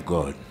 men of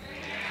God.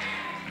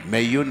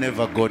 May you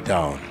never go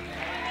down.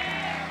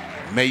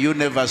 May you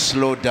never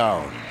slow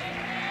down.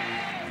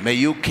 May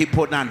you keep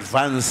on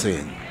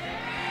advancing.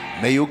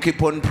 May you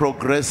keep on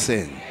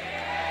progressing.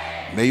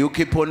 May you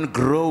keep on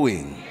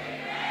growing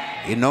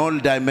in all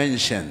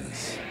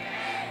dimensions.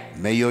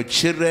 May your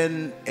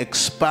children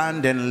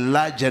expand,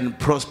 enlarge, and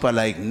prosper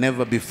like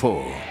never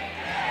before.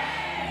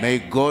 May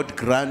God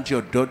grant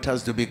your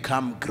daughters to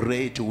become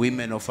great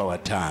women of our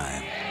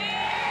time.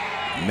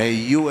 May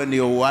you and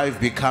your wife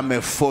become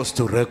a force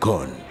to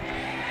reckon.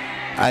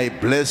 I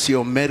bless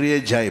your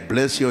marriage, I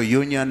bless your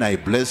union, I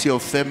bless your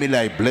family,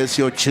 I bless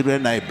your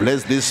children, I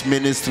bless this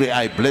ministry,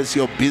 I bless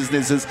your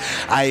businesses,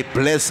 I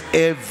bless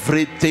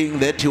everything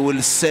that you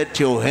will set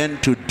your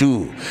hand to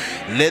do.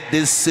 Let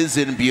this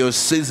season be your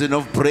season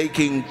of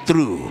breaking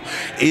through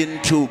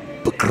into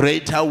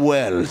greater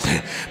wealth,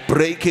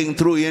 breaking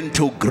through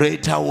into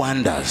greater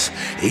wonders.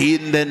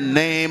 In the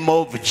name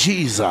of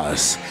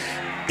Jesus.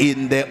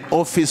 in the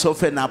office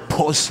of an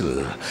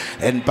apostle,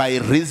 and by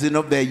reason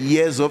of the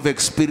years of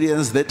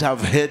experience that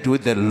I've had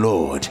with the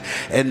Lord,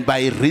 and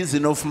by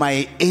reason of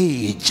my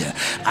age,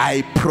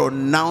 I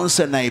pronounce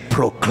and I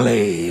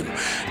proclaim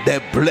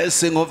the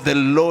blessing of the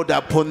Lord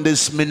upon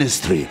this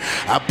ministry,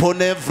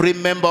 upon every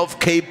member of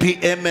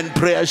KPM and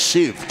Prayer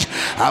Shift,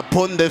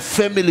 upon the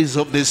families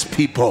of these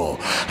people,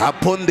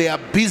 upon their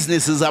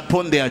businesses,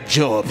 upon their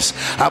jobs,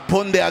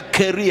 upon their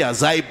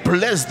careers. I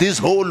bless this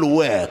whole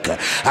work.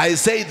 I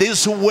say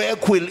this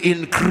work will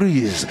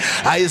increase.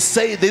 I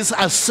say this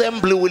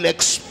assembly will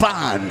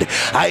expand.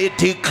 I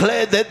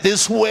declare that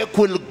this work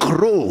will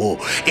grow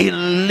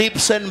in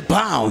leaps and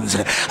bounds.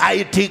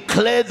 I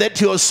declare that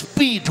your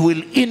speed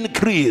will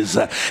increase.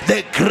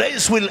 The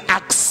grace will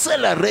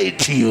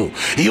accelerate you.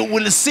 You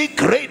will see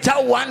greater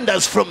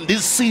wonders from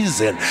this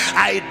season.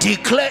 I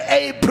declare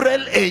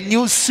April a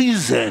new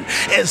season,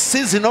 a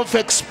season of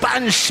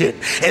expansion,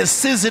 a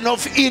season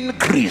of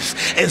increase,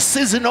 a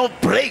season of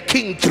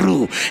breaking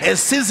through, a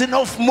season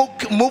of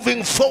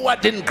moving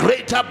forward in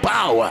greater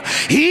power.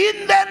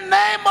 In the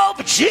name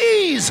of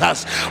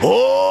Jesus.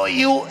 Oh,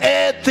 you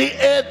earth, the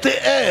earth,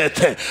 the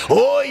earth.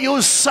 Oh,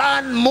 you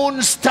sun,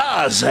 moon,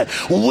 stars,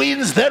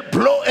 winds that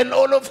blow, and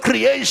all of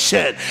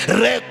creation.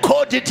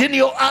 Record it in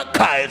your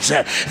archives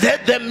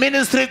that the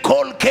ministry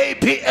called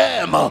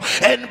KPM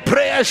and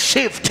Prayer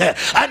Shift,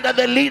 under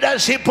the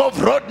leadership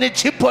of Rodney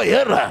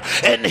Chipoyera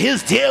and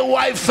his dear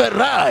wife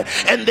Ferrari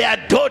and their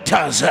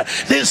daughters,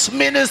 this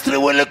ministry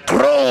will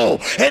grow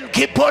and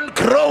keep on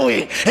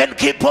growing and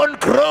keep on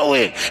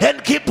growing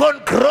and keep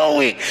on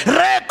growing.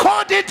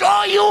 Record it,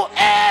 all you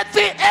earth,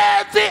 the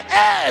earth, the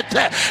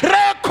earth.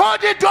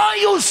 Record it, all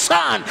you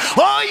sun,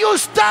 all you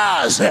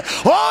stars,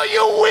 all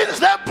you winds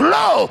that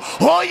blow,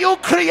 all you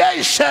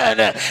creation,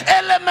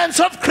 elements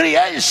of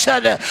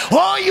creation,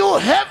 all you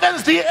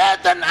heavens, the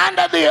earth, and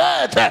under the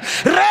earth.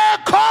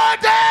 Record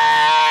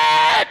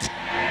it.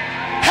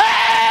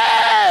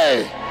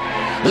 Hey,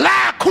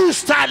 La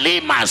Kusta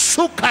Lima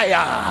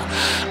Sukaya.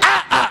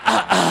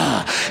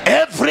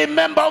 Every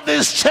member of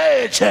this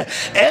church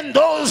and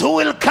those who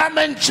will come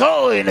and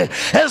join,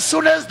 as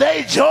soon as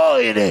they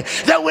join,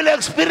 they will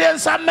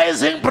experience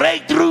amazing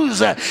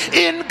breakthroughs,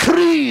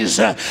 increase.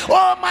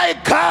 Oh my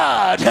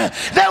God,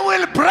 they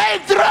will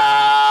break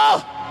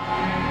through.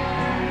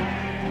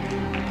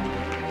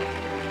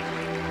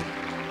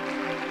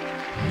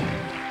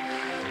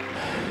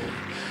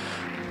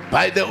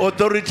 By the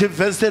authority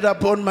vested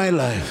upon my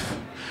life,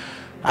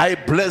 I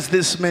bless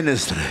this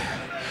ministry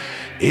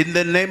in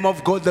the name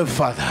of God the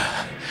Father,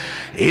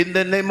 in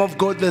the name of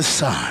God the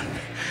Son,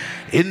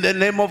 in the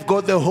name of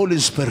God the Holy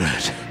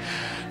Spirit.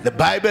 The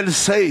Bible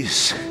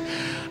says,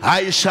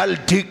 I shall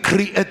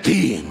decree a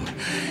thing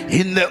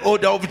in the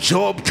order of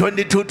Job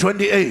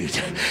 22:28,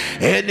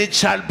 and it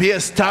shall be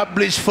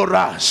established for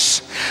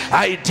us.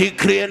 I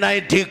decree and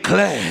I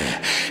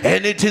declare,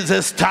 and it is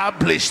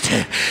established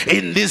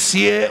in this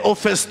year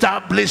of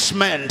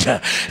establishment,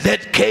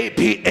 that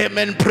KPM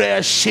and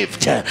Prayer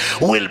Shift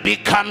will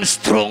become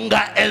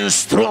stronger and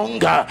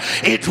stronger.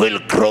 It will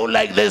grow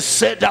like the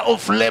cedar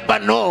of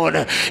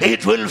Lebanon.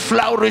 It will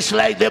flourish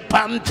like the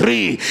palm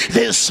tree.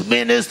 This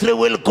ministry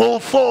will go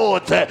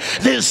forth.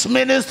 This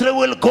ministry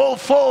will go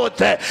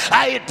forth.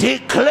 I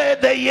declare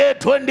the year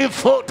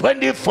 24,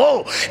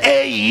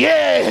 a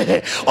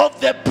year of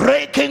the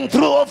breaking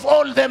through of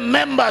all the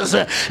members,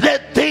 the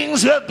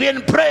things you have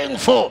been praying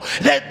for,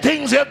 the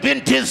things you have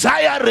been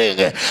desiring.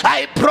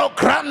 I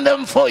program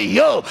them for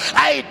you.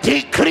 I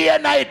decree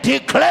and I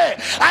declare.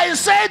 I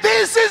say,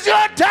 this is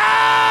your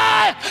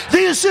time.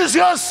 This is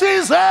your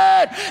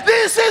season.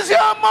 This is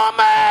your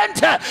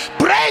moment.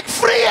 Break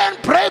free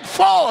and break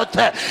forth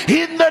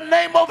in the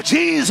name of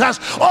Jesus.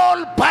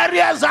 All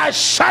barriers are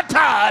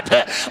shattered.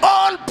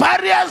 All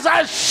barriers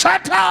are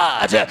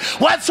shattered.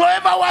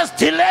 Whatsoever was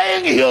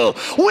delaying you,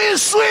 we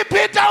sweep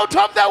it out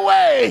of the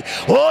way.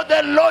 Oh,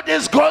 the Lord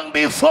is going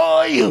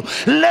before you,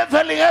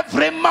 leveling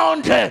every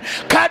mountain,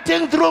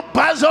 cutting through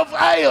bars of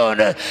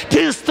iron,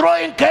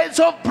 destroying gates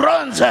of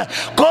bronze.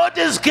 God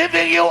is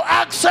giving you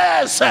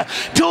access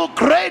to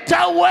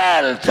greater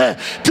wealth,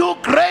 to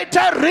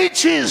greater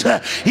riches.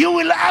 You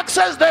will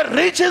access the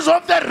riches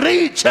of the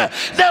rich,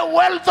 the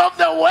wealth of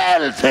the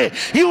wealthy.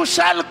 You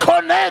shall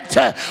connect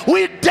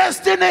with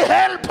destiny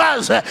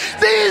helpers.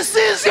 This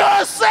is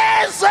your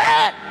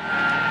season.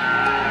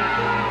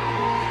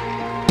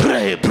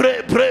 Pray,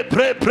 pray, pray,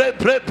 pray, pray,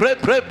 pray, pray,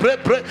 pray, pray,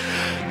 pray,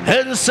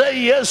 and say,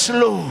 yes,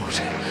 Lord.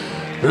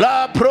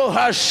 La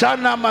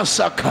prohashana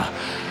masaka,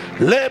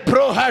 le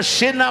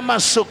prohashina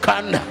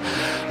masukanda,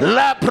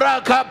 la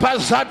praka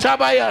pasata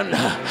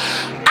bayana.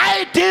 I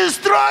I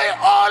destroy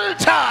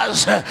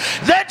altars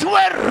that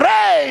were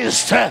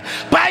raised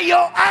by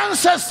your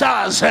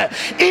ancestors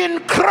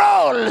in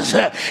kraals,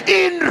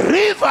 in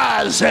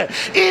rivers,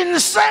 in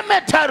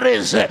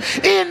cemeteries,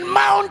 in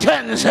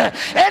mountains,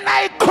 and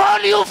I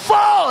call you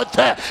forth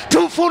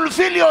to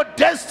fulfill your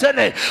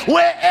destiny.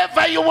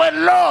 Wherever you were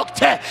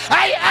locked,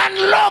 I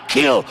unlock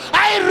you,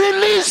 I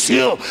release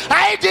you,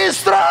 I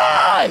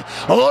destroy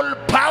all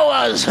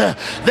powers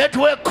that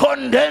were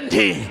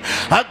contending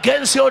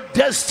against your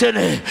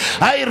destiny.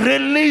 I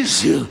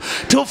release you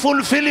to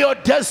fulfill your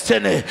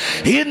destiny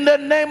in the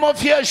name of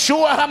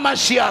Yeshua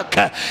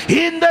HaMashiach,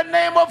 in the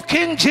name of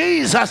King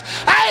Jesus.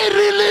 I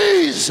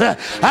release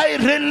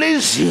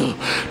you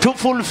to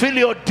fulfill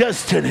your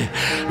destiny.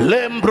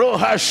 Lembro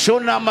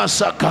Hashuna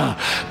Masaka,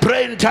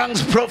 pray in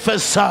tongues,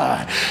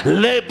 prophesy.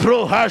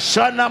 Lebro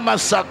Hashana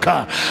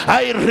Masaka,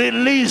 I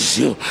release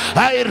you,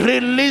 I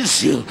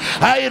release you,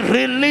 I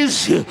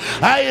release you,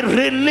 I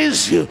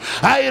release you,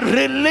 I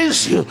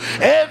release you.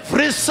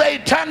 Every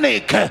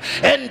satanic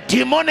and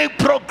demonic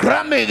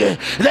programming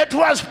that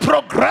was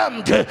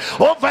programmed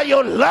over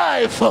your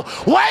life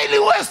while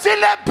you were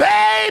still a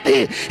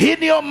baby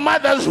in your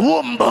mother's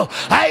womb,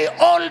 I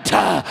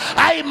alter,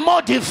 I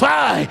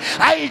modify,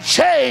 I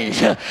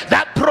change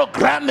that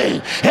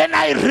programming, and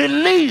I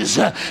release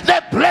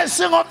the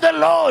blessing of the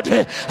Lord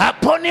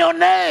upon your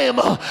name,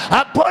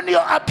 upon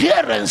your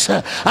appearance,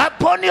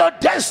 upon your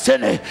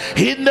destiny,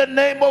 in the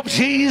name of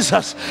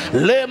Jesus.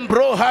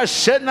 Lembro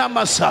Hashena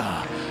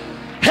Masa,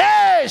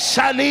 hey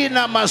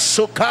Shalina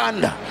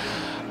Masukanda,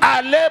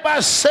 Aleba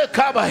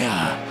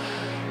Sekabaya,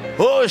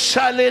 oh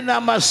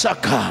Shalina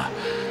Masaka,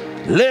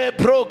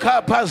 Lebro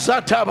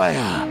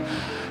Kapazatabaya,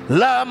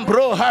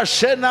 Lambro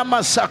Hashena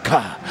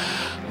Masaka.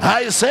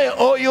 I say,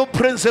 oh you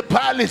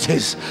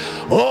principalities,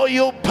 oh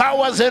you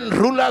powers and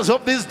rulers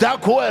of this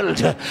dark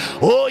world,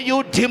 oh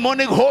you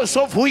demonic hosts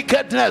of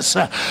wickedness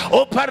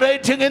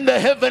operating in the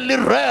heavenly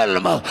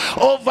realm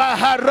over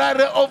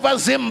Harare, over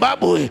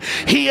Zimbabwe,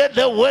 hear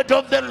the word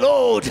of the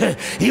Lord.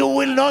 You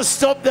will not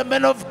stop the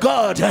men of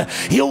God.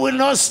 You will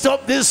not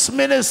stop this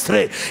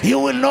ministry. You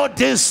will not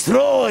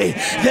destroy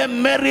the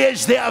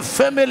marriage, their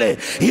family.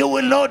 You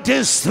will not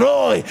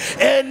destroy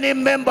any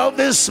member of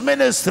this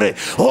ministry.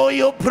 Oh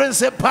you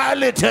principalities,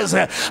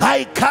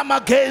 I come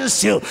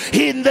against you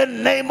in the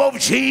name of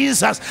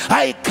Jesus.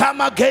 I come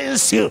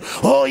against you,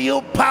 oh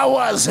you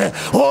powers,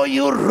 oh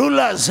you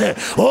rulers,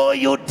 oh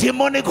you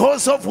demonic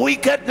hosts of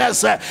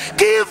wickedness,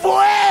 give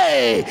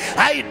way.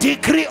 I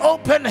decree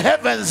open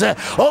heavens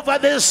over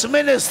this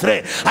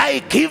ministry.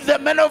 I give the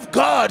men of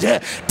God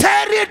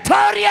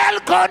territorial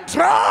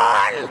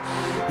control.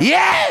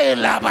 Yeah,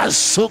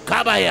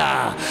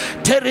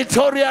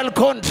 territorial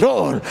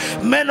control.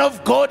 Men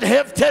of God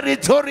have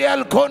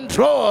territorial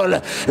control.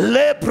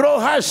 Lepro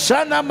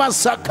Hashana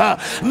Masaka.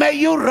 May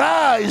you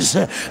rise.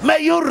 May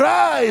you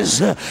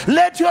rise.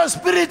 Let your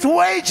spirit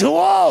wage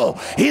war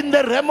in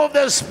the realm of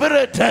the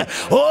spirit.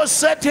 Oh,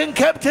 setting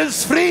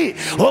captives free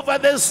over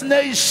this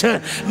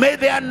nation. May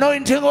the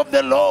anointing of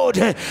the Lord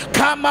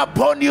come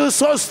upon you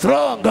so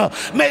strong.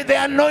 May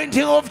the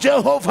anointing of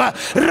Jehovah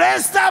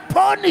rest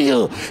upon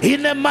you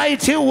in a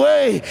mighty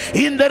way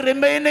in the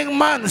remaining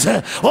months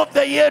of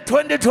the year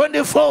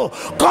 2024.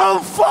 Go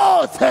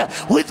forth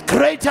with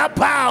greater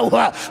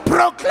power.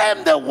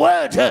 Proclaim the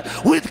word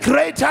with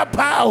greater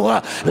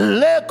power.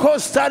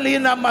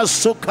 Lekostalina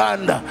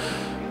Masukanda.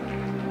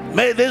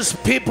 May these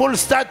people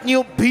start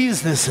new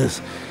businesses.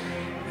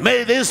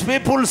 May these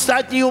people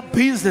start new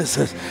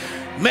businesses.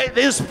 May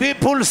these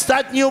people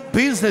start new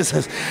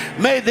businesses.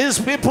 May these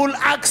people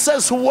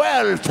access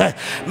wealth.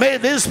 May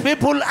these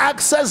people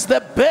access the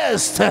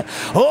best,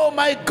 oh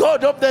my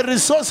God, of the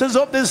resources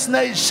of this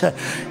nation.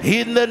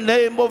 In the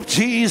name of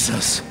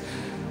Jesus.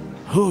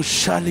 Oh,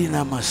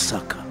 Shalina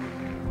Masaka.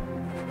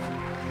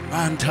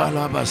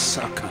 Mantala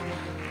Basaka.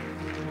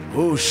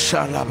 Oh,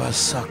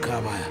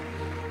 Shalabasaka.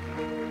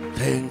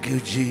 Thank you,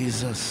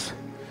 Jesus.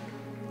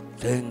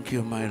 Thank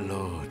you, my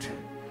Lord.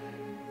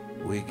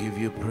 We give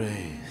you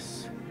praise.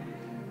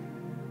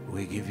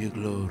 We give you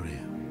glory.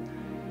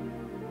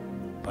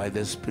 By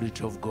the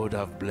Spirit of God,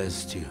 I've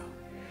blessed you.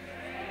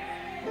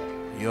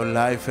 Your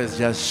life has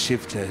just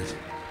shifted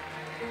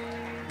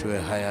to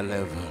a higher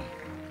level.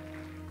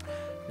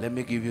 Let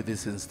me give you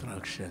this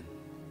instruction.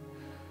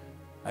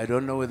 I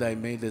don't know whether I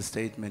made the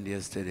statement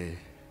yesterday,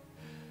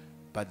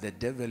 but the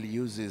devil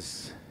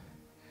uses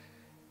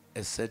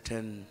a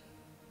certain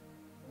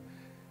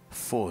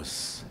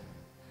force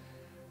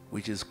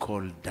which is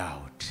called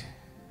doubt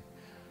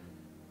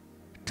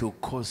to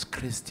cause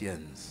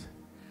Christians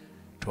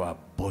to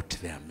abort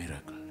their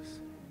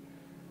miracles.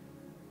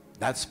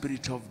 That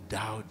spirit of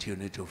doubt, you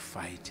need to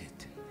fight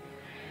it.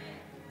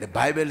 The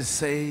Bible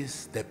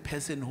says the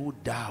person who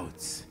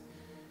doubts,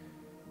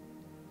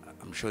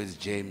 I'm sure it's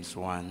James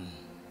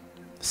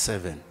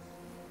 1:7.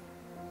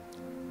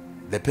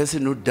 The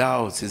person who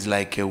doubts is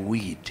like a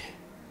weed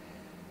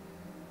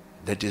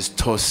that is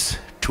tossed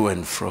to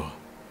and fro.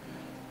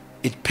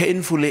 It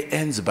painfully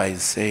ends by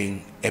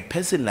saying, a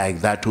person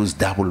like that who's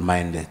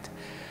double-minded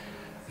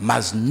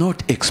must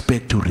not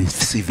expect to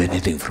receive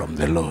anything from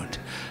the Lord.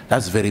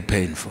 That's very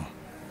painful.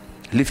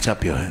 Lift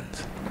up your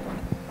hands.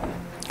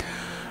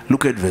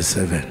 Look at verse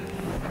 7.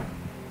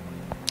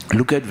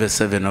 Look at verse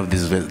 7 of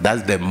this verse.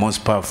 That's the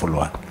most powerful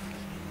one,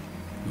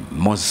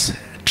 most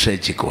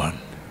tragic one.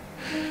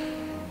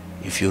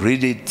 If you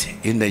read it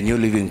in the New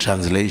Living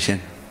Translation,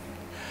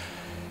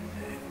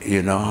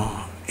 you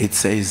know, it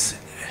says,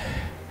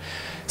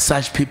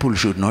 such people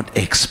should not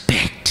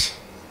expect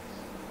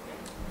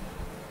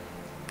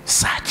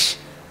such.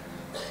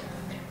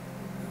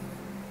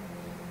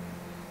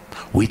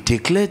 We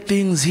declare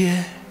things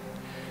here,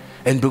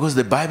 and because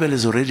the Bible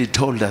has already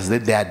told us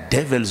that there are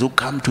devils who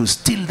come to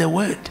steal the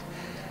word,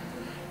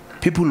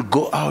 people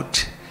go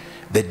out,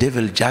 the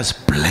devil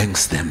just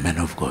blanks them, man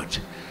of God.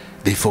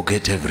 They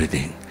forget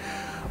everything.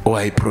 Oh,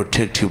 I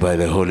protect you by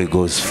the Holy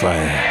Ghost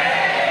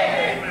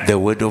fire. The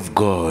word of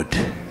God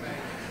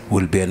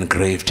will be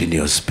engraved in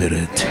your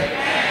spirit.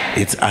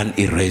 It's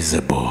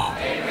unerasable.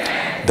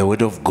 The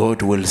word of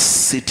God will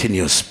sit in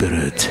your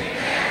spirit.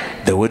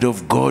 The word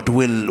of God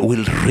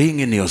will ring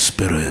in your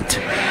spirit.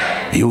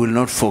 You will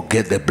not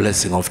forget the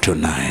blessing of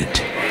tonight.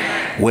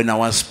 When I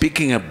was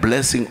speaking a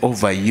blessing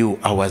over you,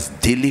 I was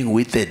dealing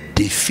with a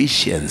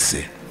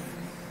deficiency.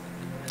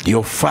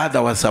 Your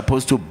father was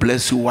supposed to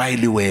bless you while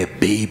you were a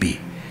baby.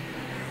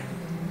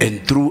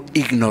 And through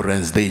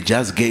ignorance, they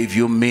just gave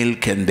you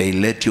milk and they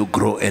let you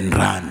grow and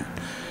run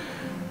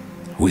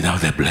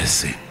without the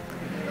blessing.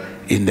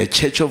 In the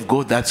church of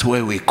God, that's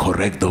where we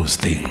correct those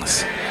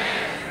things.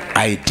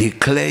 I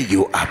declare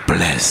you are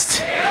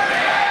blessed.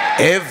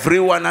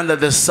 Everyone under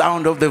the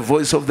sound of the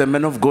voice of the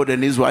man of God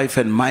and his wife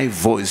and my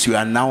voice, you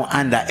are now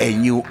under a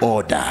new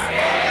order.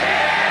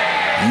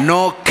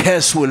 No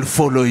curse will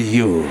follow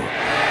you.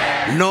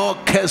 No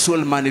curse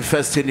will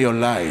manifest in your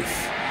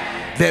life.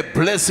 The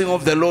blessing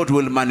of the Lord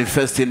will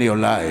manifest in your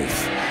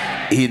life.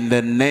 In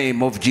the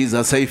name of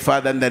Jesus. Say,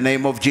 Father, in the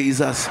name of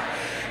Jesus.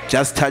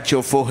 Just touch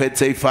your forehead.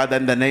 Say, Father,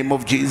 in the name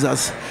of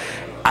Jesus,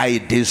 I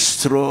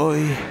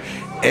destroy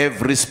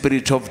every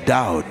spirit of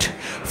doubt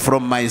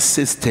from my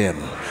system.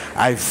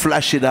 I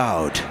flush it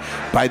out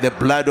by the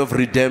blood of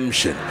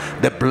redemption,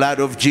 the blood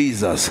of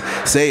Jesus.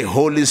 Say,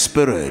 Holy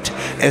Spirit,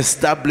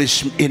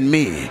 establish in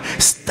me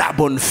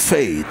stubborn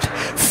faith,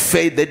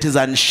 faith that is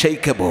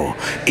unshakable,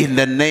 in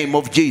the name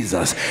of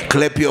Jesus.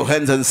 Clap your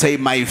hands and say,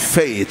 my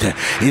faith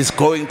is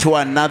going to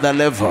another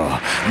level.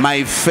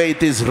 My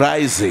faith is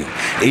rising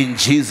in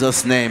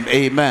Jesus' name.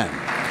 Amen.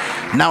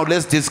 Now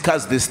let's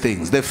discuss these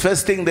things. The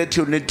first thing that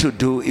you need to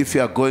do if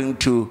you are going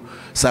to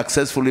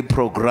successfully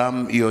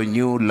program your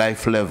new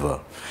life level,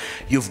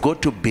 you've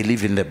got to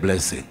believe in the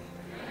blessing.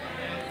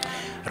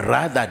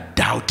 Rather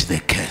doubt the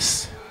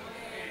curse.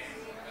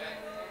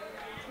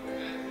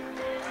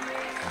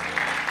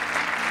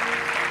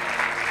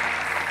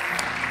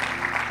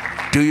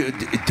 Do you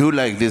do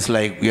like this,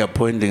 like we are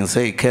pointing,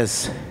 say,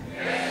 curse,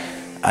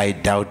 I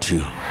doubt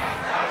you.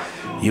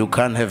 You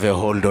can't have a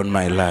hold on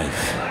my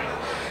life.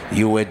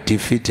 You were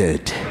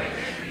defeated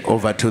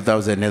over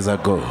 2,000 years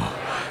ago.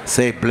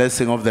 Say,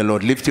 blessing of the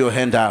Lord. Lift your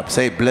hand up.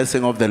 Say,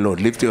 blessing of the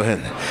Lord. Lift your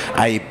hand.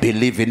 I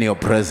believe in your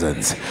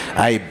presence.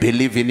 I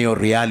believe in your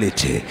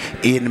reality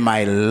in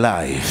my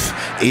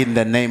life. In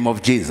the name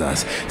of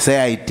Jesus. Say,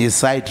 I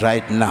decide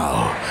right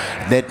now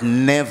that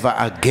never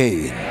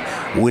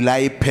again will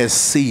I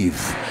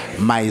perceive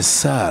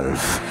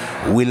myself,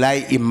 will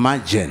I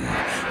imagine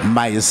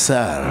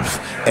myself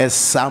as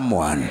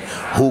someone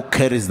who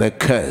carries the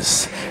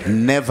curse.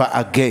 Never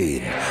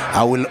again.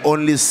 I will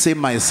only see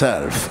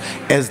myself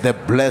as the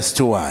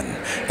blessed one,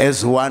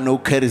 as one who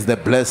carries the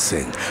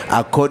blessing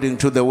according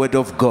to the word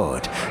of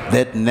God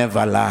that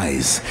never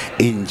lies.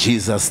 In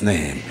Jesus'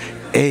 name,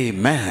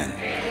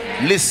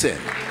 amen. Listen,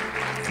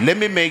 let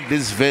me make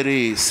this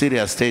very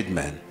serious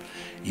statement.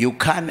 You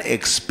can't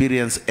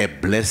experience a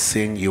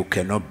blessing you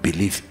cannot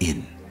believe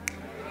in.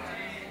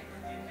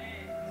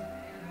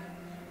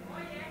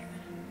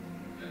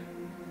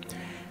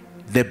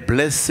 The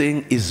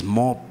blessing is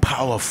more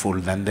powerful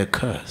than the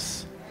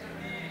curse.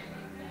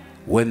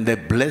 When the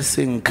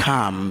blessing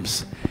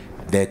comes,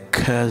 the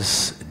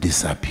curse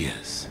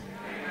disappears.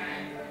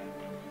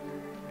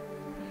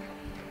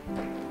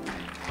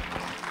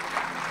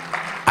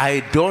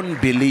 I don't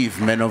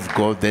believe, men of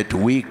God, that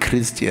we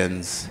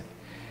Christians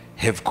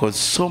have got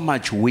so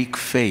much weak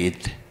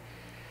faith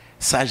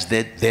such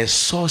that the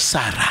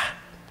sorcerer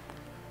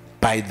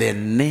by the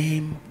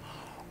name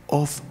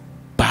of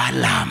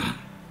Balaam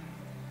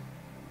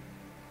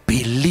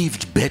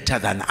believed better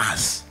than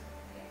us.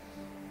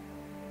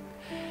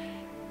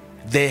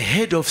 The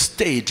head of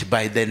state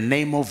by the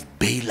name of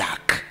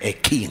Balak, a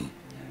king,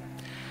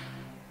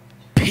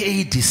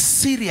 paid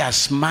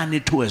serious money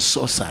to a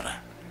sorcerer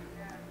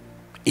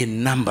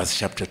in Numbers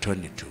chapter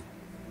 22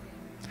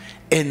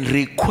 and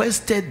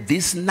requested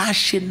this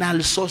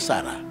national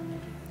sorcerer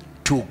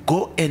to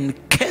go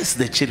and curse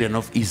the children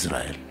of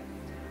Israel.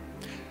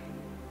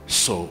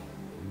 So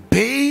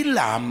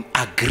Balaam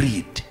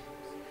agreed,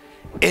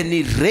 and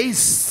he raised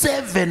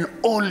 7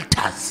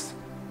 altars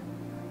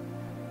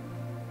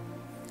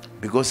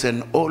Because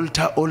an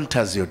altar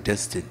alters your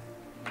destiny.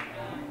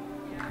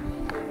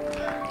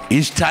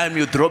 Each time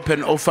you drop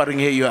an offering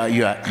here,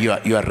 you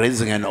are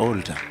raising an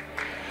altar.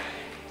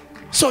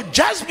 So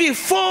just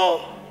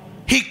before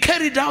he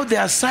carried out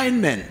the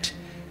assignment,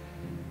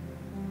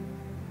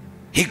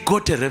 he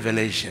got a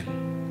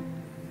revelation.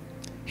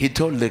 He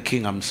told the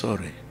king, I'm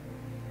sorry.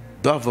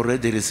 Though I've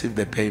already received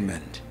the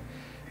payment,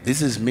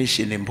 this is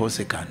mission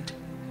impossible.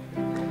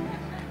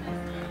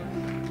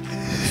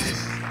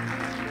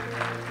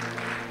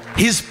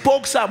 He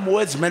spoke some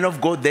words, man of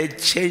God, they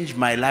changed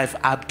my life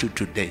up to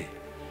today.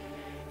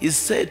 He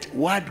said,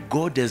 what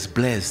God has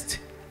blessed,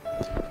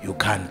 you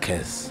can't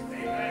curse.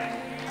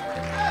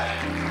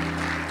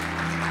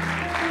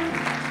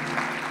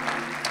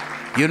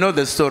 You know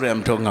the story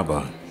I'm talking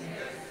about.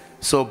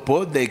 So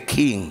both the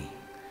king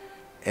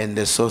and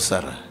the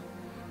sorcerer,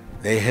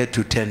 they had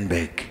to turn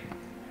back.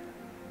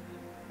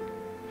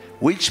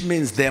 Which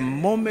means the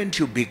moment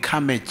you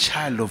become a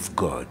child of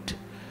God,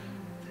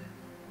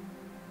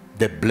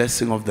 the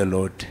blessing of the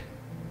Lord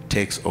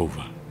takes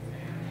over.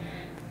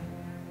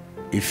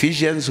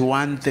 Ephesians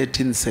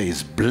 1:13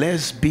 says,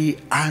 blessed be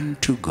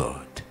unto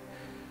God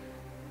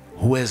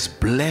who has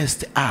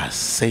blessed us,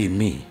 say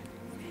me.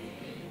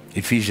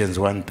 Ephesians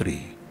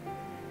 1:3,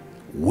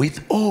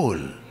 with all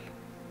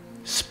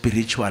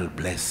spiritual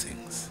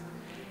blessings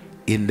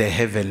in the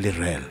heavenly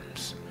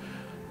realms.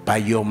 By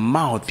your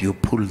mouth you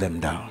pull them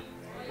down.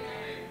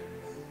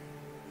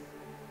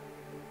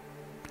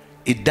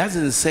 It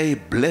doesn't say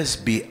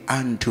blessed be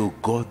unto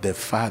God the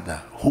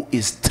Father who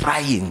is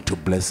trying to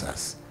bless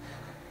us.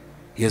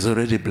 He has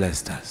already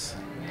blessed us.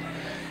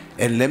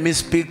 And let me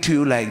speak to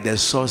you like the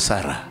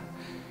sorcerer.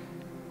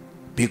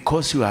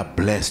 Because you are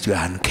blessed, you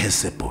are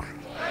uncursable.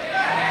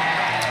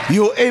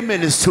 Your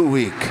amen is too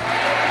weak.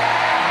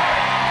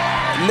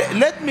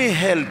 Let me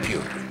help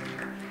you.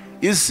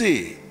 You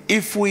see,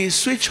 if we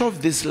switch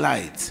off this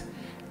light,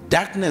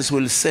 darkness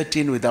will set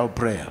in without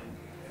prayer.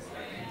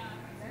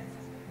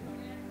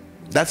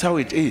 That's how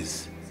it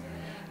is.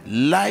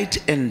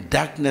 Light and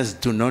darkness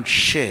do not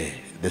share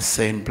the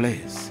same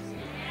place.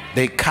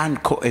 They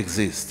can't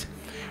coexist.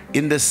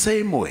 In the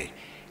same way,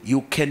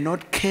 you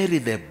cannot carry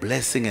the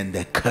blessing and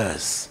the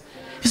curse.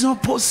 It's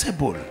not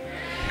possible.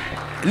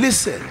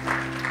 Listen,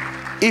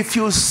 if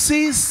you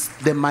cease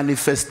the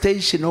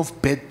manifestation of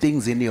bad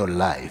things in your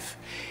life,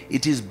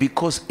 it is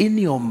because in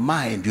your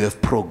mind you have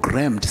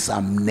programmed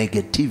some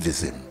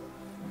negativism.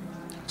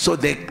 So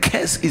the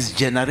curse is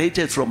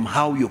generated from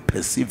how you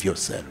perceive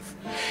yourself.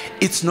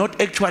 It's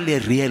not actually a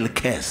real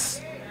curse.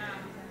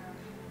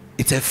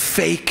 It's a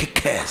fake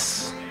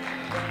curse.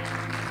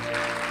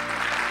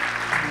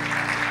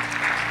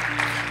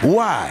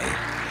 Why?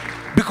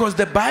 Because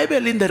the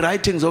Bible in the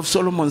writings of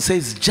Solomon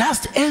says,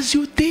 just as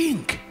you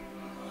think,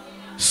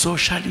 so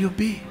shall you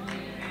be.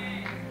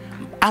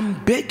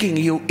 I'm begging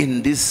you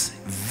in this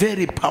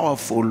very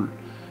powerful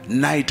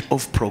night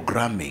of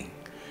programming,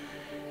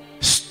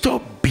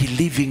 stop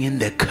believing in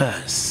the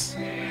curse.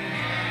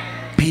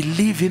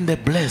 Believe in the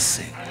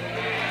blessing.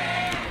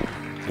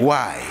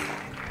 Why?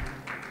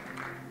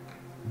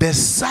 The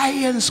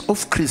science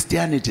of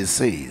Christianity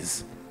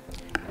says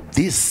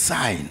these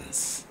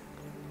signs,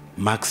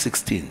 Mark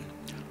 16,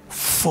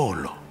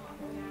 follow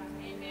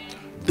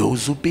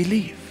those who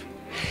believe.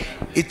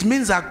 It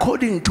means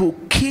according to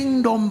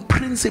kingdom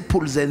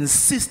principles and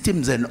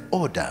systems and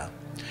order,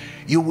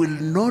 you will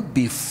not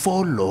be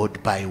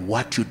followed by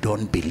what you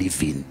don't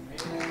believe in.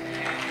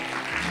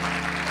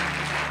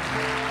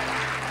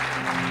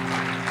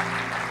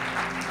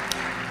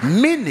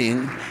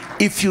 Meaning,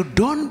 if you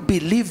don't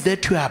believe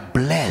that you are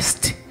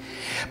blessed,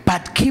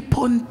 but keep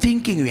on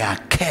thinking you are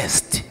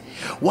cursed,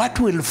 what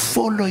will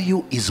follow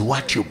you is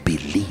what you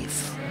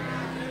believe.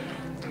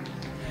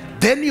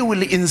 Then you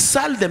will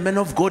insult the man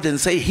of God and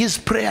say his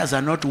prayers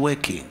are not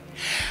working.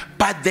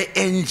 But the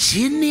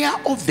engineer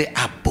of the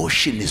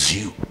abortion is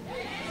you.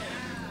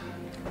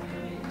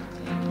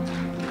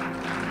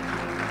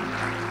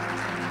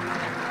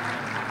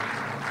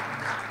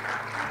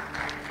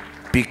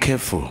 Be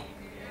careful.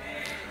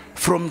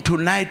 From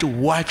tonight,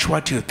 watch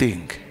what you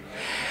think.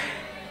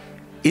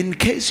 In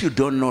case you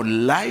don't know,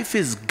 life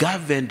is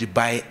governed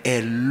by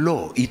a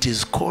law. It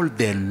is called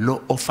the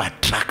law of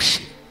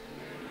attraction.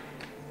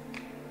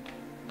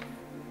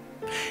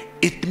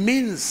 It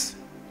means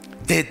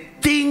the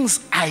things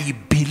I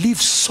believe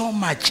so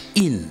much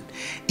in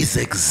is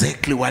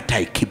exactly what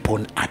I keep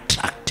on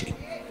attracting.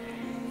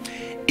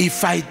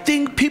 If I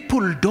think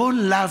people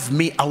don't love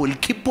me, I will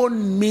keep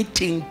on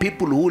meeting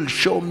people who will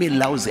show me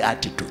lousy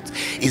attitudes.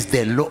 It's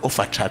the law of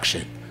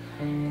attraction.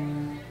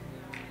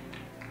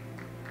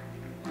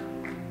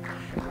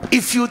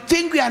 If you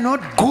think we are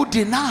not good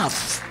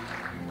enough,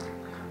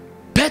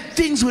 bad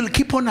things will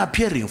keep on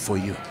appearing for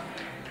you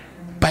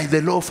by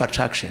the law of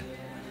attraction.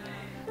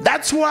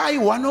 That's why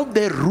one of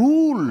the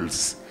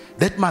rules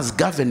that must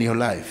govern your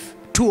life,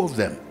 two of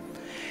them,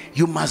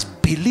 you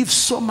must believe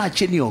so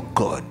much in your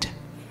God,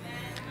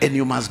 and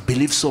you must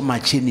believe so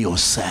much in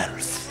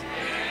yourself.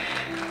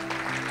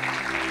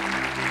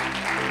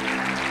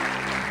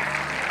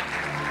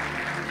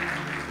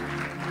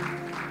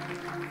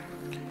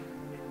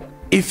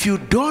 If you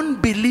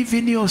don't believe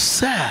in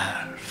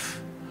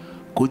yourself,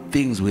 good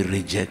things will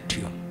reject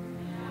you.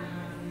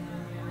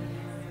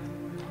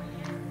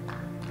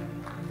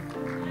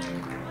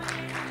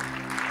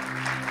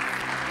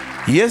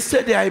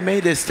 Yesterday I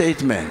made a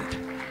statement.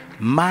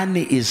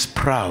 Money is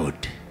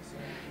proud.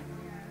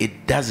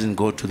 It doesn't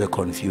go to the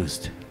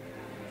confused.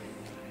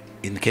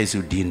 In case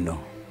you didn't know.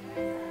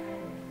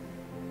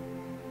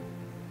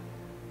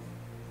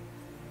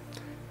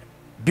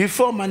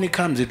 Before money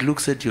comes, it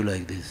looks at you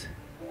like this.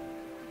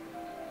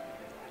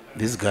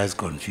 This guy's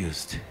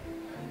confused.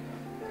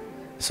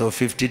 So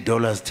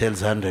 $50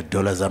 tells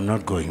 $100, I'm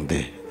not going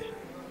there.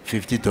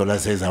 $50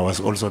 says I was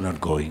also not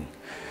going.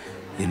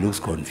 He looks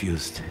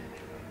confused.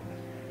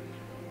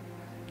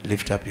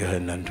 Lift up your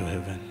hand unto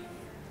heaven.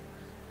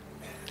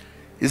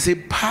 You see,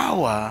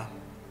 power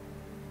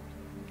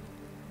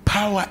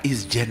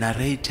is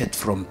generated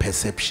from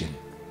perception.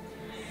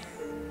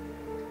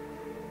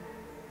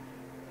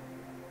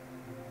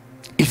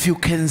 If you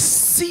can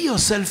see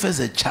yourself as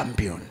a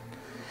champion,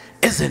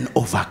 as an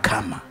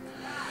overcomer,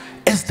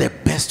 as the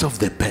best of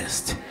the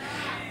best,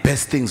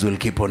 best things will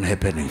keep on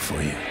happening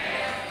for you.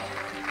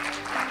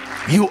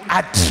 You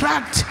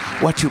attract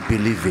what you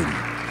believe in.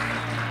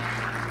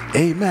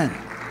 Amen.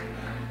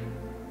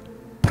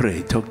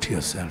 Pray, talk to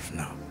yourself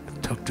now.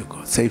 Talk to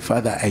God. Say,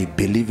 Father, I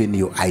believe in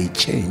you. I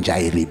change.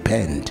 I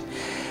repent.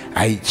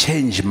 I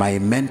change my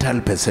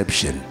mental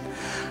perception.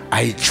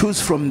 I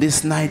choose from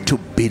this night to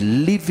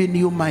believe in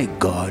you, my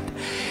God,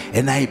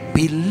 and I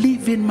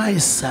believe in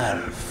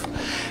myself.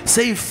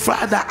 Say,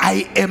 Father,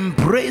 I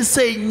embrace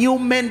a new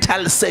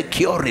mental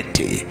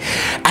security.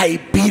 I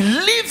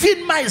believe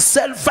in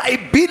myself. I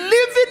believe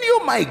in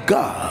you, my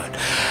God.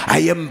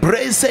 I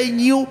embrace a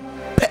new,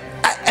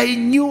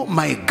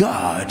 my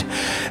God,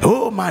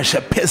 oh my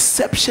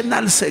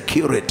perceptional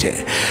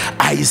security.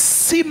 I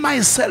see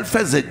myself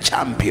as a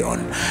champion.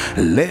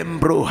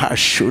 Lembro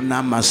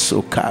hashuna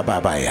masuka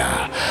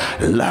babaya,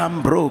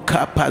 lambro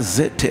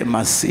kapazete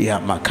masia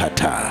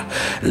makata,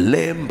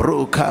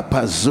 lembro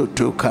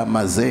kapazutu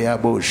kamazea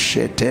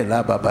boshete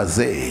la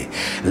babaze,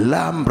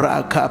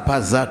 lambra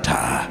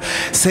kapazata.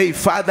 Say,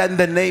 Father, in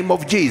the name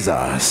of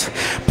Jesus.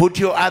 Put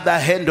your other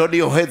hand on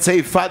your head.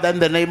 Say, Father, in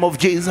the name of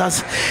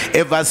Jesus.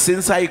 Ever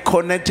since I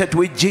connected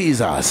with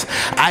Jesus,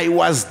 I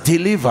was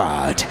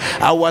delivered.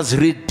 I was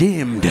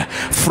redeemed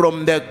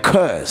from the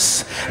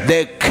curse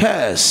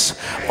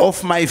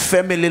of my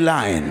family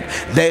line,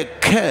 the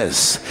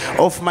curse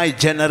of my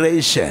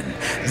generation,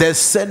 the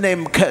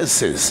surname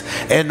curses,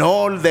 and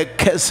all the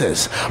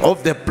curses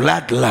of the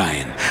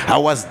bloodline. I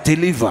was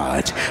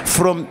delivered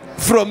from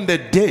the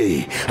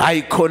day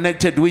I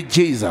connected with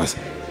Jesus.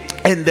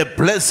 And the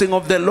blessing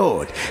of the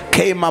Lord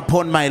came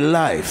upon my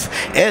life.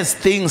 As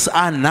things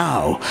are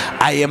now,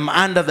 I am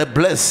under the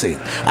blessing.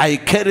 I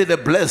carry the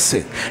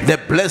blessing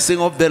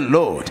of the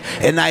Lord.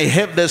 And I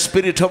have the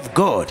Spirit of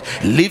God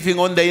living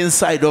on the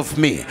inside of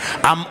me.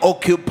 I'm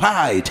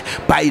occupied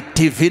by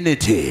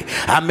divinity.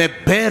 I'm a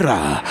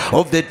bearer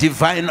of the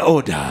divine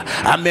order.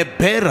 I'm a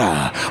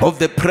bearer of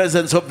the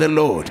presence of the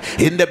Lord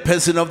in the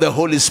person of the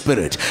Holy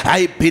Spirit.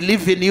 I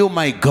believe in you,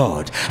 my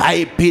God.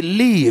 I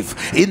believe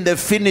in the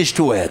finished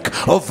work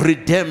of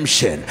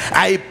redemption.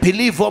 I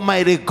believe,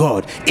 Almighty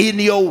God, in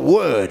your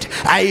word.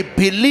 I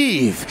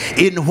believe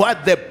in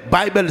what the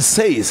Bible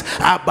says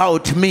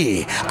about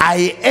me.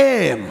 I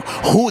am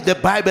who the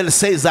Bible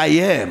says I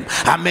am.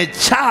 I'm a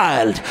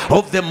child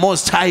of the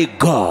Most High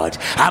God.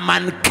 I'm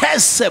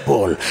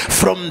uncursable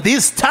from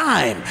this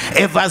time.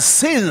 Ever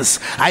since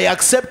I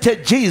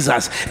accepted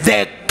Jesus,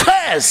 the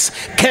curse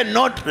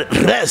cannot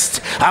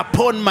rest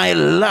upon my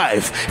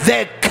life.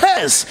 The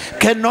curse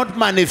cannot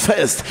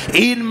manifest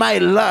in my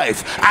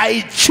life.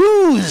 I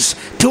choose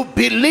to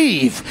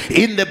believe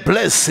in the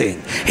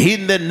blessing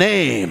in the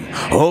name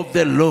of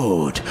the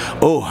Lord.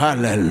 Oh,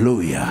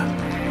 hallelujah.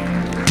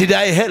 Did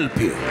I help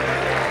you?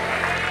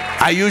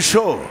 Are you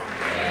sure?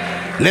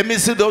 Let me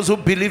see those who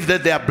believe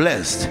that they are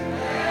blessed.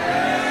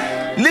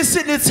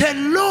 Listen, it's a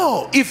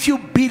law. If you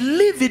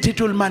believe it,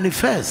 it will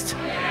manifest.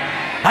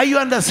 Are you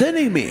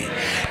understanding me?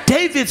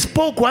 David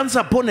spoke once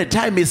upon a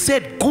time. He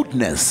said,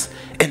 goodness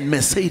and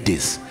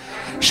Mercedes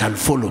shall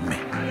follow me.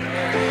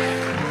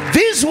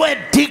 These were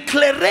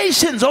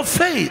declarations of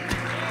faith.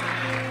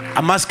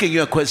 I'm asking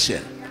you a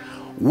question.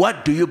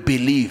 What do you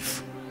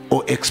believe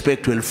or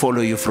expect will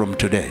follow you from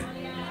today?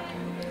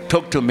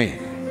 Talk to me.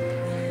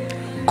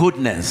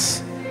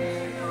 Goodness,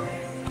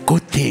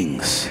 good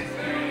things,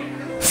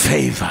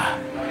 favor,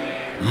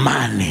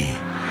 money,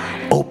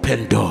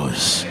 open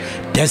doors,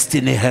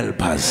 destiny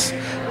helpers,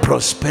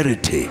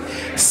 prosperity,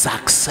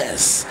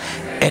 success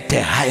at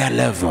a higher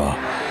level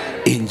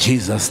in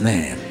Jesus'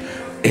 name.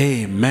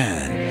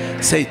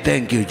 Amen. Say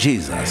thank you,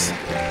 Jesus.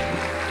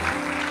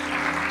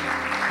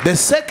 The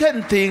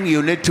second thing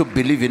you need to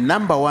believe in,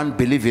 number one,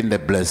 believe in the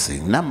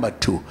blessing. Number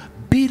two,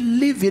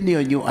 believe in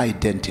your new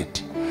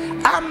identity.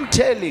 I'm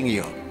telling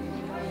you.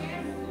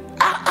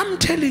 I'm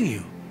telling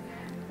you.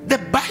 The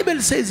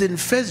Bible says in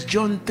 1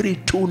 John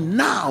 3:2,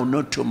 now,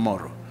 not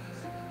tomorrow.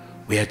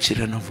 We are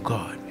children of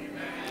God.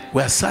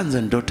 We are sons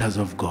and daughters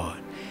of God.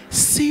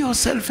 See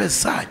yourself as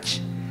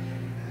such.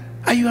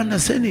 Are you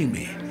understanding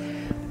me?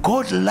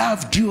 God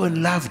loved you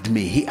and loved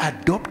me. He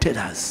adopted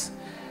us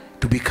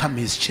to become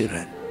his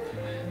children.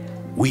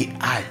 We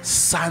are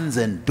sons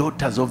and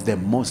daughters of the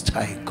Most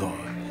High God.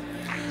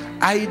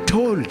 I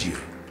told you,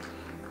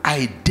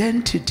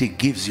 identity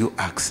gives you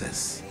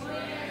access.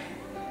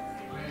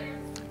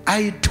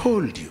 I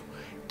told you,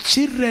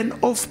 children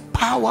of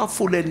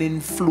powerful and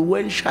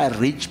influential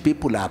rich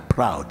people are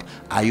proud.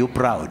 Are you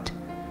proud?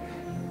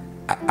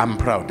 I'm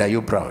proud. Are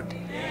you proud?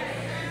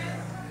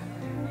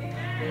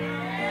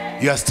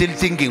 You are still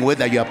thinking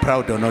whether you are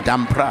proud or not.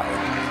 I'm proud.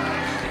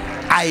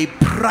 I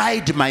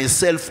pride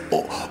myself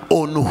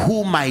on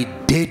who my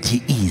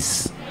daddy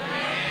is.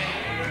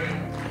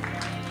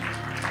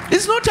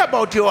 It's not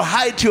about your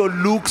height, your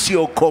looks,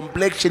 your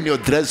complexion, your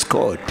dress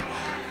code.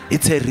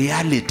 It's a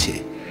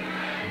reality.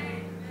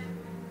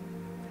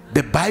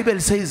 The Bible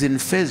says in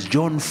 1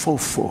 John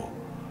 4:4,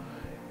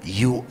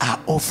 you are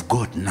of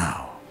God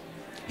now.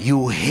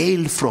 You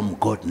hail from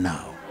God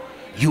now.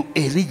 You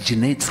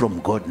originate from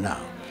God now.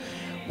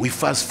 We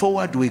fast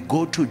forward, we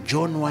go to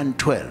John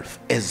 1:12.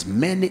 As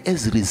many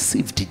as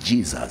received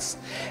Jesus,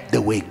 they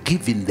were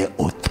given the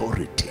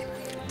authority,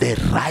 the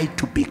right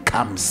to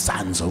become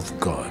sons of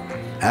God.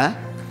 Huh?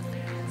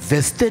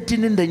 Verse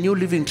 13 in the New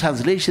Living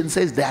Translation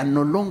says they are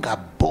no longer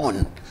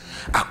born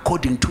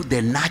according to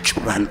the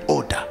natural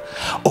order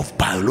of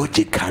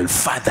biological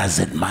fathers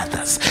and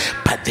mothers,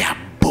 but they are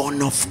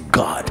born of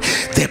God.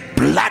 The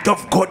blood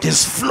of God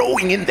is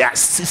flowing in their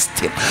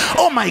system.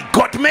 Oh my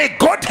God, may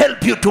God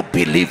help you to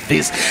believe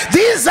this.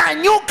 These are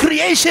new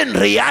creation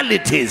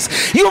realities.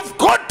 You've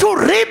got to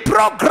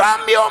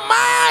reprogram your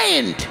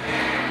mind.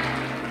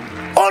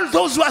 All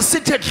those who are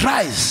seated,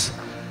 rise.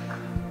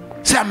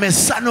 Say, I'm a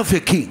son of a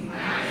king.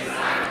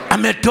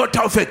 I'm a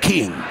daughter of a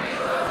king.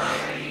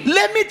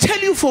 Let me tell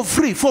you for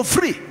free,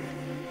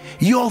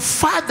 your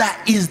father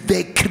is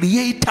the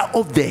creator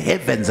of the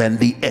heavens and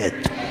the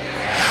earth.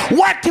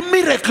 What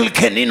miracle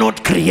can he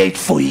not create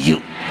for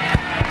you?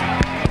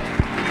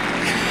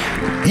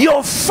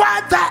 Your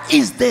father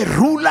is the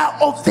ruler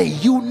of the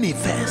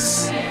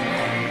universe.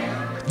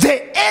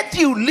 The earth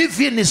you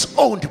live in is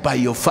owned by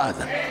your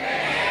father.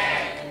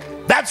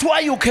 That's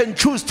why you can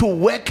choose to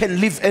work and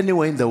live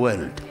anywhere in the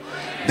world.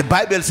 The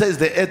Bible says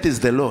the earth is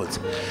the Lord's.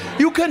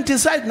 You can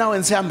decide now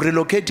and say, I'm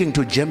relocating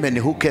to Germany.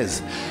 Who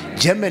cares?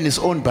 Germany is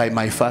owned by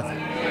my father.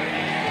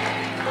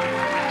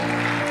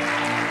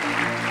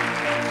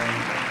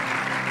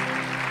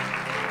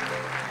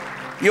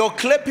 Your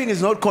clapping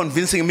is not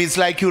convincing me. It's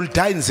like you'll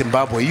die in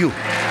Zimbabwe. You.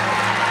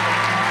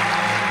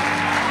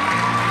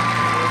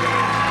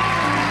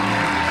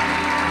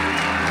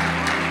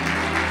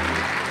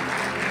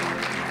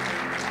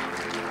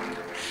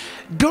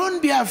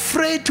 Don't be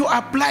afraid to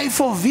apply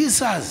for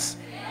visas.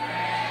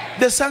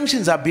 The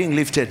sanctions are being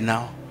lifted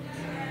now.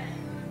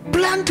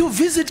 Plan to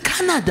visit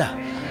Canada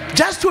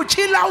just to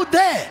chill out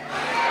there.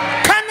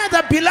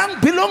 Canada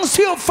belongs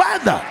to your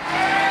father.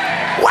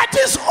 What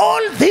is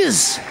all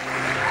this?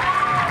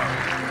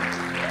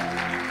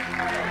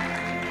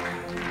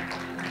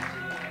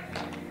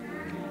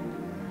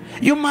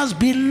 You must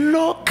be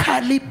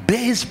locally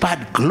based but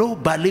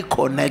globally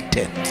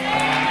connected.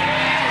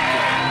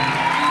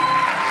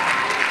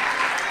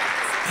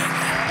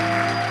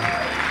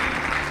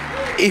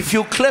 If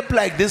you clap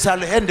like this, I'll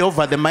hand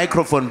over the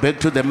microphone back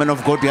to the man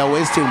of God. You are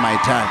wasting my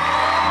time.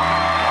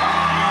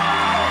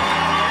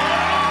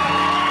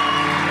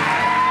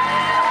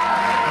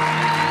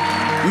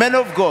 Man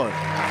of God,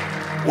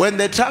 when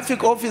the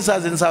traffic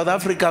officers in South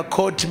Africa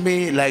caught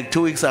me like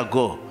 2 weeks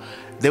ago,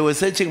 they were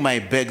searching my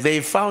bag.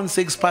 They found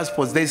 6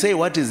 passports. They say,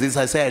 what is this?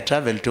 I say, I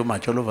travel too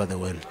much all over the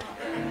world.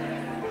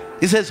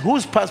 He says,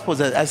 whose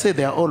passports? I say,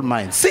 they are all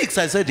mine. 6?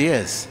 I said,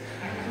 yes.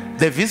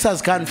 The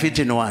visas can't fit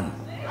in one.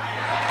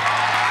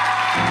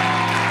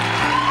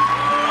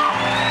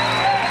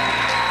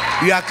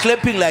 You are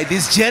clapping like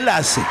this,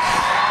 jealousy.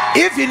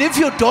 Even if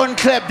you don't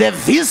clap, the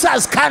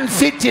visas can't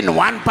fit in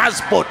one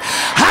passport.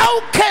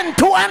 How can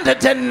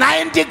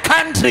 290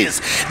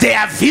 countries,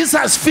 their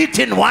visas fit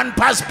in one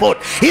passport?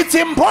 It's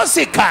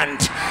impossible.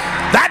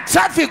 That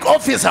traffic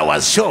officer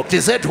was shocked.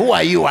 He said, who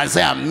are you? I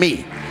said, I'm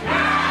me.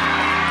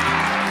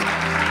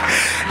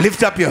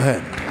 Lift up your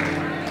hand.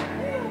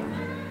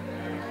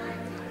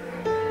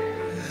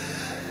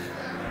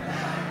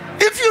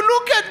 If you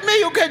look at me,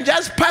 you can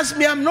just pass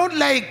me. I'm not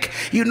like,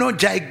 you know,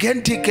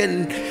 gigantic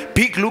and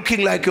big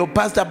looking like your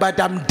pastor, but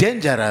I'm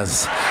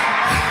dangerous.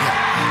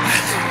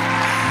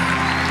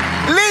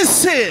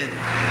 Listen.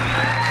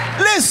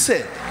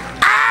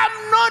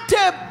 I'm not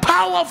a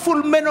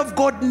powerful man of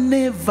God,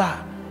 never.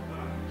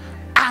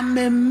 I'm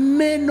a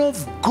man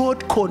of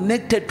God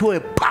connected to a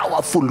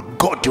powerful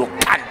God you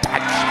can't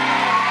touch.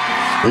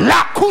 Are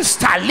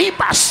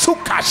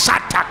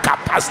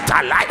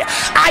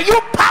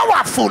you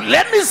powerful?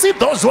 Let me see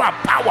those who are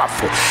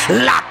powerful.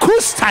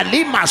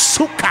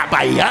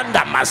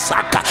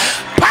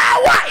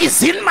 Power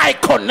is in my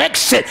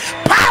connection.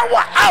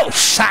 Power out.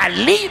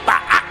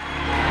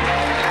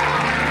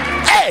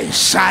 Hey,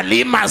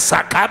 Shalima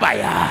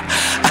Sakabaya.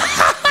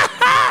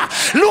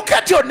 Look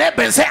at your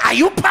neighbor and say, are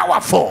you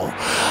powerful?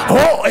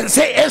 Oh, and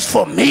say, as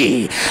for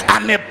me,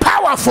 I'm a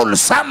powerful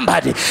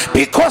somebody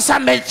because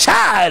I'm a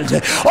child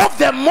of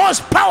the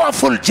most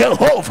powerful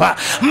Jehovah.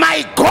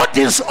 My God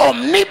is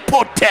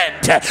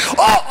omnipotent.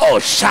 Oh,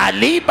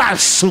 Shaliba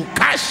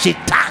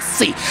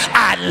Sukashitasi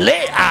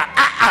Ale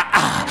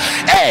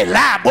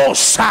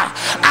Elabosa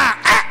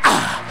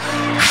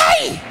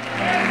Hey.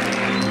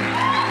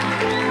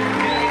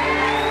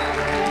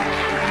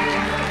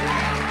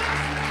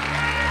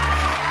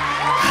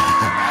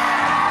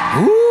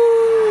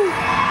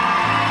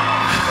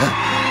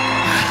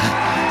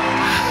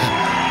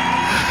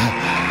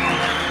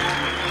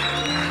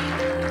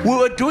 We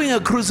were doing a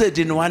crusade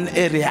in one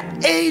area.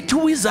 8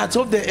 wizards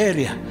of the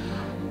area,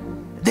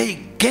 they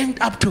ganged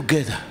up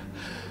together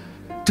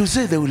to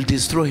say they will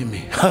destroy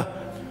me. I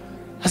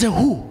said,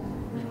 who?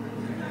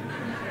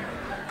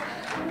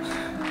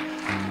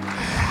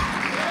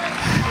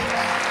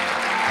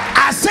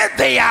 I said,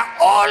 they are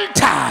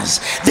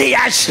altars, they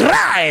are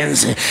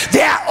shrines,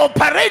 they are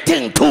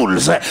operating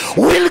tools,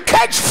 will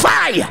catch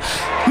fire.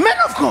 Men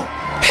of God,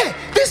 hey,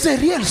 this is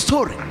a real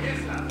story.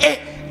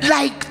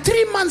 Like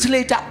 3 months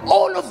later,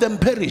 all of them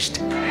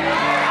perished.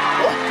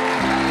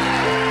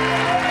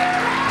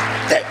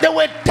 They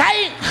were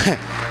dying.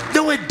 They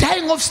were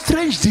dying of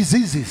strange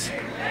diseases.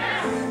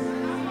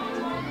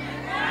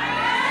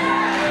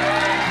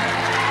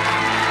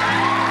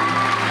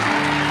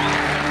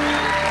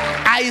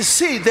 I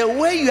see the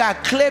way you are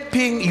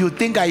clapping, you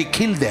think I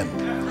killed them.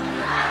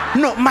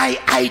 No, my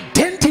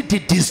identity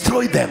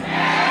destroyed them.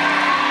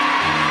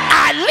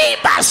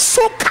 Aliba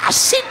suka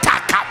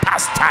sita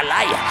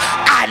kapastalaya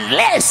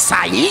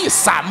alesa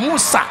isa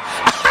musa.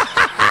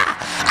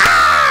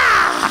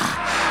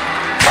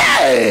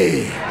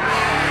 Hey,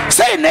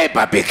 say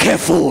neighbor, be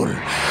careful.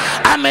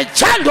 I'm a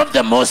child of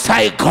the Most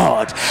High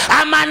God.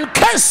 I'm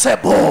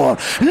uncursable.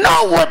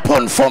 No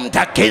weapon formed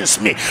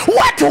against me.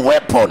 What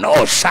weapon?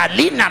 Oh,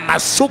 Shalina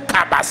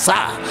Masuka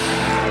Basa.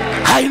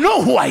 I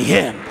know who I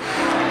am.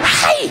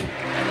 Hi.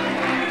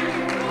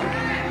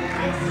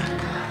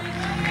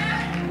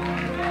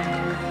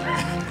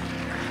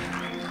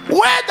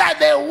 Whether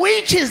the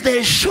witch is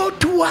the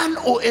short one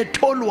or a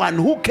tall one,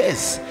 who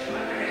cares?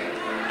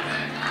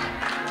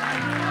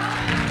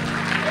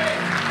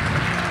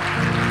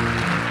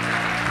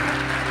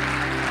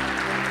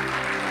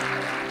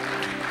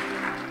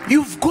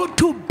 You've got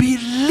to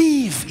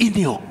believe in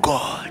your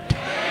God.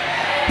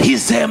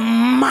 He's a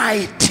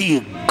mighty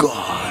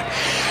God.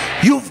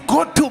 You've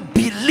got to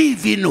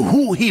believe in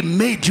who He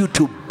made you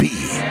to be.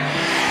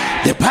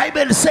 The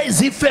Bible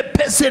says if a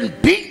person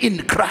be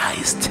in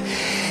Christ,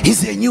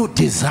 he's a new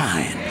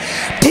design,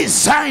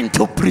 designed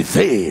to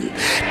prevail,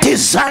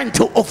 designed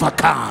to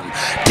overcome,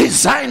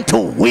 designed to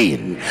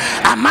win.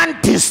 I'm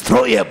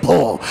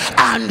undestroyable,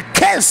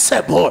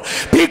 uncursable,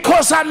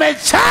 because I'm a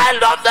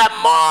child of the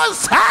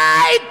Most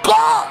High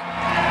God.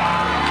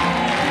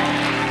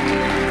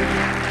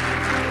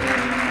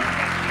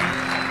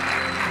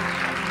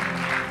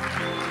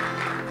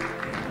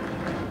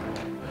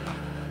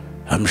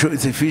 I'm sure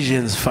it's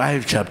Ephesians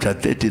 5 chapter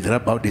 30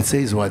 thereabout. It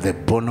says, "What the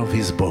bone of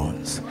his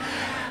bones,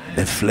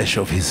 the flesh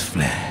of his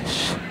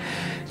flesh,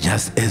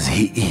 just as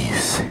he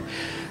is,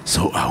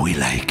 so are we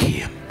like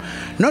him."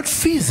 Not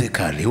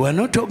physically. We're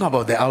not talking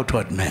about the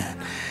outward man.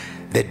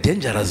 The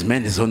dangerous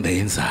man is on the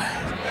inside.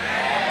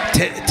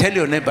 Tell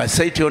your neighbor,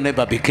 say to your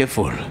neighbor, be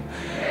careful.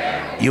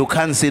 You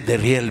can't see the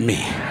real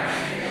me.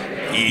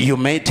 You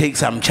may take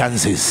some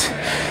chances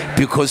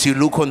because you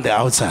look on the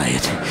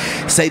outside.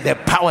 Say the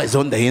power is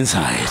on the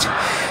inside.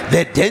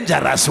 The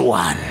dangerous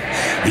one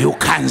you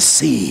can't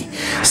see.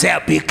 Say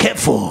be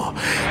careful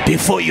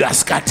before you are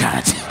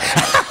scattered.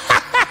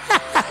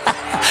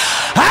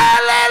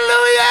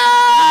 Hallelujah!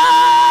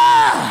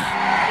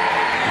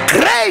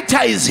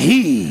 Greater is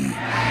he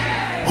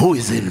who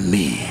is in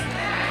me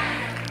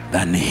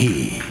than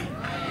he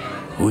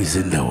who is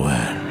in the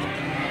world.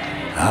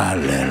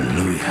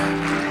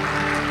 Hallelujah.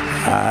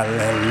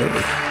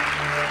 Hallelujah.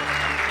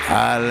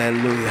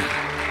 Hallelujah.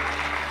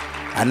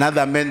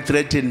 Another man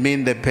threatened me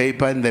in the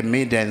paper, in the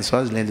media in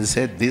Swaziland. He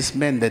said, this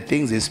man, the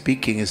things he's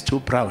speaking is too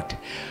proud.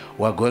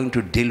 We're going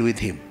to deal with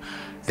him.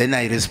 Then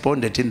I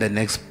responded in the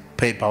next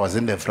paper. I was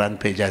in the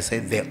front page. I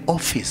said, the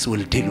office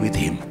will deal with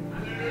him.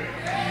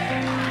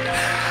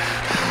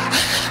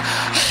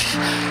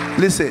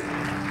 Listen,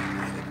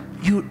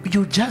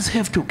 you just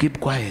have to keep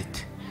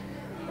quiet.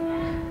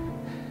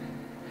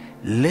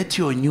 Let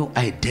your new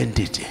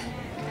identity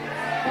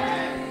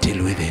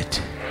deal with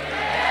it.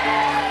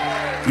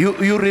 You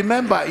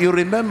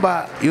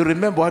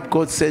remember what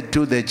God said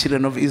to the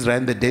children of Israel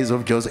in the days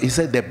of Joseph. He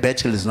said the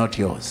battle is not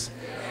yours.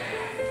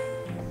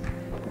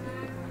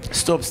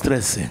 Stop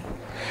stressing.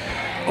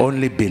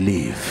 Only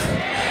believe.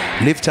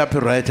 Lift up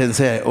your right and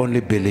say, I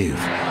only believe.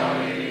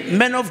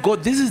 Men of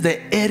God, this is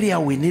the area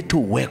we need to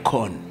work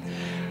on,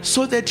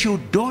 so that you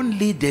don't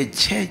lead a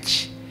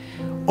church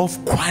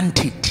of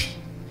quantity,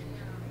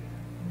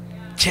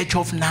 church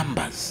of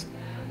numbers,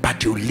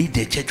 but you lead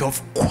a church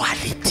of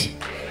quality.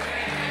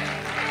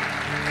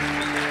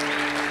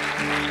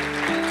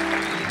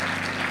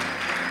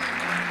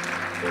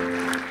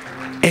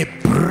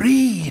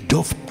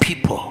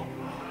 people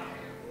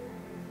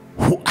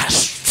who are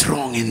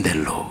strong in the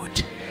Lord,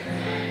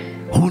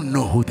 who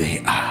know who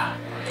they are.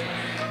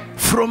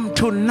 From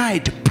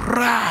tonight,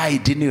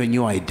 pride in your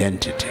new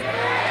identity.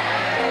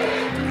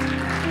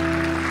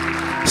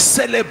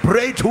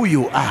 Celebrate who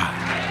you are.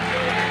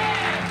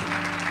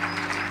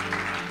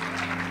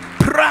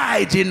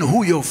 Pride in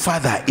who your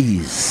father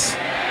is.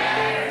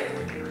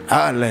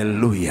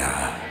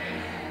 Hallelujah.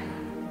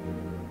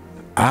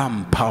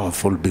 I'm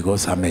powerful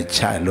because I'm a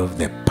child of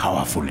the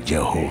powerful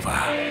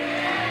Jehovah.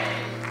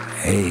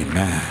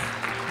 Amen.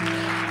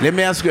 Let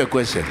me ask you a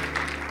question.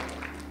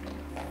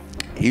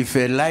 If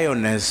a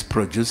lioness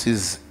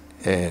produces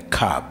a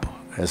cub,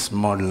 a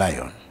small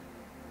lion,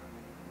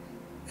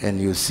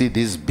 and you see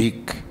this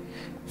big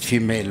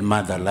female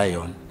mother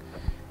lion,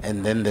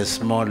 and then the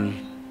small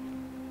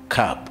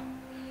cub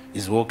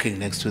is walking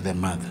next to the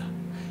mother,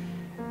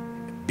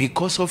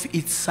 because of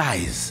its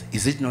size,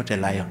 is it not a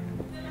lion?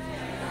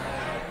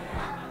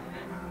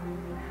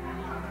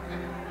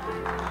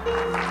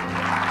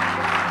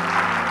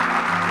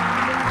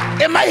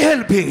 Am I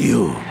helping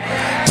you?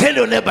 Tell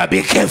your neighbor,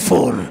 be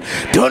careful.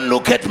 Don't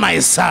look at my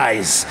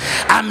size.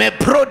 I'm a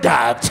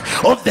product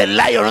of the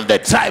Lion of the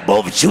tribe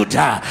of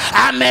Judah.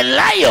 I'm a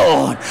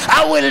lion.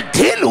 I will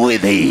deal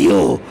with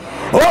you.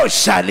 Oh,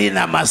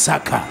 Shalina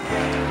Masaka.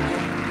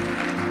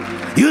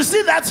 You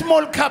see that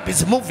small cup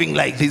is moving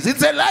like this.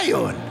 It's a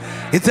lion.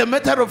 It's a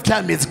matter of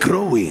time. It's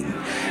growing.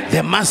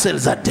 The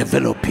muscles are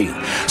developing.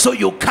 So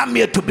you come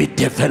here to be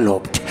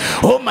developed.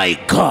 Oh my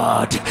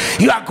God.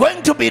 You are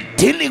going to be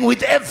dealing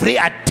with every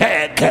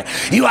attack.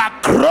 You are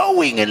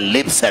growing in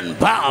leaps and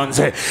bounds.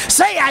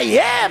 Say, I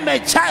am a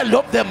child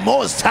of the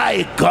Most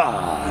High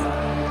God.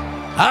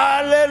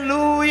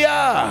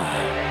 Hallelujah.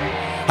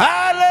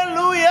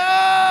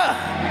 Hallelujah.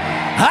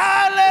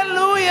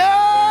 Hallelujah.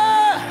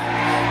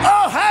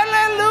 Oh,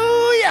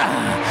 hallelujah.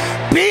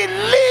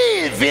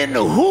 Believe in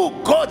who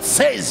God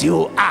says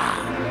you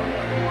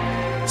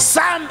are.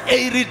 Psalm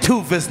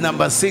 82 verse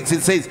number 6,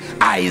 it says,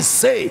 I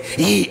say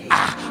ye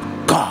are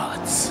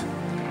gods.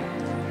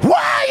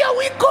 Why are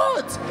we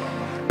gods?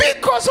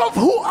 Because of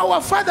who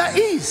our Father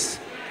is.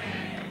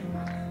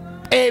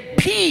 A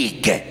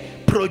pig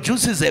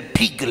produces a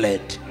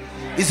piglet.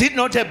 Is it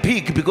not a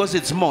pig because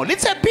it's small?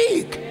 It's a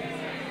pig.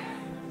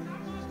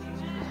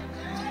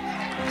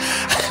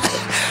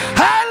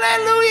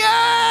 Hallelujah.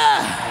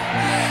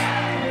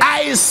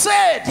 I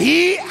said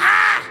ye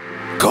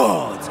are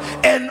gods,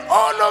 and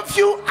all of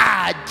you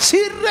are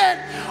children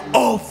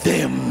of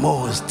the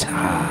Most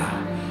High.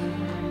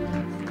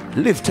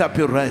 Lift up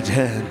your right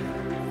hand.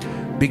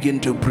 Begin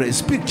to pray.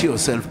 Speak to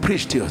yourself.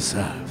 Preach to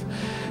yourself.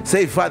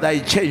 Say, Father, I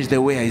change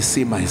the way I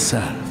see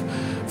myself.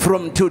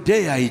 From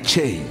today I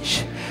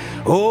change.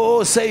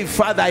 Oh, say,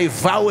 Father, I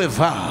vow a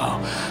vow.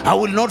 I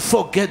will not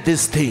forget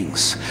these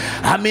things.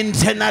 I'm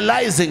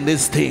internalizing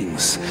these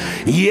things.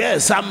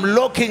 Yes, I'm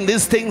locking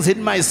these things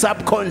in my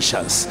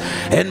subconscious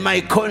and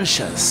my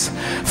conscious.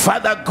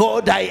 Father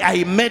God,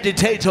 I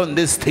meditate on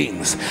these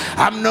things.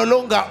 I'm no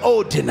longer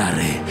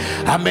ordinary.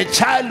 I'm a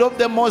child of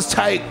the Most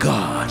High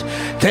God.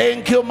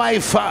 Thank you, my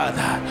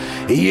Father.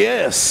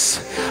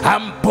 Yes,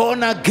 I'm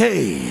born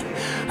again.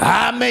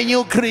 I'm a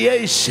new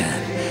creation.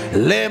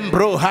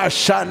 Lembro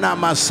Hashana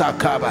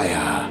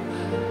Masakabaya.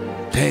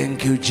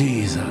 Thank you,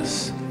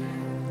 Jesus.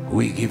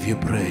 We give you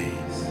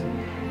praise.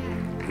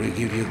 We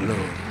give you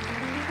glory.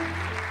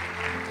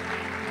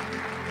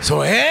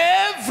 So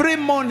every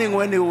morning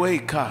when you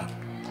wake up,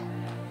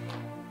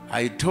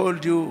 I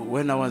told you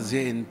when I was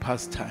here in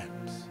past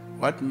times,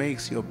 what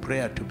makes your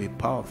prayer to be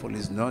powerful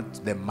is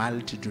not the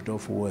multitude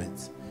of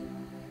words.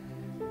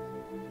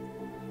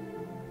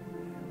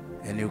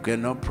 And you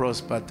cannot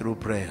prosper through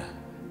prayer.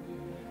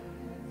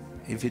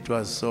 If it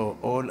was so,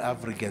 all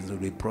Africans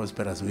would be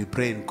prosperous. We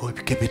pray in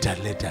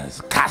capital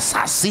letters.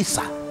 Casa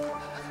Sisa.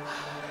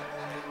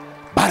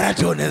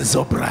 Baraton and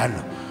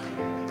Soprano.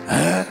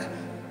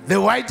 The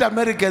white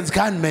Americans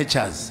can't match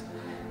us.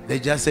 They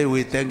just say,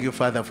 we thank you,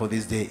 Father, for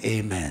this day.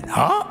 Amen.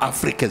 Huh?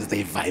 Africans,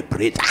 they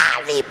vibrate.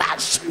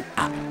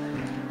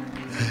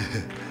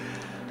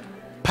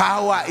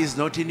 Power is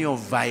not in your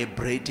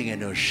vibrating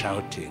and your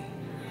shouting.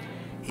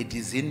 It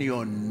is in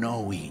your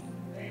knowing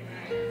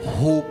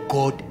who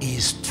God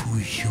is to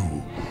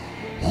you,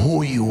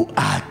 who you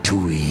are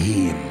to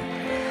him.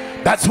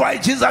 That's why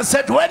Jesus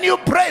said, when you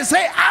pray,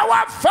 say,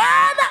 our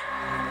Father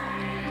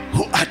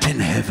who art in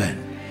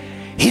heaven.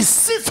 He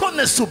sits on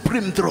the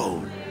supreme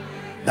throne.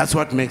 That's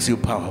what makes you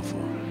powerful.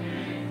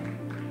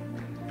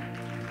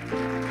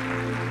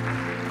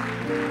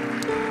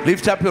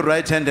 Lift up your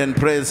right hand and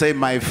pray and say,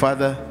 my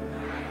Father.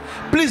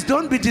 Please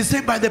don't be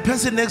deceived by the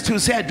person next to you.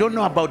 Say, I don't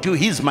know about you.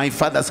 He's my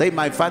Father. Say,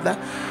 my Father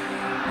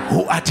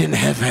who art in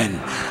heaven,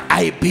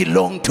 I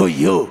belong to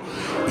you.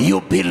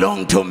 You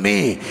belong to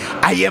me.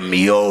 I am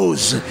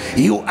yours.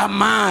 You are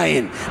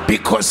mine.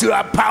 Because you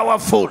are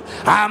powerful.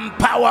 I'm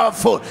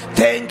powerful.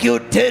 Thank you,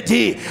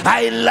 Daddy.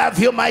 I love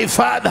you, my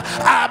Father.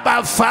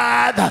 Abba,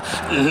 Father.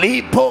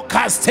 Lipo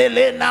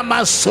Castellena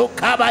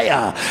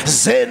Masukabaya.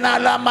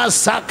 Zenala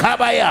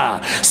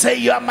Masakabaya. Say,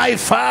 you are my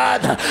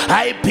Father.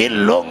 I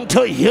belong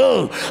to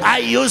you. I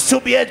used to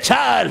be a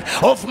child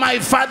of my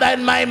father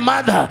and my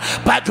mother.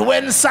 But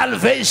when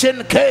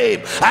salvation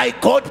came, I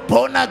got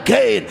born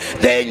again.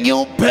 The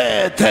new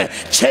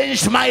birth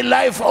changed my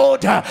life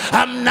order.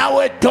 I'm now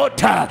a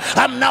daughter.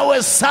 I'm now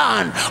a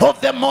son of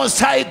the Most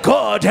High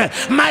God.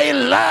 My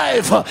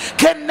life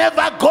can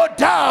never go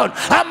down.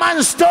 I'm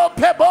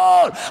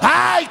unstoppable.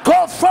 I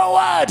go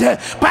forward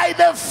by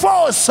the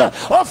force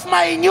of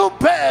my new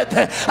birth.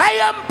 I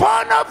am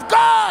born of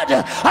God.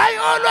 I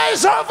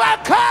always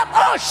overcome.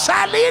 Oh,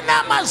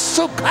 Shalina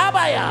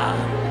Masukabaya.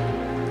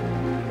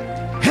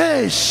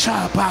 Hey,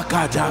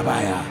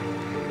 Shabakadabaya.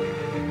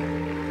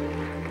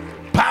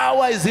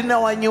 Power is in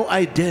our new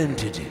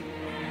identity.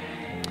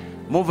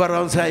 Move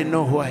around, say, I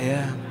know who I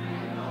am.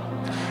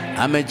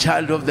 I'm a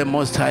child of the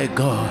Most High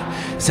God.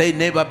 Say,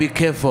 neighbor, be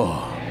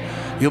careful.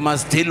 You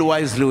must deal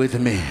wisely with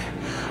me.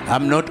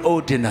 I'm not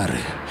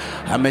ordinary.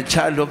 I'm a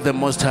child of the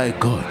Most High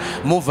God.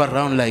 Move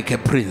around like a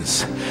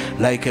prince,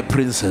 like a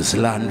princess.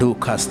 Landu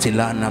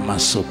Castellana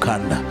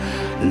Masukanda.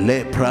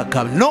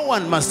 No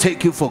one must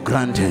take you for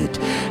granted.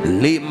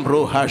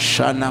 Limbro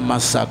Hashana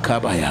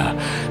Masakabaya.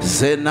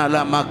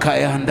 Zenala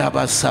Makayanda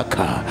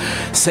Basaka.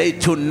 Say,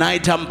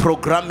 tonight I'm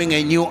programming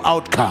a new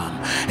outcome,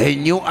 a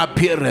new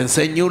appearance,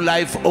 a new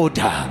life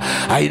order.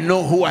 I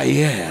know who I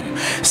am.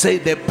 Say,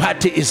 the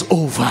party is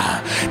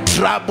over.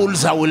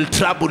 Troubles, I will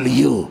trouble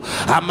you.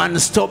 I'm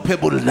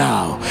unstoppable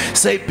now.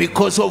 Say,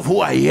 because of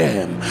who I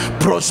am,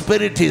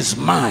 prosperity is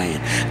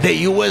mine. The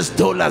US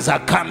dollars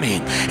are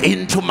coming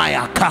into my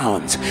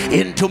account,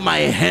 into my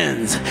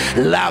hands.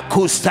 La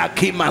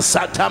Kustakima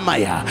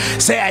Satamaya.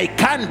 Say, I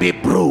can't be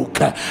broke.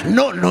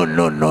 No, no,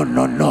 no, no,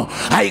 no, no.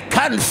 I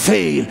can't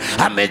fail.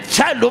 I'm a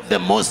child of the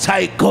Most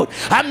High God.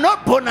 I'm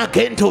not born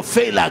again to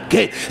fail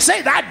again.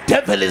 Say, that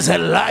devil is a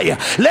liar.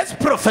 Let's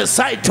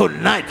prophesy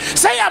tonight.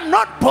 Say, I'm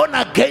not born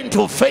again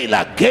to fail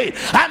again.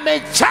 I'm a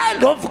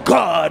child of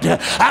God.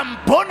 I'm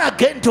born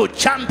again to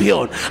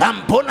champion.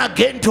 I'm born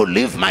again to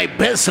live my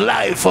best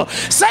life.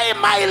 Say,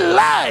 my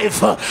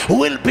life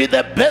will be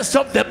the best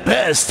of the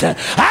best.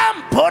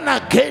 I'm born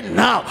again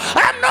now.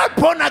 I'm not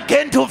born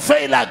again to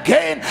fail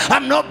again.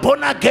 I'm not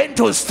born again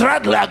to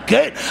struggle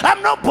again.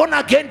 I'm not born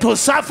again to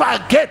suffer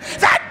again.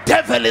 That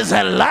devil is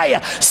a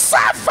liar.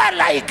 Suffer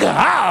like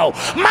how?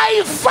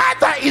 My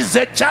father is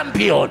a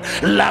champion.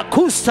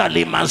 Lakusta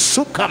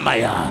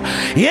limasukamaya.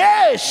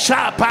 Yes,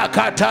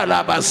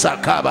 shapakatala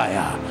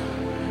basakabaya.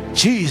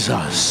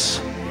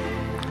 Jesus,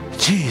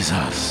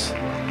 Jesus,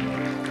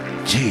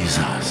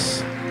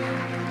 Jesus,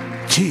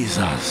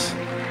 Jesus.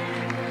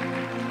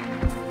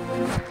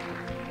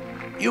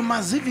 You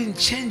must even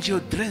change your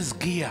dress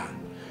gear.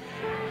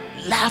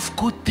 Love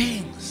good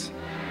things.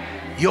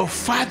 Your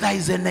father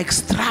is an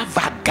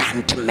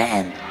extravagant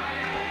man.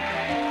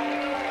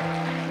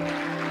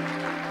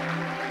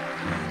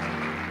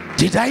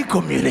 Did I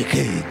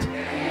communicate?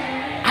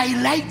 I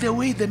like the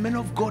way the man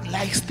of God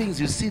likes things.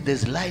 You see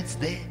there's lights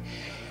there.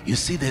 You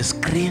see the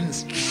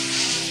screens.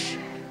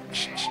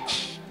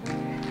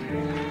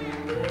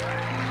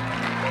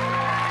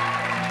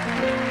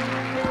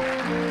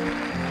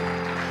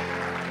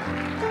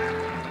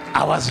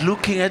 I was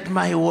looking at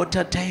my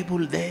water table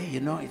there, you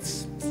know,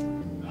 it's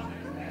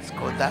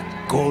got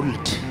that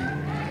gold.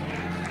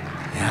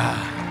 Yeah.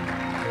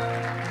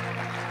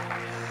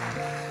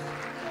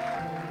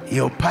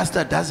 Your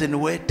pastor doesn't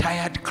wear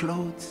tired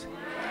clothes.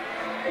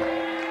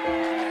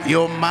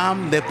 Your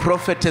mom, the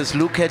prophetess,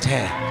 look at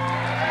her.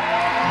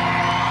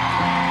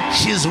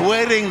 She's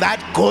wearing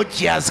that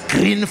gorgeous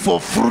green for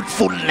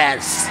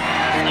fruitfulness.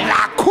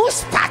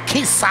 Lakusta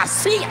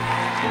kisasi.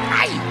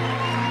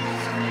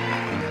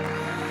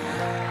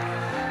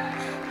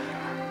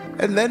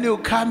 And then you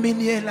come in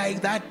here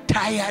like that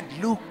tired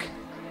look.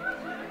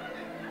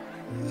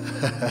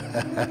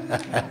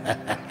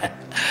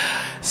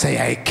 Say,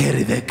 I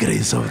carry the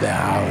grace of the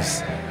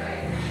house.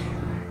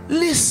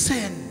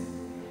 Listen,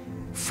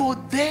 for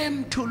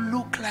them to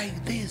look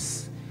like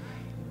this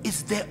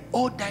is the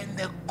order and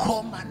the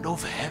command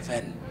of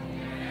heaven.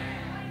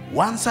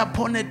 Once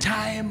upon a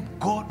time,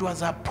 God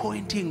was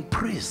appointing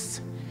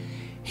priests.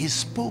 He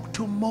spoke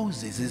to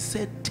Moses. He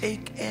said,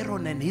 take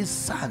Aaron and his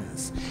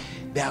sons.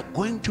 They are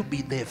going to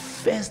be the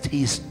first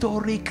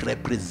historic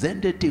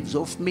representatives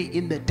of me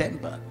in the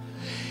temple.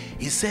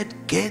 He said,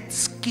 get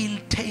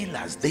skilled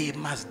tailors. They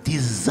must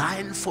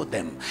design for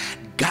them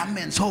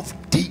garments of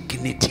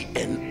dignity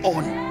and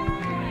honor.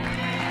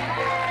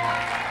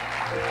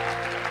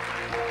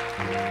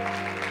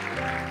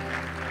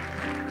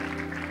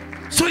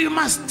 So you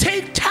must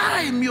take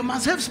time. You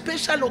must have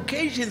special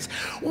occasions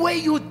where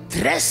you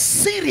dress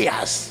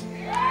serious.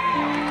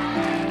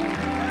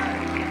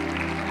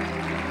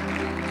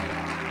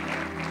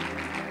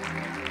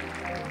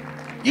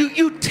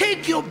 You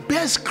take your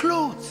best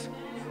clothes.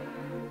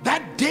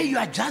 That day you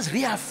are just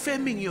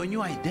reaffirming your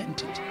new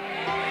identity.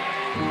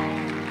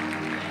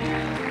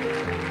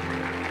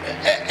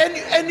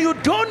 And you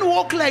don't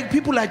walk like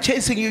people are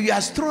chasing you. You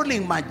are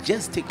strolling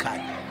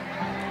majestically.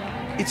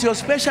 It's your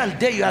special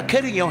day. You are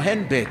carrying your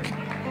handbag.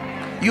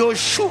 Your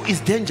shoe is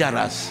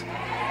dangerous.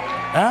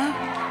 Huh?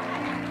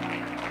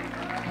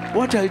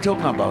 What are you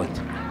talking about?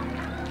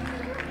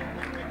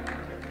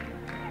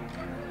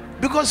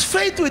 Because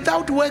faith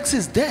without works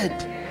is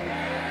dead.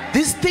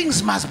 These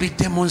things must be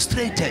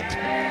demonstrated.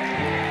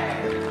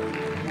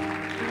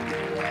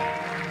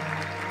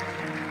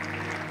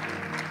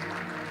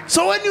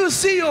 So when you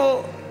see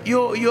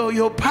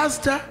your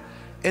pastor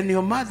and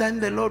your mother in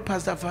the Lord,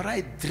 Pastor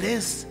Farai,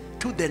 dress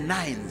to the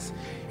nines,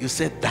 you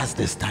say that's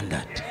the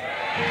standard.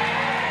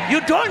 You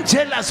don't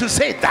jealous, you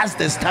say that's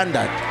the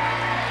standard.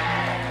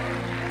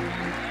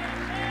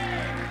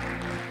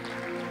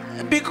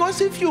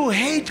 Because if you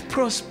hate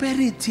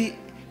prosperity,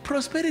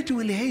 prosperity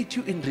will hate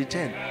you in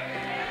return.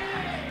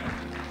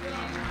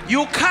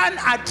 You can't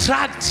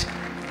attract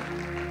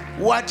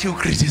what you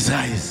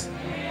criticize.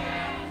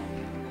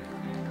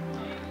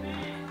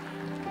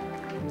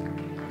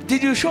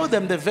 Did you show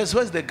them the verse?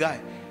 Where's the guy?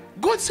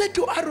 God said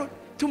to Aaron,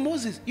 to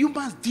Moses, you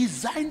must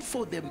design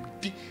for them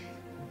the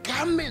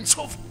garments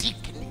of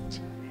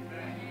dignity.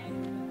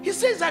 He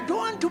says, I don't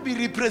want to be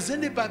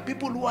represented by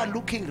people who are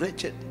looking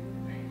wretched.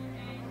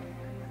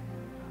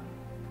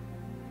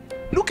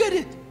 Look at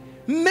it.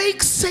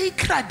 Make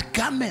sacred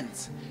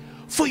garments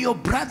for your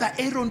brother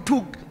Aaron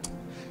to.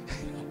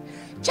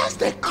 Just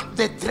the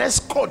dress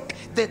code.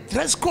 The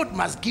dress code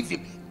must give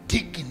him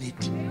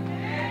dignity.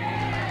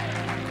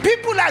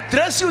 People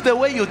address you the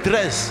way you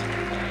dress.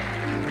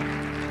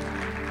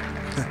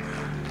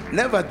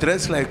 Never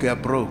dress like you are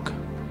broke.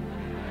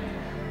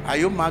 Are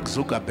you Mark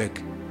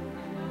Zuckerberg?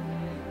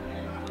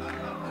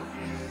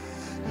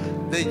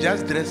 They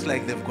just dress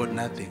like they've got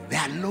nothing. They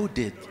are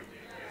loaded.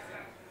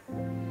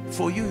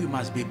 For you, you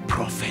must be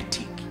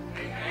prophetic.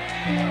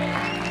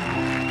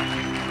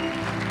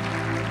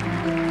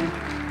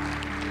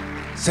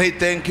 Say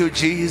thank you,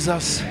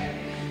 Jesus.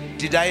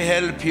 Did I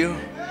help you?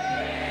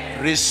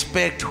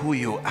 Respect who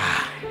you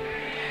are.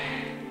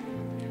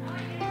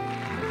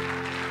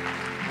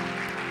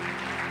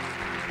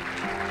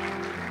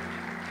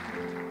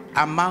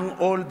 Among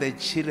all the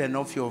children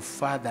of your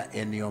father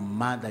and your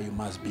mother, you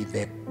must be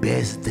the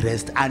best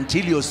dressed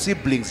until your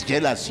siblings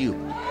jealous you.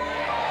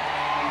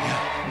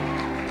 Yeah.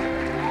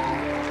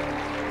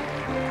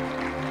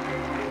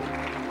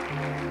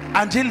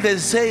 Until they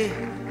say,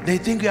 they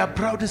think you are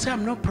proud. They say,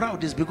 I'm not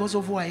proud. It's because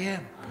of who I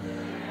am.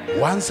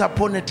 Once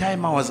upon a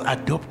time, I was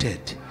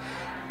adopted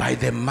by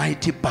the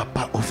mighty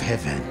Papa of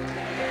heaven.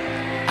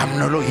 I'm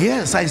no longer,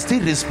 yes, I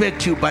still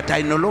respect you, but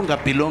I no longer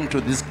belong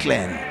to this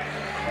clan.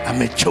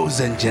 I'm a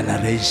chosen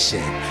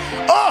generation.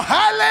 Oh,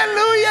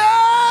 hallelujah!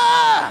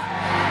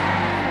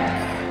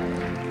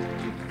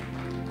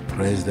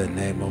 Praise the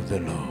name of the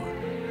Lord.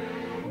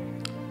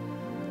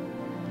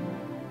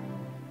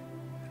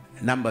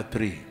 Number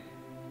 3,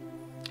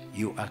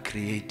 you are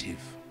creative.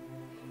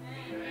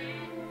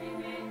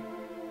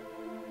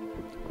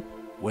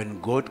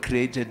 When God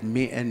created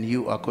me and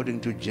you,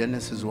 according to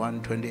Genesis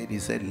 1:28, he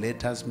said,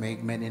 let us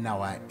make man in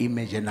our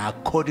image and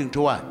according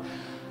to what?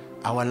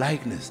 Our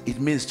likeness. It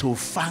means to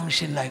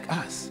function like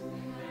us.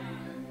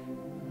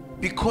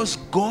 Because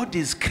God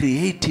is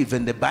creative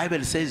and the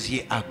Bible says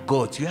ye are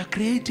gods. You are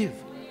creative.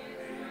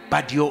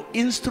 But your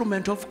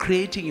instrument of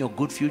creating your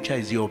good future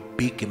is your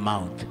big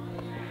mouth.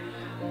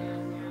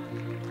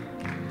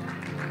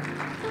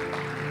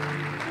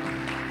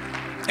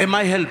 Am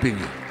I helping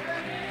you?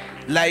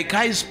 Like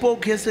I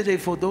spoke yesterday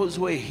for those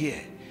who are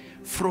here,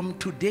 from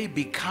today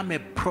become a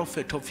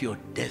prophet of your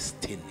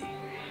destiny.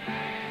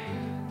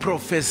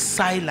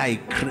 Prophesy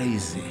like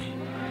crazy.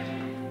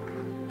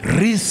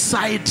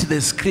 Recite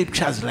the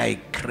scriptures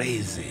like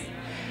crazy.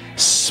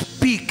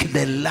 Speak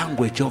the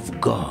language of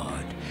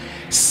God.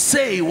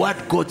 Say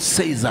what God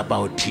says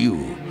about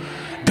you.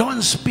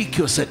 Don't speak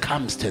your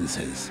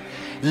circumstances.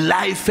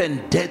 Life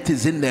and death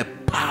is in the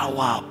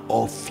power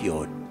of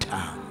your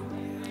tongue.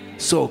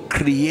 So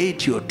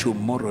create your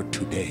tomorrow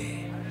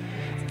today.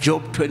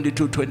 Job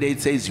 22:28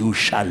 says, you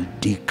shall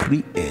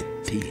decree a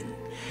thing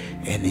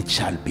and it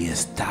shall be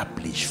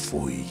established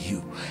for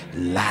you.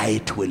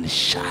 Light will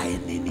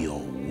shine in your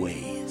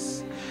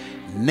ways.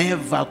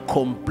 Never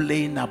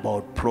complain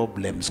about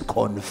problems.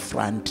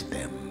 Confront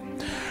them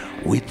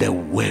with the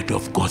word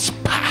of God's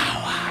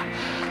power.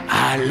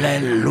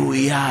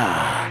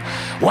 Hallelujah.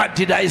 What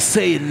did I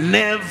say?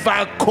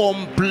 Never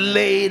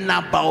complain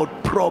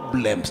about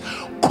problems.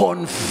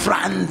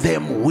 Confront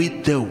them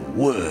with the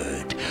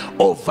word.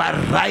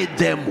 Override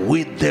them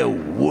with the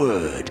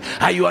word.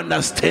 Are you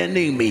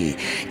understanding me?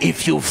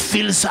 If you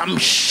feel some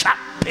sharp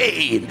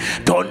pain,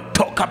 don't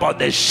talk about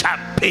the sharp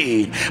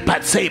pain,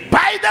 but say,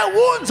 by the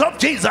wounds of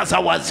Jesus I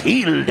was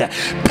healed.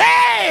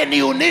 Pain,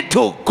 you need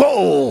to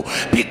go,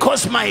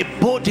 because my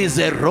body is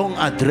a wrong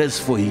address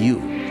for you.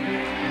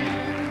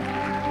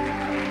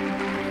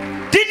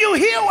 Did you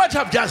hear what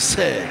I've just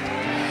said?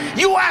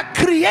 You are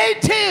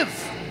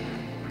creative.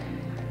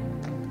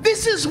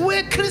 This is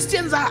where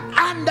Christians are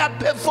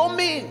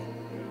underperforming.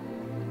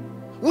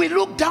 We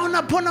look down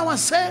upon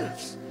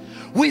ourselves.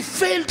 We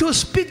fail to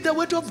speak the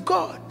word of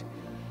God.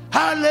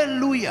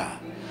 Hallelujah.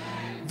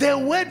 The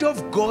word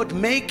of God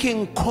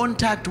making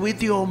contact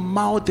with your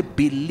mouth,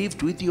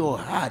 believed with your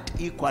heart,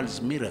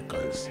 equals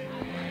miracles.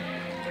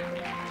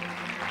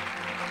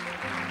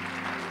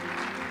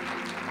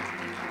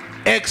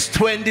 Acts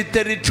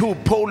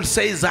 20:32, Paul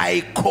says, I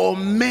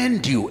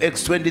commend you,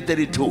 Acts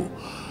 20:32,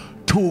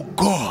 to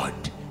God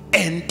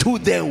and to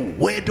the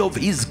word of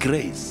his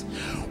grace,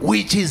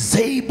 which is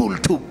able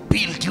to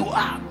build you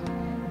up.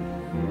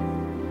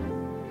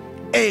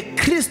 A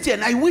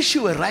Christian, I wish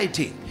you were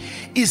writing,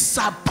 is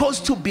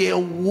supposed to be a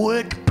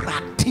word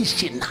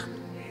practitioner.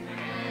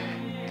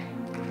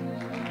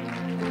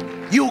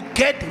 You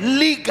get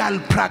legal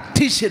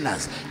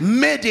practitioners,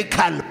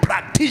 medical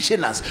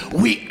practitioners.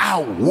 We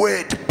are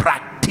word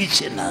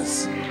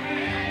practitioners.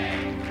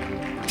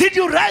 Did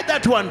you write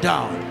that one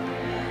down?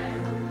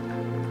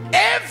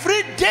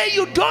 Every day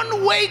you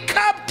don't wake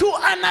up to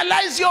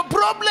analyze your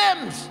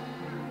problems.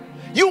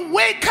 You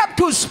wake up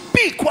to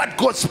speak what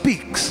God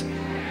speaks.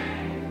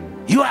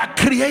 You are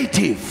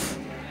creative.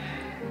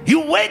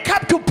 You wake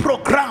up to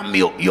program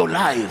your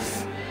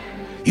life.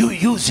 You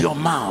use your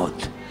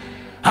mouth.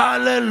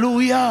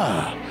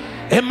 Hallelujah.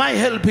 Am I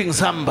helping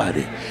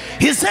somebody?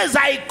 He says,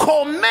 I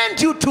commend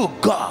you to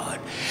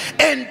God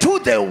and to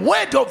the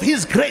word of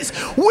his grace,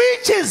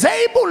 which is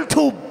able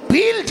to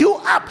build you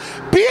up,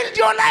 build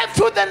your life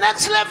to the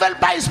next level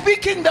by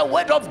speaking the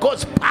word of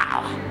God's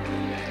power.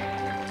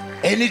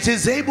 And it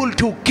is able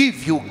to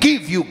give you.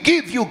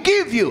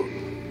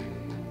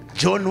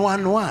 John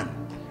 1:1.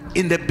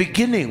 In the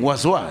beginning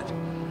was what?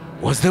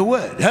 Was the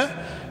word.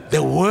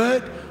 The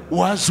word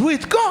was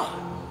with God.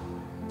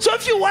 So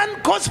if you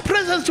want God's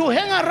presence to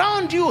hang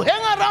around you,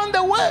 hang around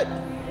the word.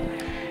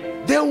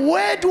 The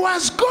word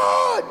was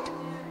God.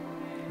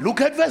 Look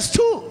at verse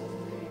 2.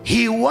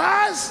 He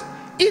was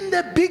in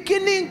the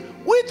beginning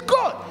with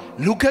God.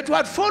 Look at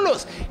what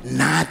follows.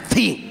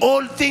 Nothing.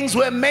 All things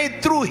were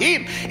made through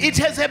him. It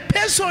has a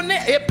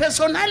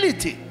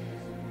personality.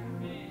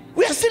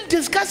 We are still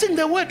discussing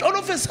the word. All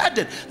of a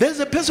sudden, there's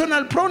a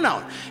personal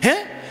pronoun.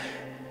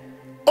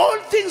 All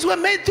things were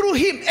made through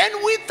him, and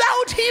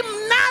without him,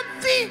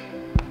 nothing.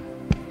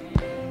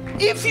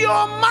 If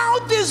your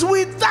mouth is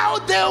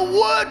without the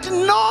word,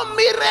 no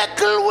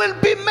miracle will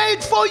be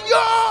made for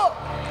you.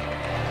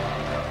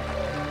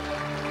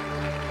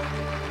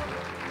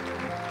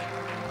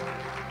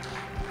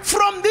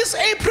 From this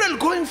April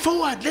going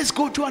forward, let's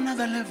go to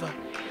another level.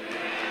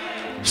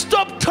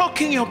 Stop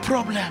talking your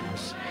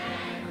problems.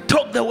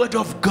 Talk the word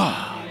of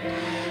God.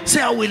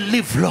 Say, I will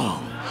live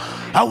long.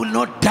 I will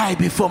not die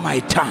before my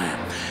time.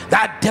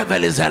 That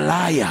devil is a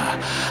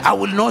liar. I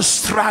will not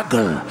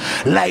struggle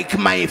like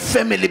my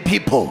family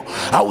people.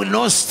 I will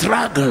not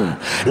struggle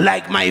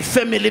like my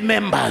family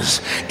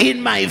members.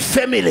 In my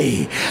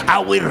family, I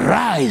will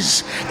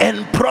rise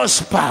and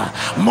prosper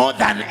more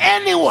than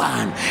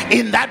anyone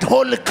in that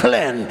whole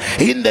clan.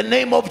 In the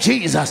name of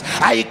Jesus,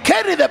 I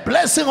carry the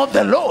blessing of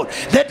the Lord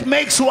that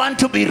makes one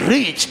to be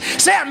rich.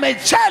 Say, I'm a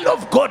child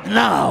of God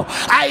now.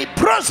 I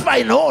prosper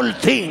in all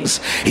things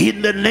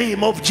in the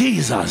name of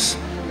Jesus.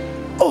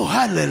 Oh,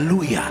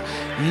 hallelujah.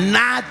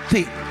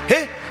 Nothing.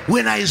 Hey,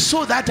 when I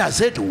saw that, I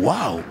said,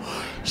 wow.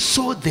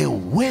 So the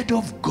word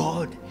of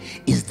God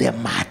is the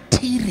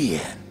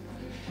material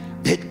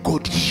that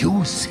God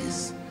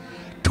uses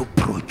to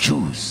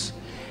produce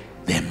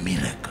the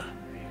miracle.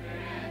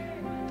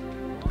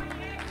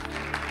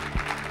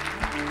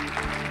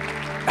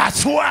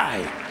 That's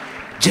why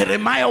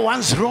Jeremiah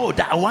once wrote,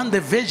 I want the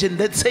version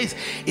that says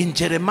in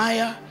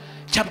Jeremiah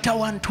chapter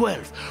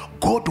 1:12,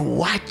 God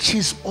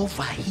watches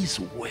over his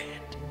word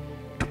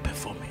to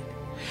perform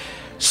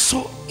it.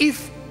 So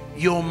if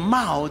your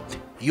mouth,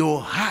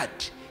 your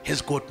heart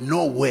has got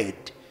no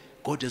word,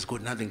 God has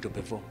got nothing to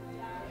perform.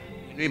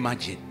 Can you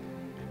imagine?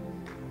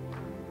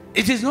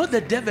 It is not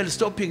the devil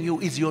stopping you,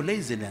 it's your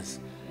laziness.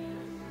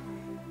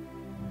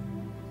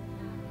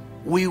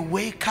 We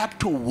wake up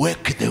to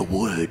work the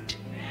word.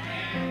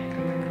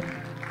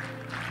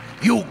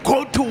 You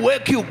go to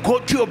work, you go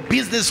to your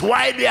business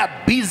while you are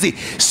busy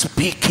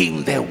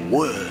speaking the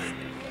word.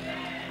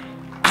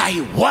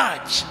 I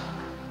watch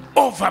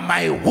over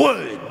my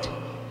word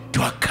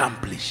to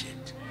accomplish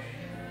it.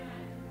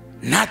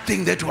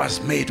 Nothing that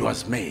was made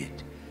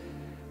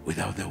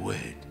without the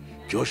word.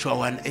 Joshua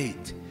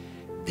 1:8,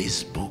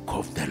 this book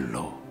of the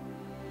law.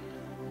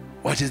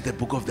 What is the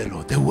book of the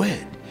law? The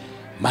word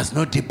must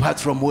not depart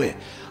from where?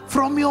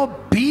 From your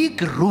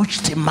big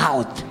roached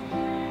mouth.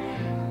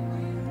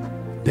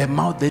 The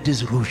mouth that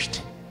is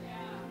roached.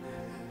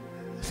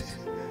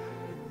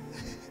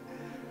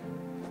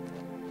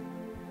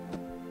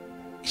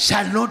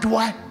 Shall not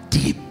what?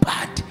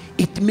 Depart.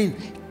 It means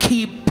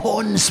keep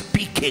on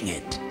speaking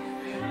it.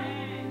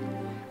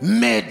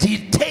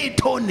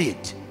 Meditate on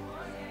it.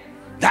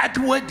 That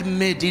word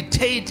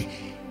meditate,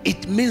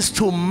 it means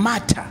to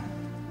matter.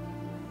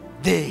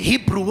 The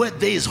Hebrew word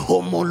there is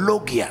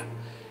homologia.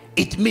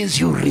 It means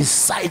you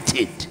recite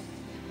it.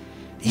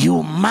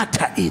 You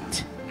mutter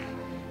it.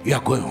 You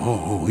are going,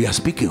 oh, you are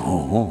speaking,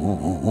 oh.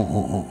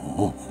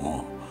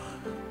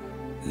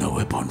 No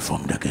weapon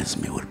formed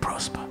against me will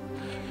prosper.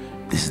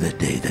 This is the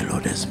day the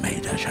Lord has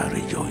made. I shall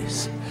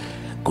rejoice.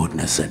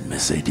 Goodness and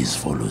Mercedes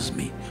follows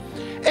me.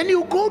 And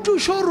you go to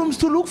showrooms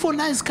to look for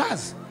nice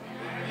cars.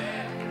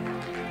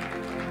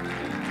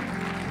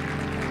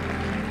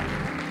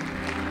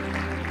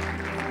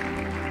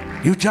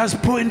 You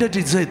just pointed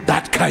and said,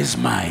 that car is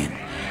mine.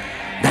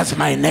 That's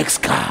my next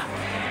car.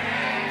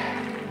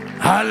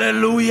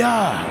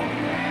 Hallelujah.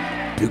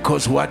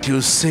 Because what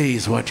you say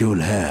is what you'll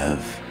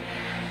have.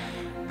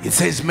 It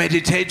says,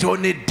 meditate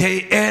on it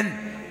day and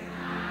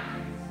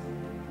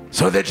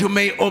so that you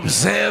may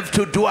observe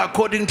to do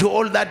according to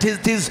all that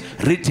is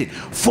written.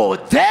 For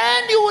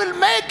then you will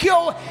make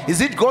your, is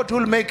it God who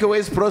will make your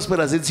ways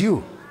prosperous? It's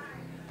you.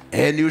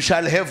 And you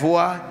shall have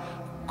what?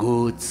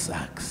 Good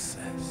success.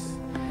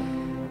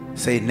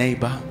 Say,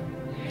 neighbor,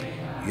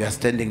 you are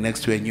standing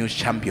next to a new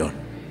champion.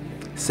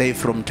 Say,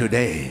 from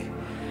today,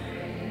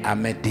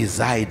 I'm a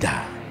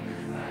decider.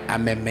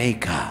 I'm a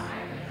maker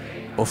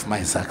of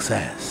my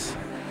success.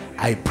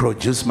 I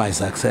produce my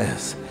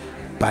success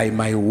by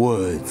my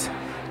words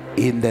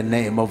in the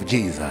name of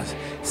Jesus.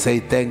 Say,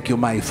 thank you,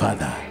 my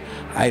Father.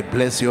 I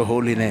bless your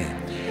holy name.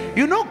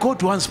 You know,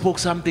 God once spoke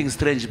something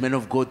strange, man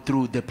of God,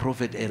 through the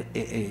prophet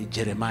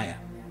Jeremiah.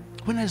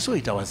 When I saw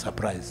it, I was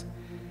surprised.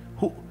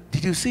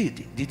 Did you see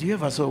it? Did you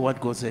ever saw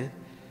what God said?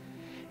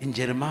 In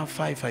Jeremiah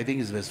 5, I think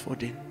it's verse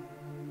 14.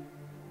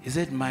 He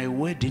said, my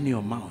word in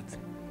your mouth.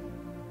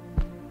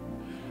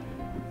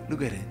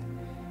 Look at it.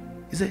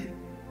 He said,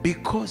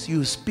 because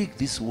you speak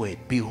this word,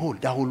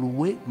 behold, I will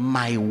wait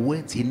my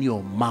words in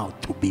your mouth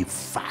to be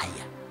fire.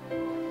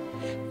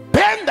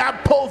 Burn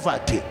that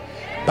poverty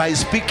by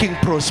speaking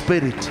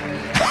prosperity.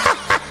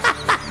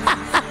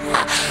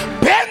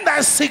 Burn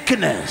that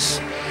sickness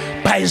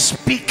by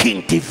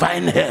speaking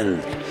divine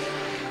health.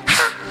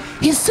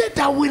 He said,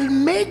 I will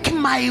make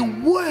my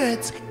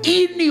words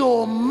in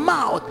your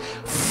mouth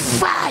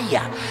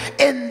fire,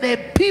 and the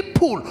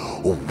people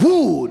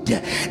wood,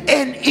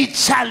 and it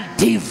shall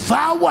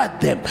devour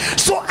them.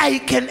 So I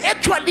can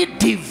actually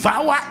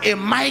devour a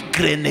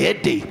migraine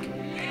headache.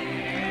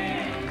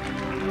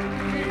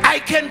 I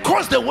can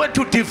cause the word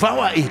to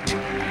devour it.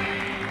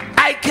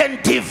 I can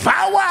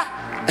devour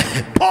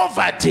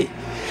poverty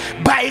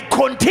by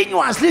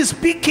continuously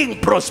speaking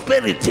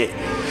prosperity.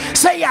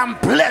 Say, I'm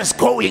blessed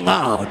going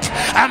out.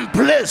 I'm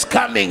blessed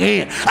coming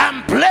in.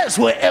 I'm blessed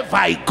wherever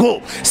I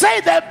go. Say,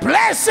 the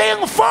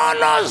blessing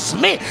follows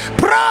me.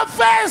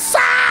 Prophesy.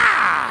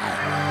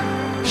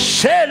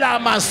 Shela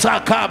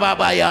masaka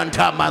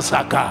babayanta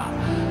masaka.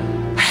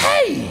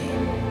 Hey.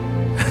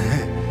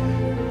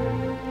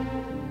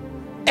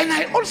 And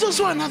I also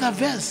saw another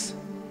verse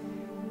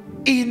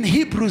in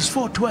Hebrews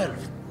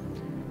 4:12.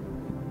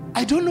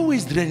 I don't know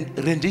which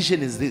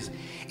rendition is this.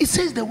 It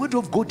says the word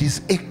of God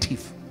is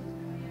active.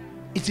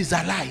 It is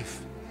alive.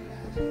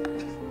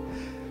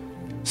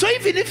 So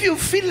even if you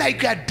feel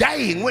like you are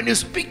dying, when you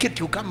speak it,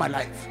 you come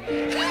alive.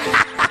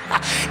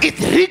 It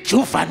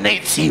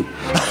rejuvenates you.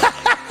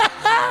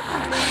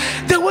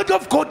 The word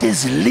of God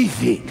is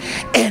living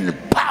and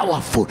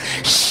powerful,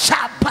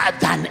 sharper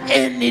than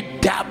any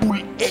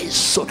double-edged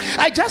sword.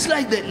 I just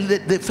like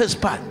the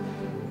first part.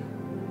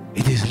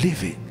 It is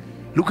living.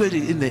 Look at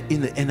it in the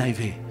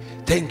NIV.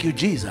 Thank you,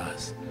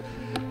 Jesus.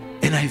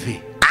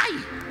 NIV.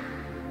 I.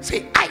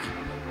 Say I.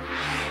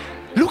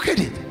 Look at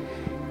it.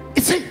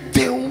 It says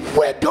the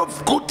word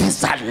of God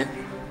is alive.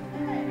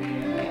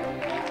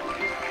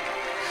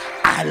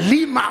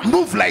 Alima,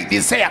 move like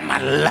this. Say I'm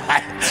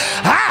alive.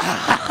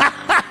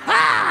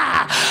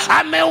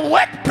 I'm a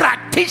word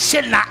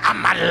practitioner.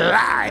 I'm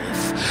alive.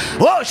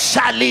 Oh,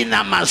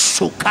 Shalina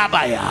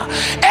Masukabaya.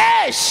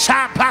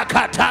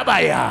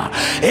 Shapakatabaya.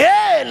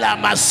 La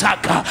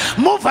Masaka.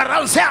 Move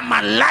around. Say I'm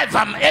alive.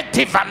 I'm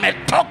active. I'm a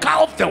talker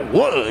of the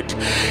word.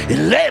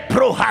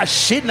 Lepro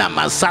Hashina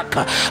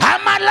Masaka.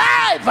 I'm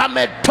alive. I'm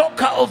a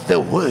talker of the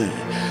word.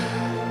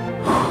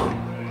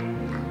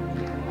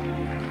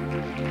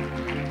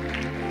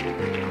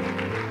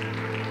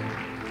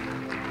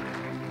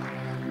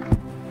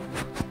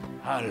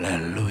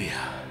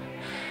 Hallelujah.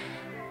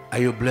 Are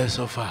you blessed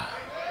so far?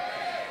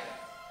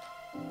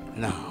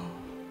 Now,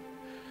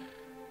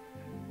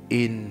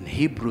 in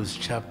Hebrews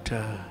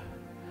chapter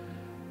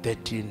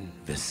 13,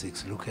 verse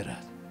 6, look at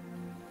that.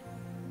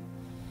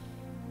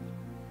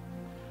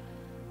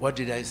 What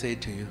did I say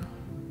to you?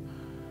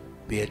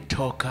 Be a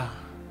talker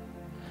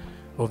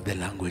of the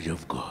language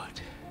of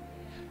God.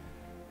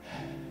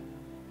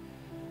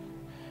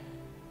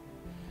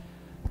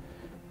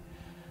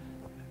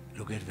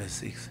 Look at verse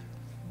 6.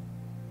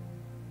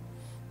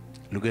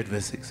 Look at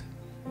verse 6.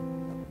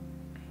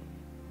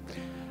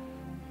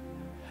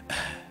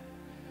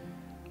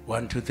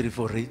 One, two, three,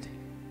 four, read.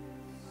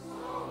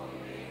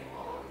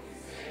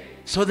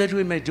 So that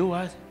we may do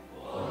what?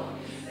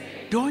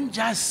 Don't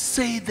just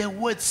say the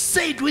word,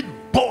 say it with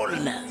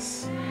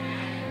boldness.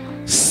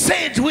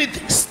 Say it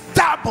with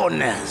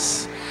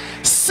stubbornness.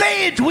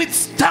 Say it with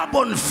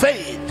stubborn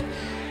faith.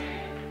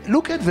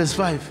 Look at verse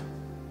 5.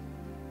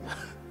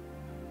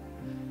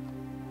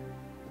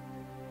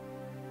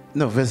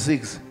 No, verse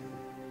 6.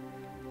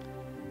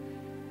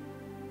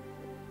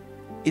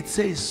 It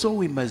says, so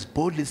we must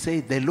boldly say,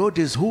 the Lord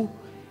is who?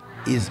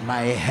 Is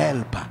my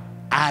helper.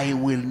 I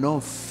will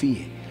not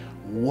fear.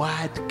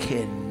 What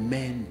can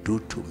men do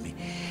to me?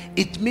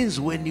 It means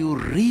when you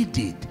read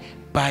it,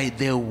 by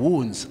their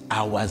wounds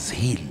I was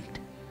healed.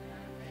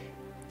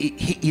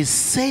 He is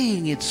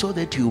saying it so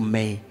that you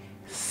may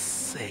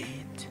say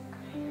it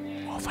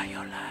over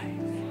your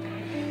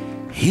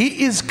life.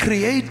 He is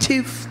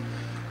creative.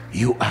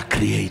 You are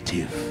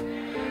creative.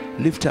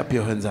 Lift up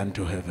your hands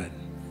unto heaven.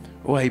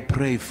 Oh, I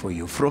pray for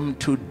you. From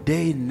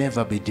today,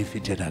 never be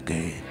defeated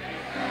again.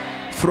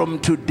 From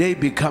today,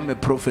 become a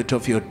prophet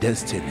of your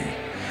destiny.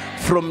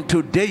 From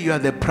today, you are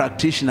the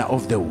practitioner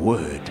of the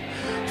word.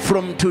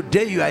 From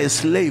today, you are a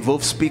slave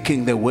of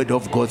speaking the word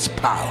of God's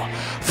power.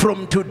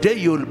 From today,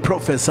 you will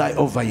prophesy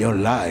over your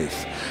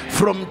life.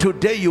 From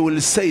today, you will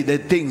say the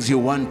things you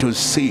want to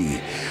see.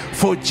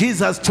 For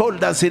Jesus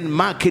told us in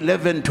Mark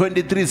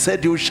 11:23,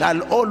 said, you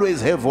shall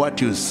always have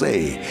what you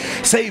say.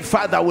 Say,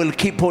 Father, I will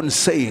keep on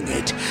saying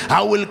it.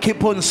 I will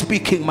keep on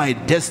speaking my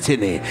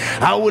destiny.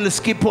 I will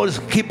keep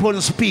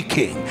on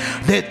speaking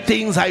the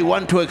things I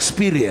want to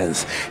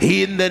experience.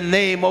 In the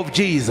name of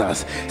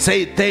Jesus.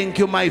 Say, thank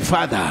you, my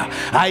Father.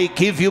 I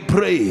give you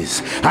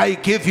praise. I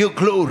give you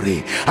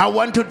glory. I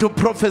want you to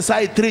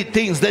prophesy 3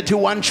 things that you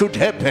want should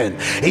happen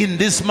in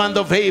this month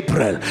of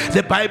April.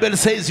 The Bible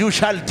says you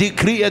shall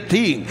decree a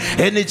thing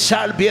and it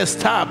shall be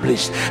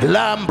established.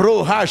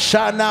 Lambro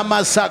hashana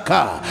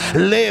masaka,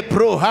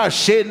 lepro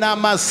hashena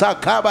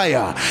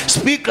masakabaya.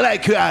 Speak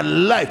like you are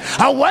alive.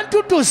 I want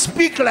you to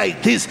speak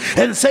like this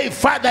and say,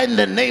 Father, in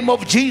the name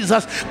of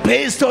Jesus,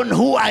 based on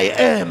who I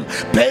am,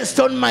 based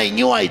on my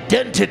new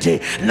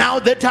identity, now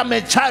that I'm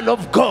a child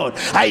of God,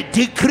 I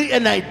decree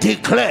and I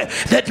declare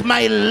that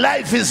my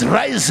life is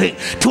rising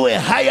to a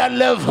higher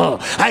level.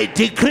 I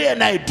decree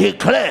and I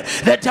declare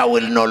that I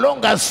will no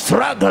longer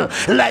struggle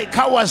like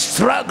I was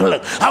struggling.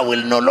 I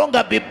will no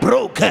longer be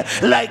broke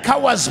like I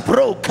was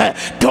broke.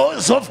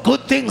 Doors of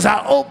good things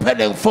are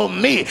opening for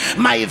me.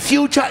 My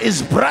future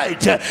is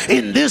bright.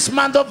 In this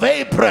month of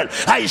April,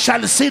 I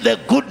shall see the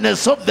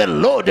goodness of the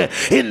Lord.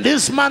 In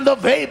this month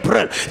of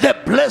April, the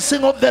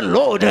blessing of the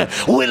Lord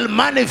will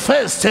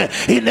manifest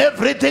in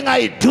everything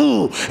I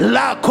do.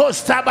 La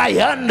Costa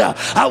Bayanda.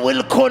 I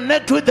will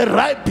connect with the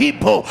right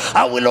people.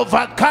 I will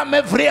overcome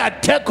every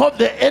attack of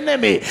the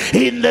enemy.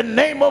 In the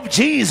name of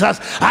Jesus,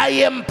 I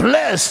am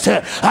blessed.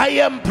 I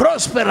am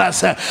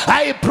prosperous.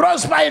 I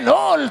prosper in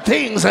all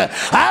things.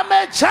 I'm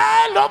a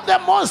child of the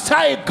Most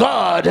High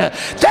God.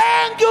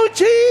 Thank you,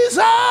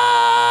 Jesus.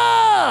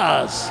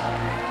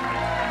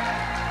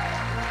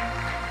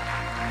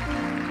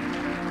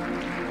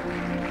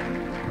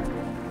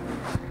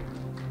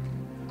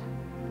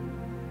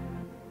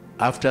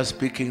 After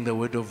speaking the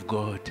word of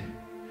God,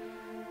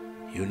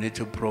 you need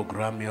to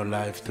program your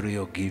life through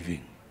your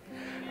giving.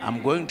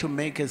 I'm going to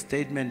make a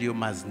statement you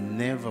must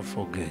never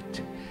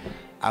forget.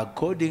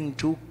 According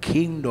to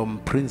kingdom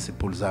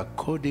principles,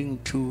 according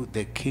to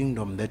the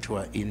kingdom that you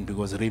are in,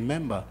 because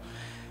remember,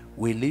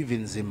 we live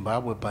in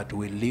Zimbabwe, but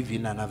we live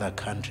in another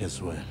country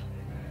as well.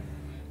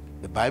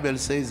 The Bible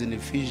says in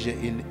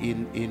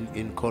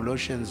in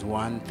Colossians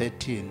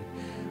 1:13,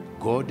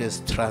 God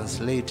has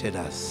translated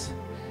us,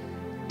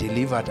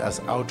 delivered us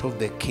out of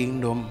the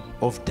kingdom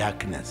of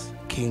darkness,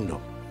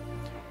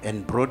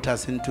 and brought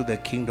us into the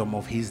kingdom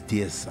of his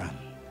dear son.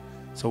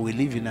 So we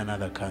live in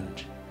another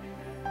country.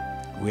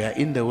 We are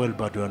in the world,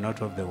 but we are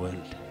not of the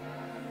world.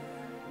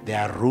 There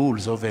are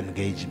rules of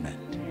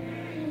engagement.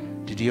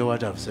 Did you hear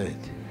what I've said?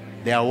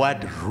 There are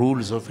what?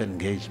 Rules of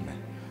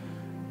engagement.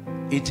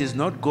 It is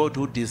not God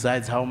who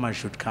decides how much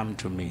should come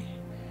to me.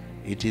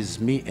 It is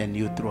me and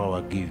you through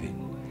our giving.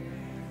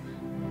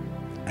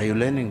 Are you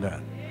learning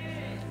that?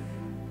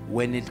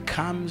 When it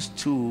comes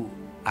to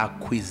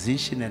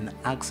acquisition and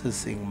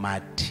accessing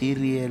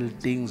material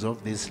things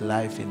of this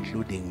life,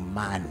 including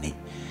money,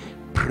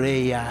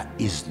 prayer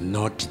is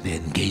not the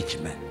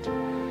engagement.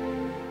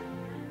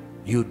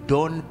 You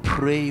don't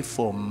pray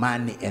for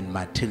money and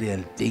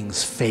material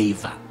things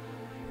favor.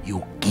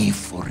 You give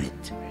for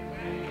it.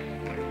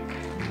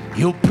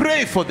 You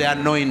pray for the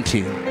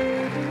anointing.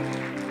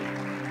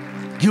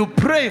 You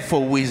pray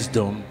for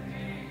wisdom.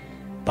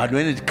 But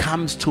when it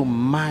comes to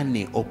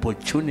money,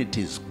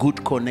 opportunities,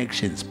 good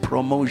connections,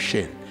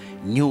 promotion,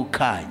 new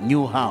car,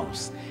 new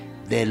house,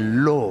 the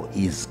law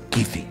is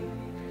giving.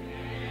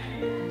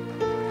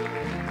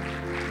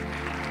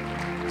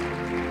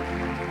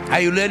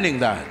 Are you learning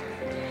that?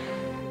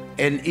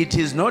 And it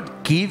is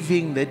not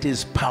giving that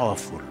is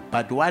powerful,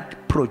 but what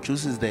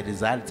produces the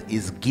result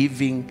is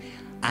giving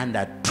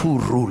under 2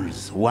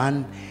 rules.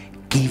 One,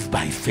 give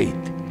by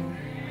faith.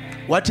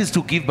 What is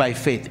to give by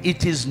faith?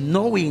 It is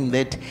knowing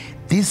that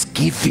this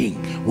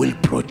giving will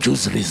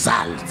produce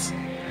results.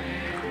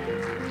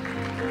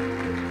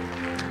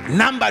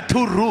 Number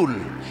 2 rule,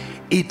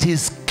 It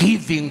is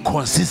giving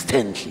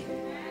consistently.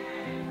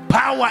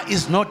 Power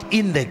is not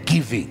in the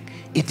giving.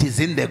 It is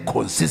in the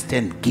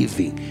consistent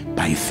giving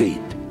by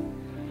faith.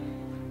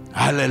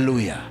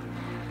 Hallelujah.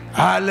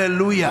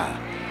 Hallelujah.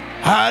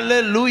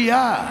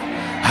 Hallelujah.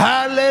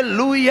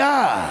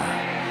 Hallelujah.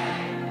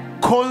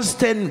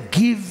 Constant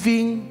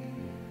giving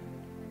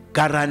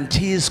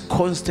guarantees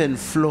constant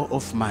flow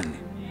of money.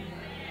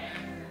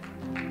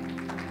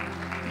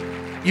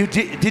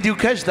 Did you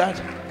catch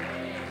that?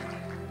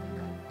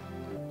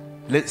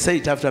 Let's say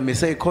it after me.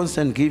 Say,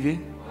 constant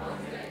giving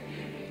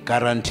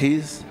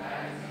guarantees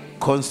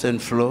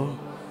constant flow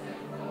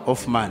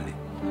of money.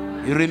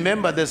 You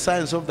remember the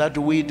signs of that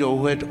widow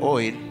who had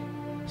oil,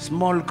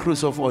 small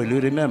cruse of oil, you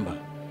remember?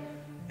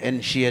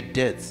 And she had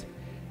debts.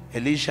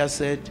 Elisha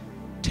said,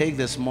 take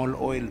the small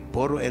oil,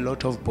 borrow a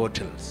lot of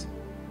bottles,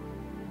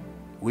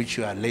 which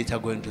you are later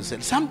going to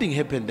sell. Something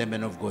happened, the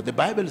man of God. The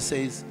Bible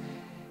says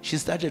she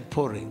started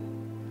pouring.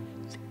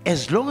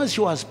 As long as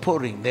she was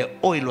pouring, the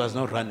oil was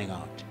not running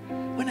out.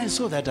 When I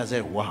saw that, I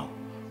said, wow,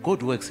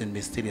 God works in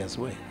mysterious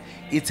way.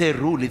 It's a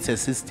rule, it's a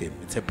system,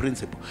 it's a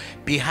principle.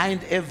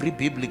 Behind every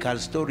biblical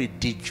story,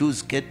 the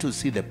Jews get to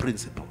see the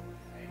principle.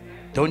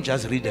 Don't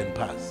just read and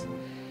pass.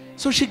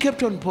 So she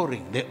kept on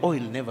pouring. The oil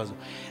never...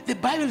 The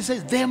Bible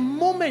says the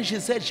moment she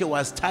said she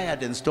was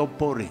tired and stopped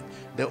pouring,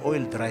 the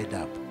oil dried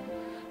up.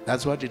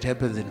 That's what it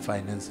happens in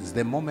finances.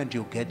 The moment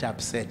you get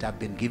upset, I've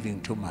been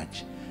giving too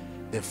much,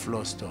 the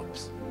flow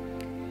stops.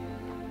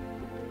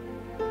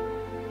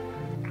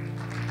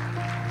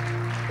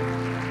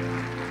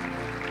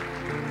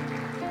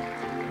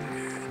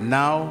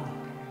 Now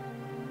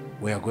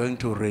we are going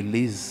to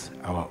release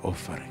our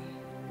offering.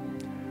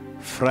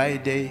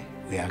 Friday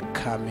we are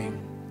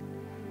coming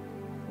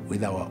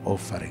with our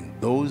offering.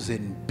 Those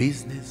in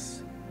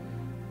business,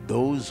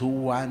 those who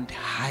want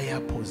higher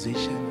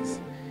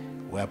positions,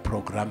 we are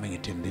programming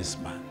it in this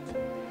month.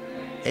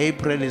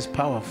 April is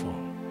powerful.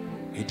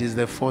 It is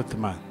the 4th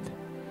month.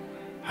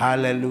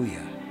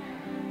 Hallelujah.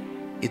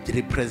 It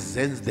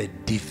represents the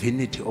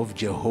divinity of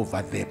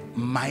Jehovah, the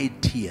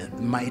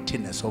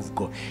mightiness of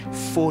God.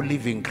 4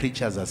 living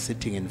creatures are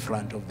sitting in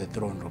front of the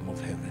throne room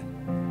of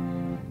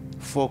heaven.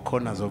 4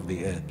 corners of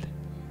the earth.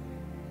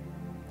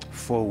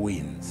 4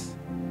 winds.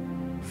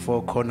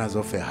 4 corners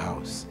of a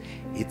house.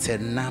 It's a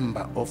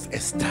number of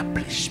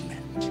establishment.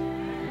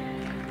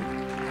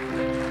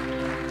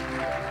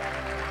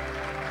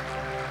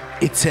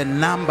 It's a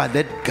number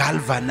that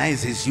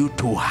galvanizes you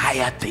to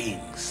higher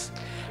things.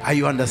 Are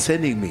you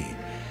understanding me?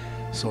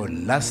 So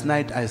last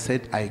night I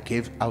said I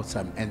gave out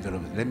some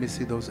envelopes. Let me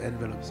see those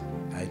envelopes.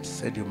 I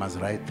said you must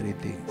write 3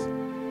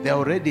 things. They're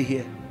already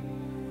here.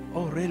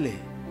 Oh, really?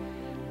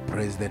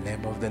 Praise the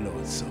name of the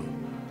Lord. So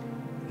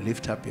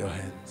lift up your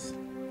hands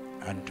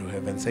unto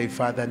heaven. Say,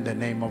 Father, in the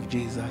name of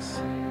Jesus,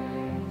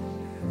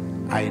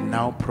 I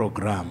now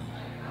program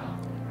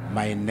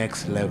my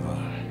next level.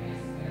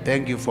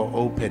 Thank you for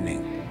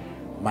opening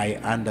my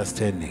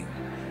understanding.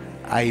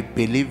 I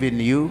believe in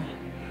you.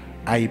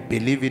 I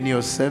believe in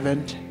your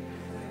servant,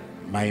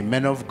 my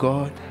man of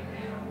God,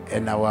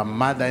 and our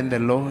mother in the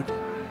Lord,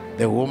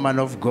 the woman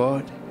of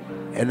God,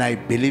 and I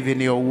believe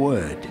in your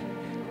word.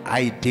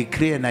 I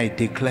decree and I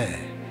declare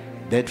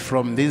that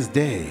from this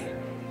day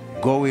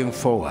going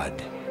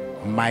forward,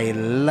 my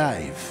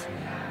life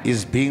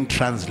is being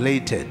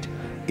translated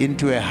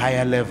into a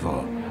higher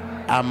level.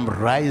 I'm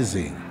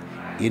rising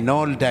in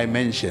all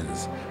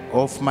dimensions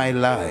of my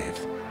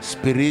life,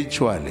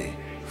 spiritually,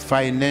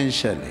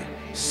 financially,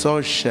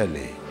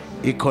 socially,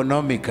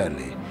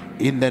 economically,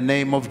 in the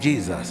name of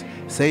Jesus.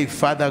 Say,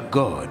 Father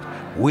God,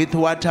 with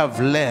what I've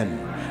learned,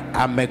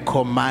 I'm a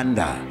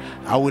commander.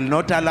 I will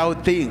not allow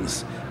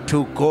things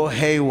to go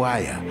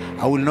haywire.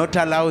 I will not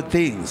allow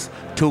things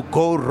to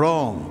go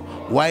wrong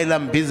while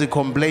I'm busy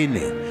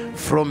complaining.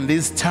 From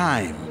this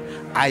time,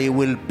 I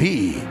will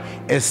be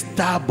a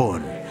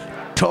stubborn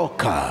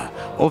talker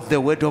of the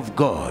word of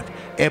God,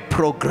 a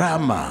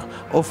programmer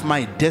of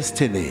my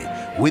destiny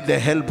with the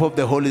help of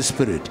the Holy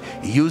Spirit,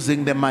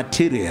 using the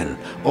material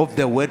of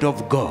the word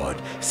of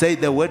God. Say,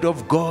 the word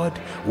of God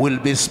will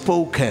be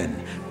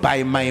spoken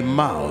by my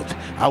mouth.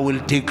 I will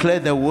declare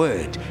the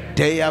word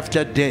day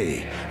after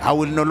day. I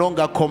will no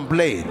longer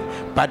complain,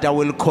 but I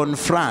will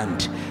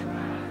confront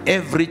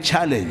every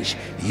challenge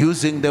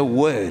using the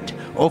word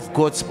of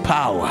God's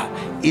power.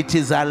 It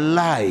is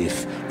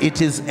alive,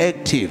 it is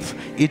active,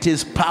 it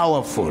is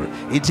powerful,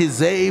 it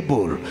is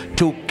able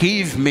to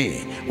give me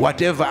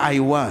whatever I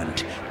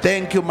want.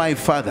 Thank you, my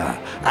Father.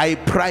 I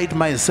pride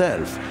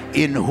myself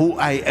in who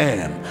I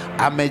am.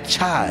 I'm a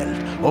child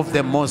of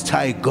the Most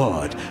High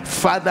God.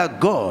 Father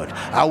God,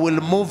 I will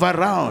move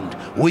around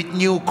with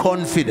new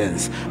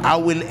confidence. I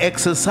will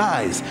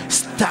exercise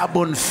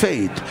stubborn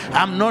faith.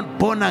 I'm not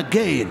born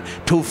again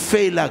to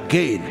fail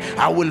again.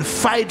 I will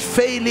fight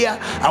failure.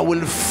 I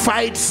will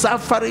fight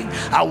suffering.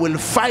 I will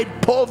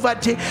fight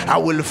poverty. I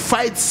will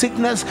fight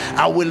sickness.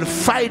 I will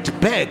fight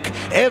back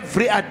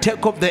every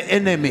attack of the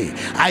enemy.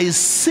 I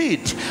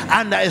sit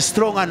under a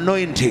strong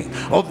anointing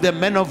of the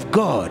man of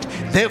God.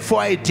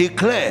 Therefore I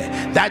declare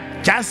that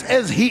just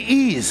as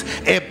he is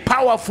a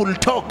powerful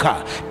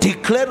talker,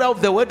 declarer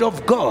of the word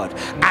of God,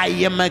 I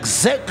am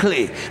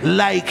exactly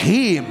like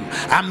him.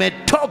 I'm a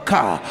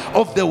talker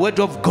of the word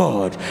of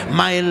God.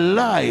 My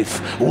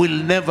life will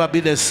never be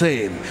the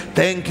same.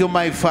 Thank you,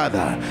 my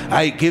Father.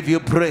 I give you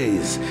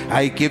praise.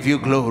 I give you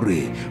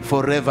glory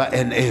forever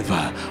and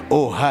ever.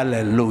 Oh,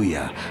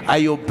 hallelujah. Are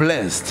you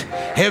blessed?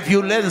 Have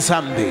you learned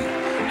something?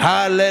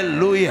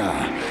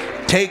 Hallelujah.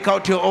 Take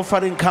out your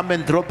offering, come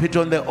and drop it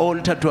on the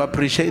altar to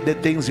appreciate the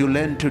things you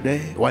learned today.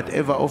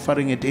 Whatever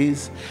offering it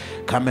is,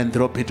 come and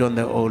drop it on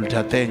the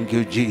altar. Thank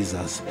you,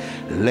 Jesus.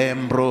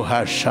 Lembro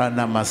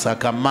Hashana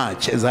Masaka.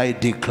 March as I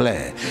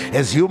declare.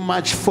 As you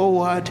march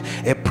forward,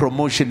 a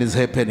promotion is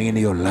happening in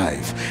your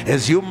life.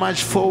 As you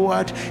march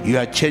forward, you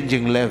are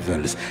changing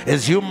levels.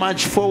 As you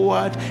march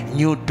forward,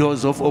 new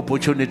doors of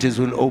opportunities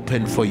will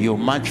open for you.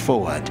 March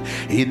forward.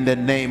 In the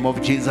name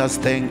of Jesus,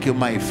 thank you,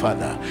 my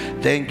Father.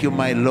 Thank you,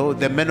 my Lord.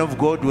 The men of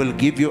God will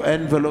give you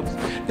envelopes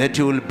that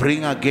you will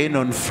bring again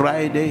on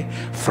Friday.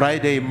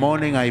 Friday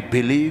morning, I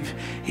believe,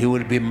 he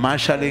will be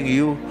marshalling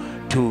you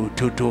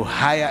to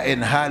higher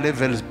and higher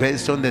levels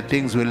based on the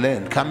things we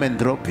learned. Come and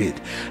drop it.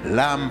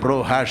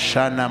 Lambro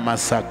Hashana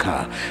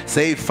Masaka.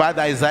 Say,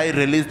 Father, as I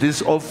release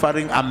this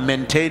offering, I'm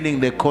maintaining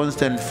the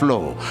constant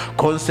flow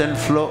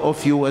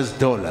of US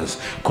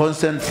dollars,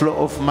 constant flow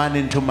of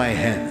money into my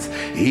hands.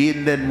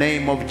 In the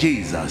name of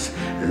Jesus.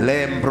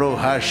 Lambro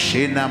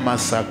Hashina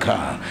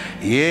Masaka.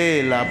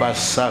 Ye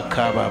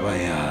Labasaka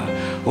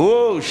Babaya.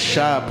 Oh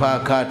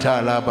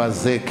Shapakata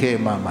Labazeke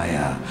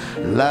Mamaya.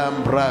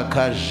 Lambra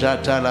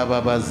Kajata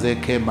Labazeke.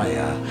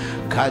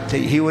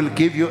 He will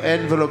give you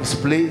envelopes,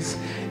 please,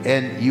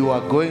 and you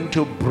are going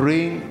to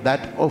bring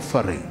that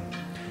offering.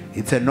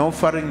 It's an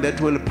offering that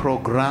will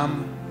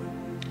program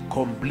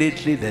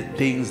completely the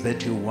things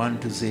that you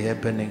want to see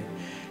happening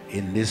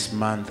in this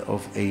month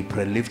of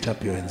April. Lift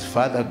up your hands.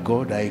 Father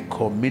God, I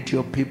commit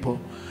your people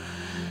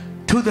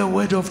to the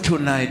word of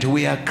tonight.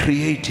 We are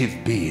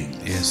creative beings.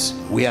 Yes.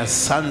 We are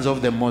sons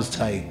of the Most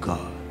High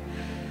God.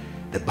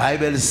 The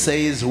Bible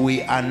says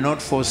we are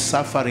not for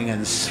suffering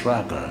and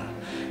struggle,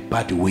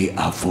 but we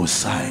are for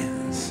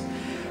signs.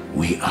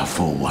 We are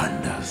for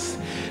wonders.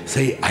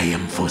 Say, I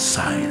am for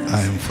signs.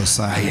 I am for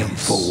signs. I am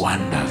for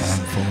wonders.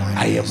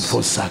 I am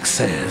for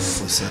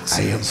success.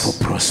 I am for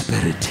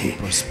prosperity.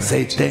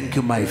 Say, thank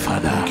you, my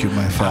Father. Thank you,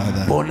 my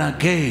Father. I'm born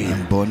again.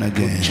 I'm born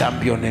again.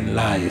 Champion in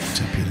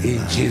life.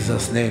 In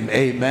Jesus' name,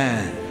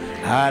 amen.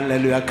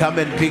 Hallelujah. Come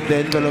and pick the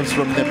envelopes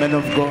from the men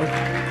of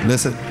God.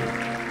 Listen.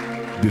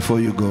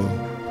 Before you go,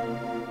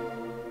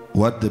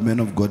 what the man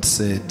of God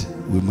said,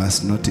 we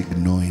must not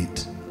ignore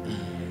it.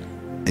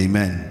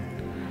 Amen.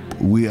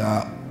 We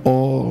are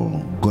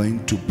all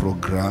going to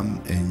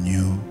program a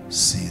new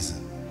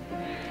season.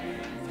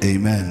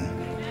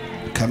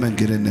 Amen. Come and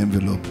get an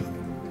envelope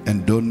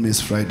and don't miss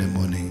Friday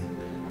morning.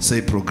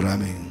 Say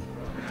programming.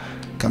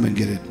 Come and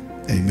get it.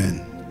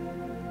 Amen.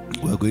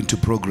 We're going to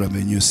program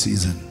a new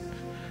season.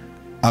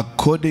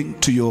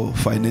 According to your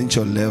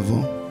financial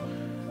level,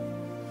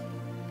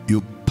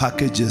 you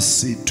package a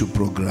seed to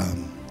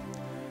program.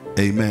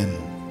 Amen.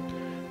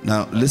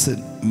 Now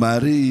listen,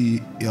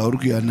 Mary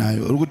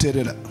yaurukuyanayo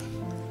urukuterera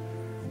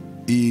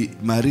I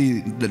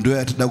Mary ndo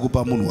yatida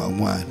kupa munhu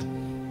wamwari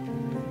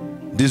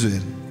ndizvo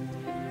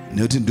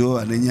nekuti ndo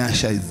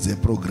ananyasha idze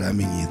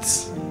programming it.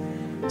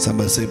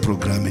 Somebody say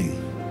programming.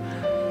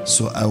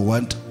 So I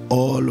want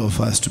all of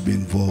us to be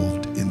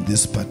involved in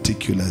this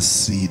particular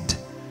seed.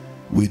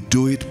 We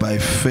do it by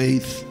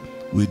faith.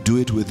 We do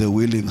it with a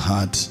willing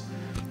heart.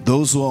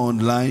 Those who are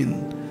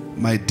online,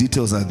 my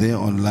details are there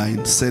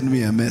online. Send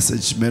me a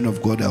message, man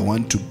of God, I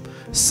want to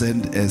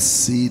send a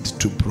seed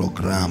to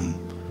program.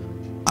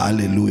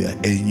 Hallelujah,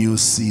 a new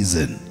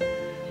season.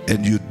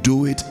 And you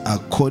do it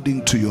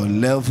according to your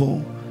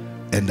level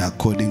and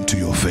according to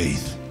your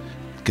faith.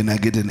 Can I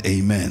get an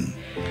amen?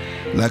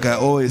 Like I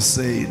always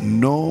say,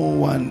 no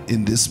one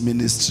in this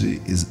ministry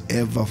is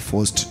ever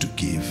forced to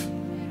give.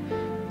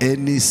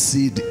 Any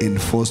seed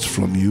enforced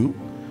from you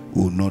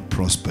will not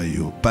prosper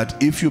you. But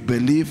if you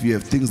believe you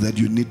have things that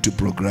you need to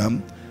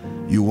program,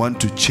 you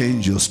want to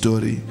change your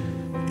story,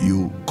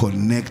 you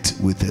connect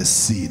with a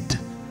seed.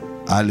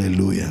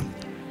 Hallelujah.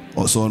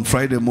 Also on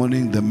Friday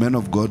morning, the men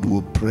of God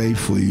will pray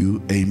for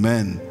you.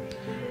 Amen.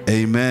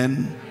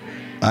 Amen.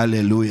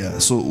 Hallelujah.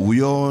 So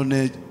we all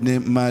need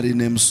Mary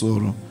name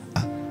Soro.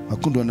 I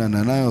couldn't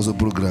nanayo as a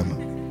programmer.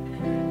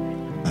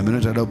 I'm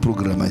not a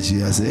programmer. She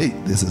has say,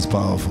 hey, this is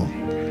powerful.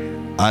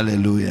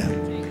 Hallelujah.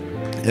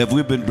 Have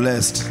we been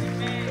blessed?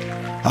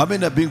 How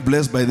many are being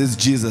blessed by this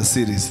Jesus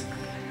series?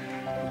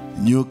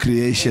 New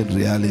creation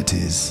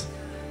realities.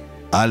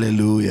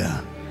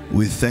 Hallelujah.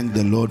 We thank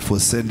the Lord for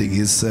sending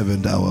his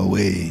servant our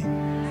way.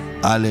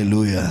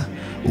 Hallelujah.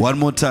 One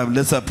more time,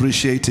 let's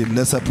appreciate him.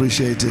 Let's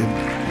appreciate him.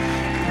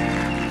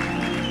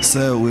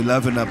 Sir, we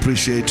love and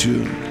appreciate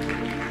you.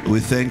 We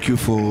thank you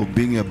for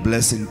being a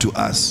blessing to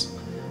us.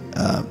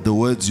 The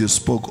words you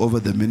spoke over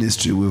the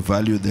ministry, we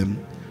value them.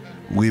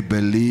 We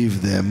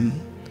believe them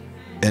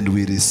and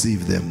we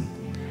receive them.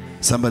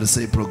 Somebody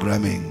say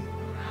programming.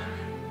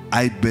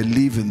 I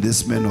believe in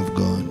this man of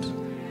God.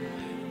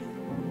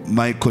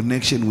 My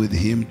connection with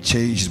him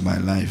changed my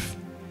life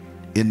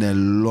in a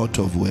lot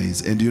of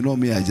ways. And you know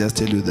me, I just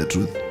tell you the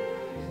truth.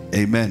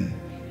 Amen.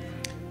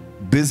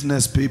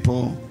 Business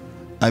people,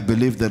 I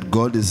believe that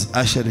God is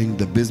ushering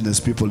the business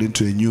people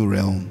into a new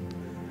realm.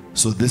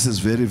 So this is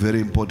very, very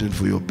important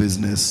for your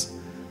business,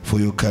 for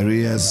your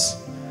careers.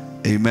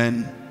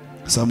 Amen.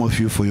 Some of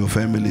you, for your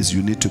families,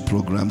 you need to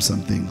program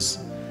some things.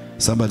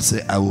 Somebody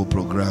say, I will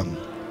program.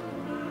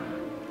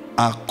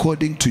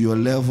 According to your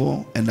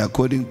level and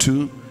according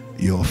to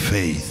your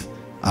faith.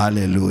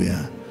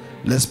 Hallelujah.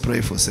 Let's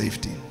pray for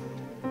safety.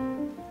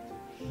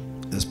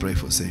 Let's pray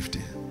for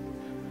safety.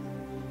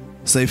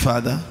 Say,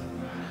 Father,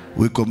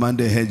 we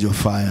command a hedge of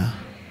fire.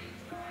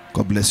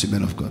 God bless you,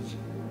 man of God.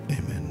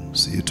 Amen.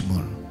 See you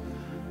tomorrow.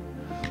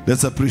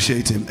 Let's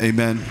appreciate him.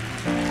 Amen.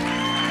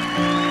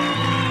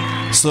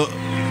 So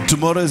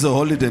tomorrow is a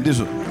holiday.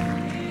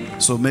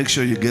 So make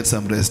sure you get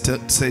some rest.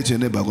 Say to your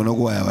neighbor,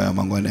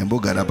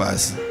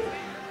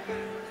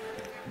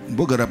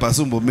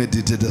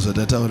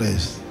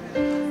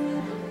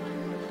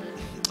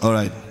 all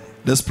right.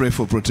 Let's pray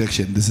for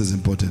protection. This is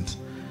important.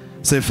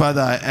 Say,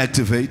 Father, I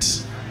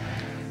activate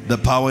the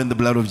power in the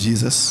blood of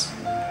Jesus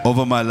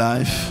over my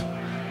life.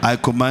 I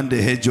command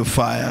a hedge of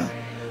fire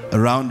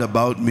around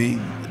about me,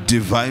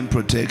 divine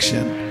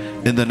protection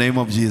in the name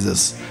of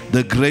Jesus.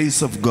 The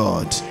grace of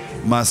God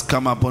must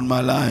come upon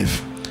my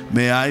life.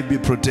 May I be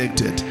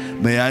protected.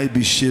 May I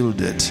be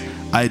shielded.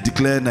 I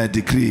declare and I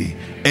decree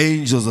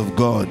angels of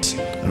God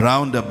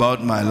round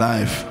about my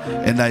life,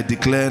 and I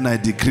declare and I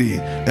decree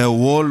a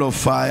wall of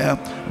fire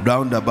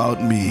round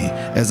about me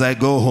as I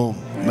go home.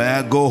 May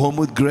I go home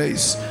with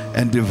grace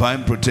and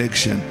divine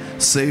protection,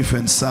 safe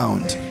and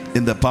sound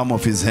in the palm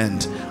of his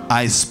hand.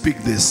 I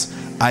speak this,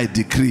 I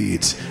decree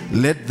it.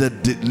 Let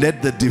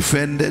the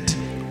defended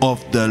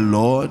of the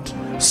Lord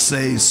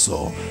say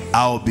so.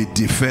 I'll be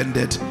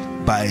defended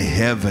by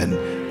heaven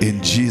in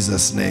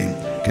Jesus' name.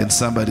 Can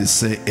somebody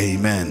say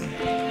amen?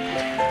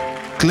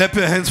 Clap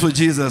your hands for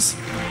Jesus.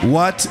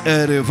 What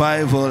a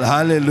revival.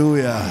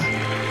 Hallelujah.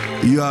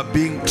 You are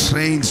being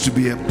trained to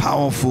be a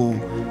powerful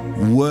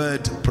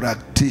word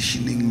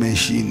practicing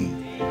machine.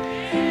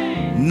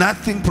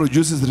 Nothing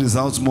produces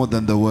results more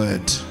than the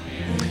word.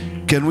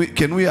 Can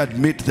we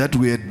admit that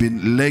we had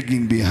been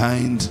lagging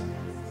behind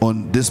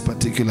on this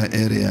particular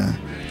area?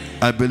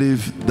 I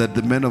believe that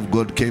the man of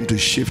God came to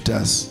shift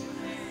us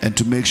and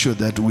to make sure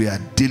that we are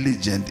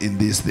diligent in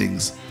these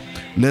things.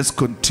 Let's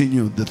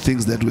continue the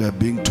things that we are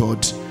being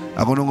taught.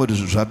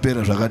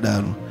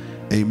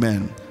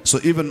 Amen. So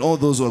even all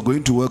those who are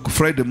going to work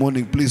Friday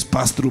morning, please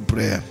pass through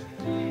prayer.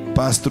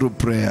 Pass through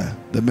prayer.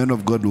 The man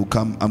of God will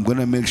come. I'm going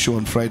to make sure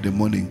on Friday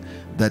morning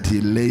that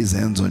he lays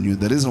hands on you.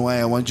 The reason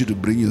why I want you to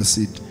bring your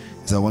seed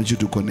is I want you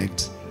to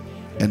connect.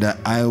 And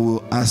I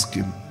will ask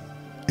him,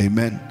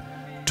 amen,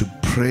 to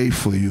pray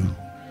for you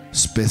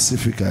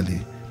specifically.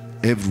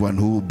 Everyone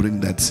who will bring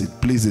that seed.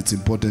 Please, it's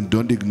important.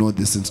 Don't ignore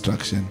this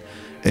instruction.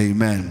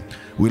 Amen.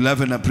 We love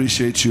and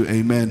appreciate you.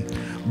 Amen.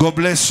 God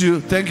bless you.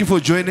 Thank you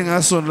for joining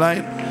us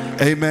online.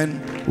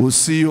 Amen. We'll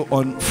see you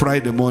on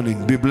Friday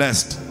morning. Be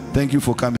blessed. Thank you for coming.